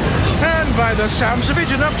 And by the sounds of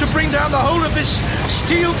it, enough to bring down the whole of this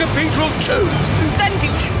steel cathedral too.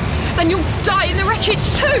 Then you'll die in the wreckage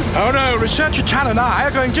too. Oh no, researcher Tan and I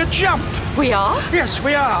are going to jump. We are? Yes,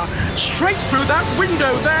 we are. Straight through that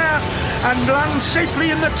window there and land safely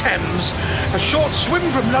in the Thames. A short swim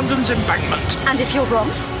from London's embankment. And if you're wrong?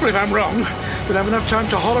 Well, if I'm wrong, we'll have enough time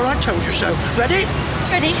to holler, I told you so. Ready?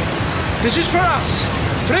 Ready. This is for us.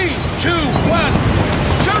 3, 2, 1.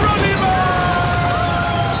 Geronimo!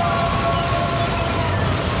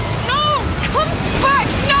 No! Come back!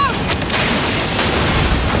 No!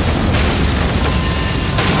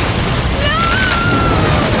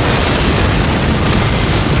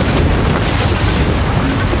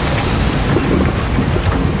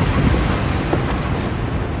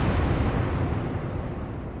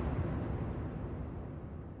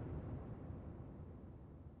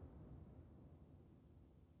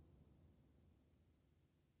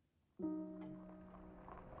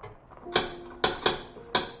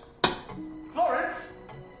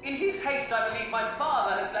 In his haste, I believe my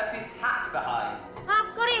father has left his hat behind.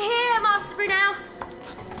 I've got it here, Master Brunel.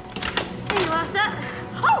 Here you are, sir.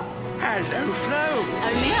 Oh! Hello, Flo.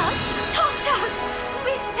 Only us? Doctor!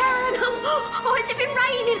 Miss Tan! Oh, has it been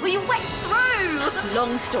raining? Were you wet through?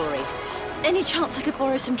 Long story. Any chance I could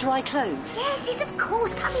borrow some dry clothes? Yes, of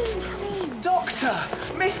course. Come in. Doctor!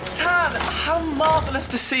 Miss Tan! How marvellous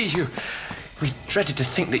to see you. We dreaded to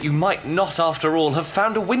think that you might not, after all, have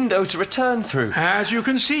found a window to return through. As you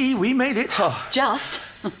can see, we made it. Oh. Just?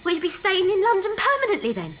 Will you be staying in London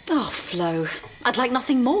permanently, then? Oh, Flo. I'd like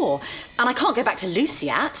nothing more. And I can't go back to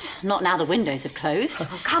Luciat. Not now the windows have closed.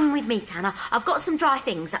 Oh, come with me, Tanner. I've got some dry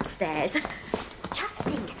things upstairs. Just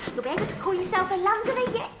think, you'll be able to call yourself a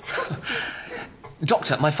Londoner yet.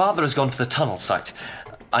 Doctor, my father has gone to the tunnel site.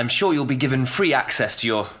 I'm sure you'll be given free access to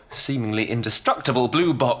your seemingly indestructible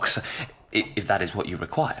blue box, if that is what you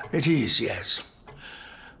require. It is, yes.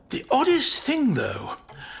 The oddest thing, though,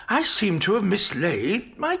 I seem to have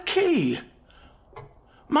mislaid my key.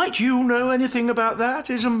 Might you know anything about that,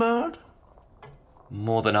 Isambard?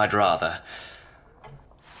 More than I'd rather.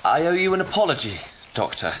 I owe you an apology,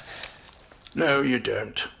 Doctor. No, you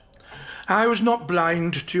don't. I was not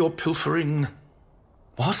blind to your pilfering.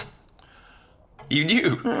 What? You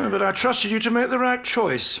knew? But I trusted you to make the right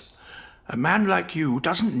choice. A man like you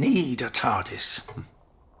doesn't need a TARDIS.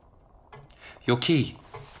 Your key,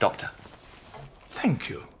 Doctor. Thank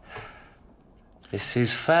you. This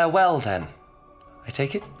is farewell, then, I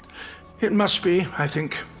take it? It must be, I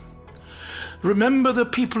think. Remember the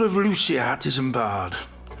people of Luciat, Isambard.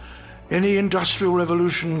 Any industrial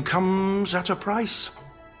revolution comes at a price.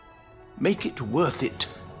 Make it worth it.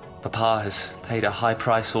 Papa has paid a high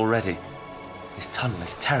price already. His tunnel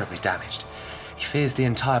is terribly damaged. He fears the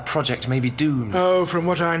entire project may be doomed. Oh, from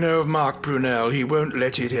what I know of Mark Brunel, he won't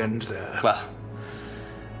let it end there. Well,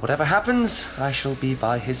 whatever happens, I shall be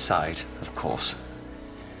by his side, of course.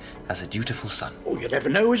 As a dutiful son. Oh, you never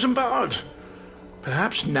know, Isambard.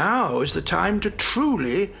 Perhaps now is the time to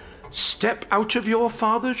truly step out of your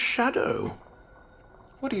father's shadow.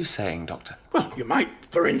 What are you saying, Doctor? Well, you might,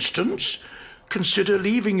 for instance, consider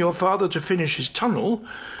leaving your father to finish his tunnel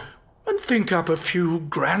and think up a few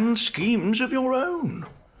grand schemes of your own.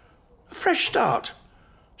 A fresh start.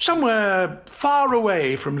 Somewhere far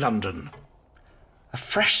away from London. A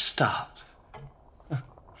fresh start?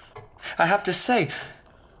 I have to say,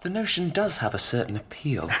 the notion does have a certain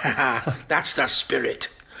appeal. That's the spirit.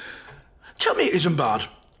 Tell me, Isambard,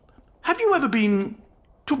 have you ever been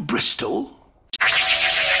to Bristol?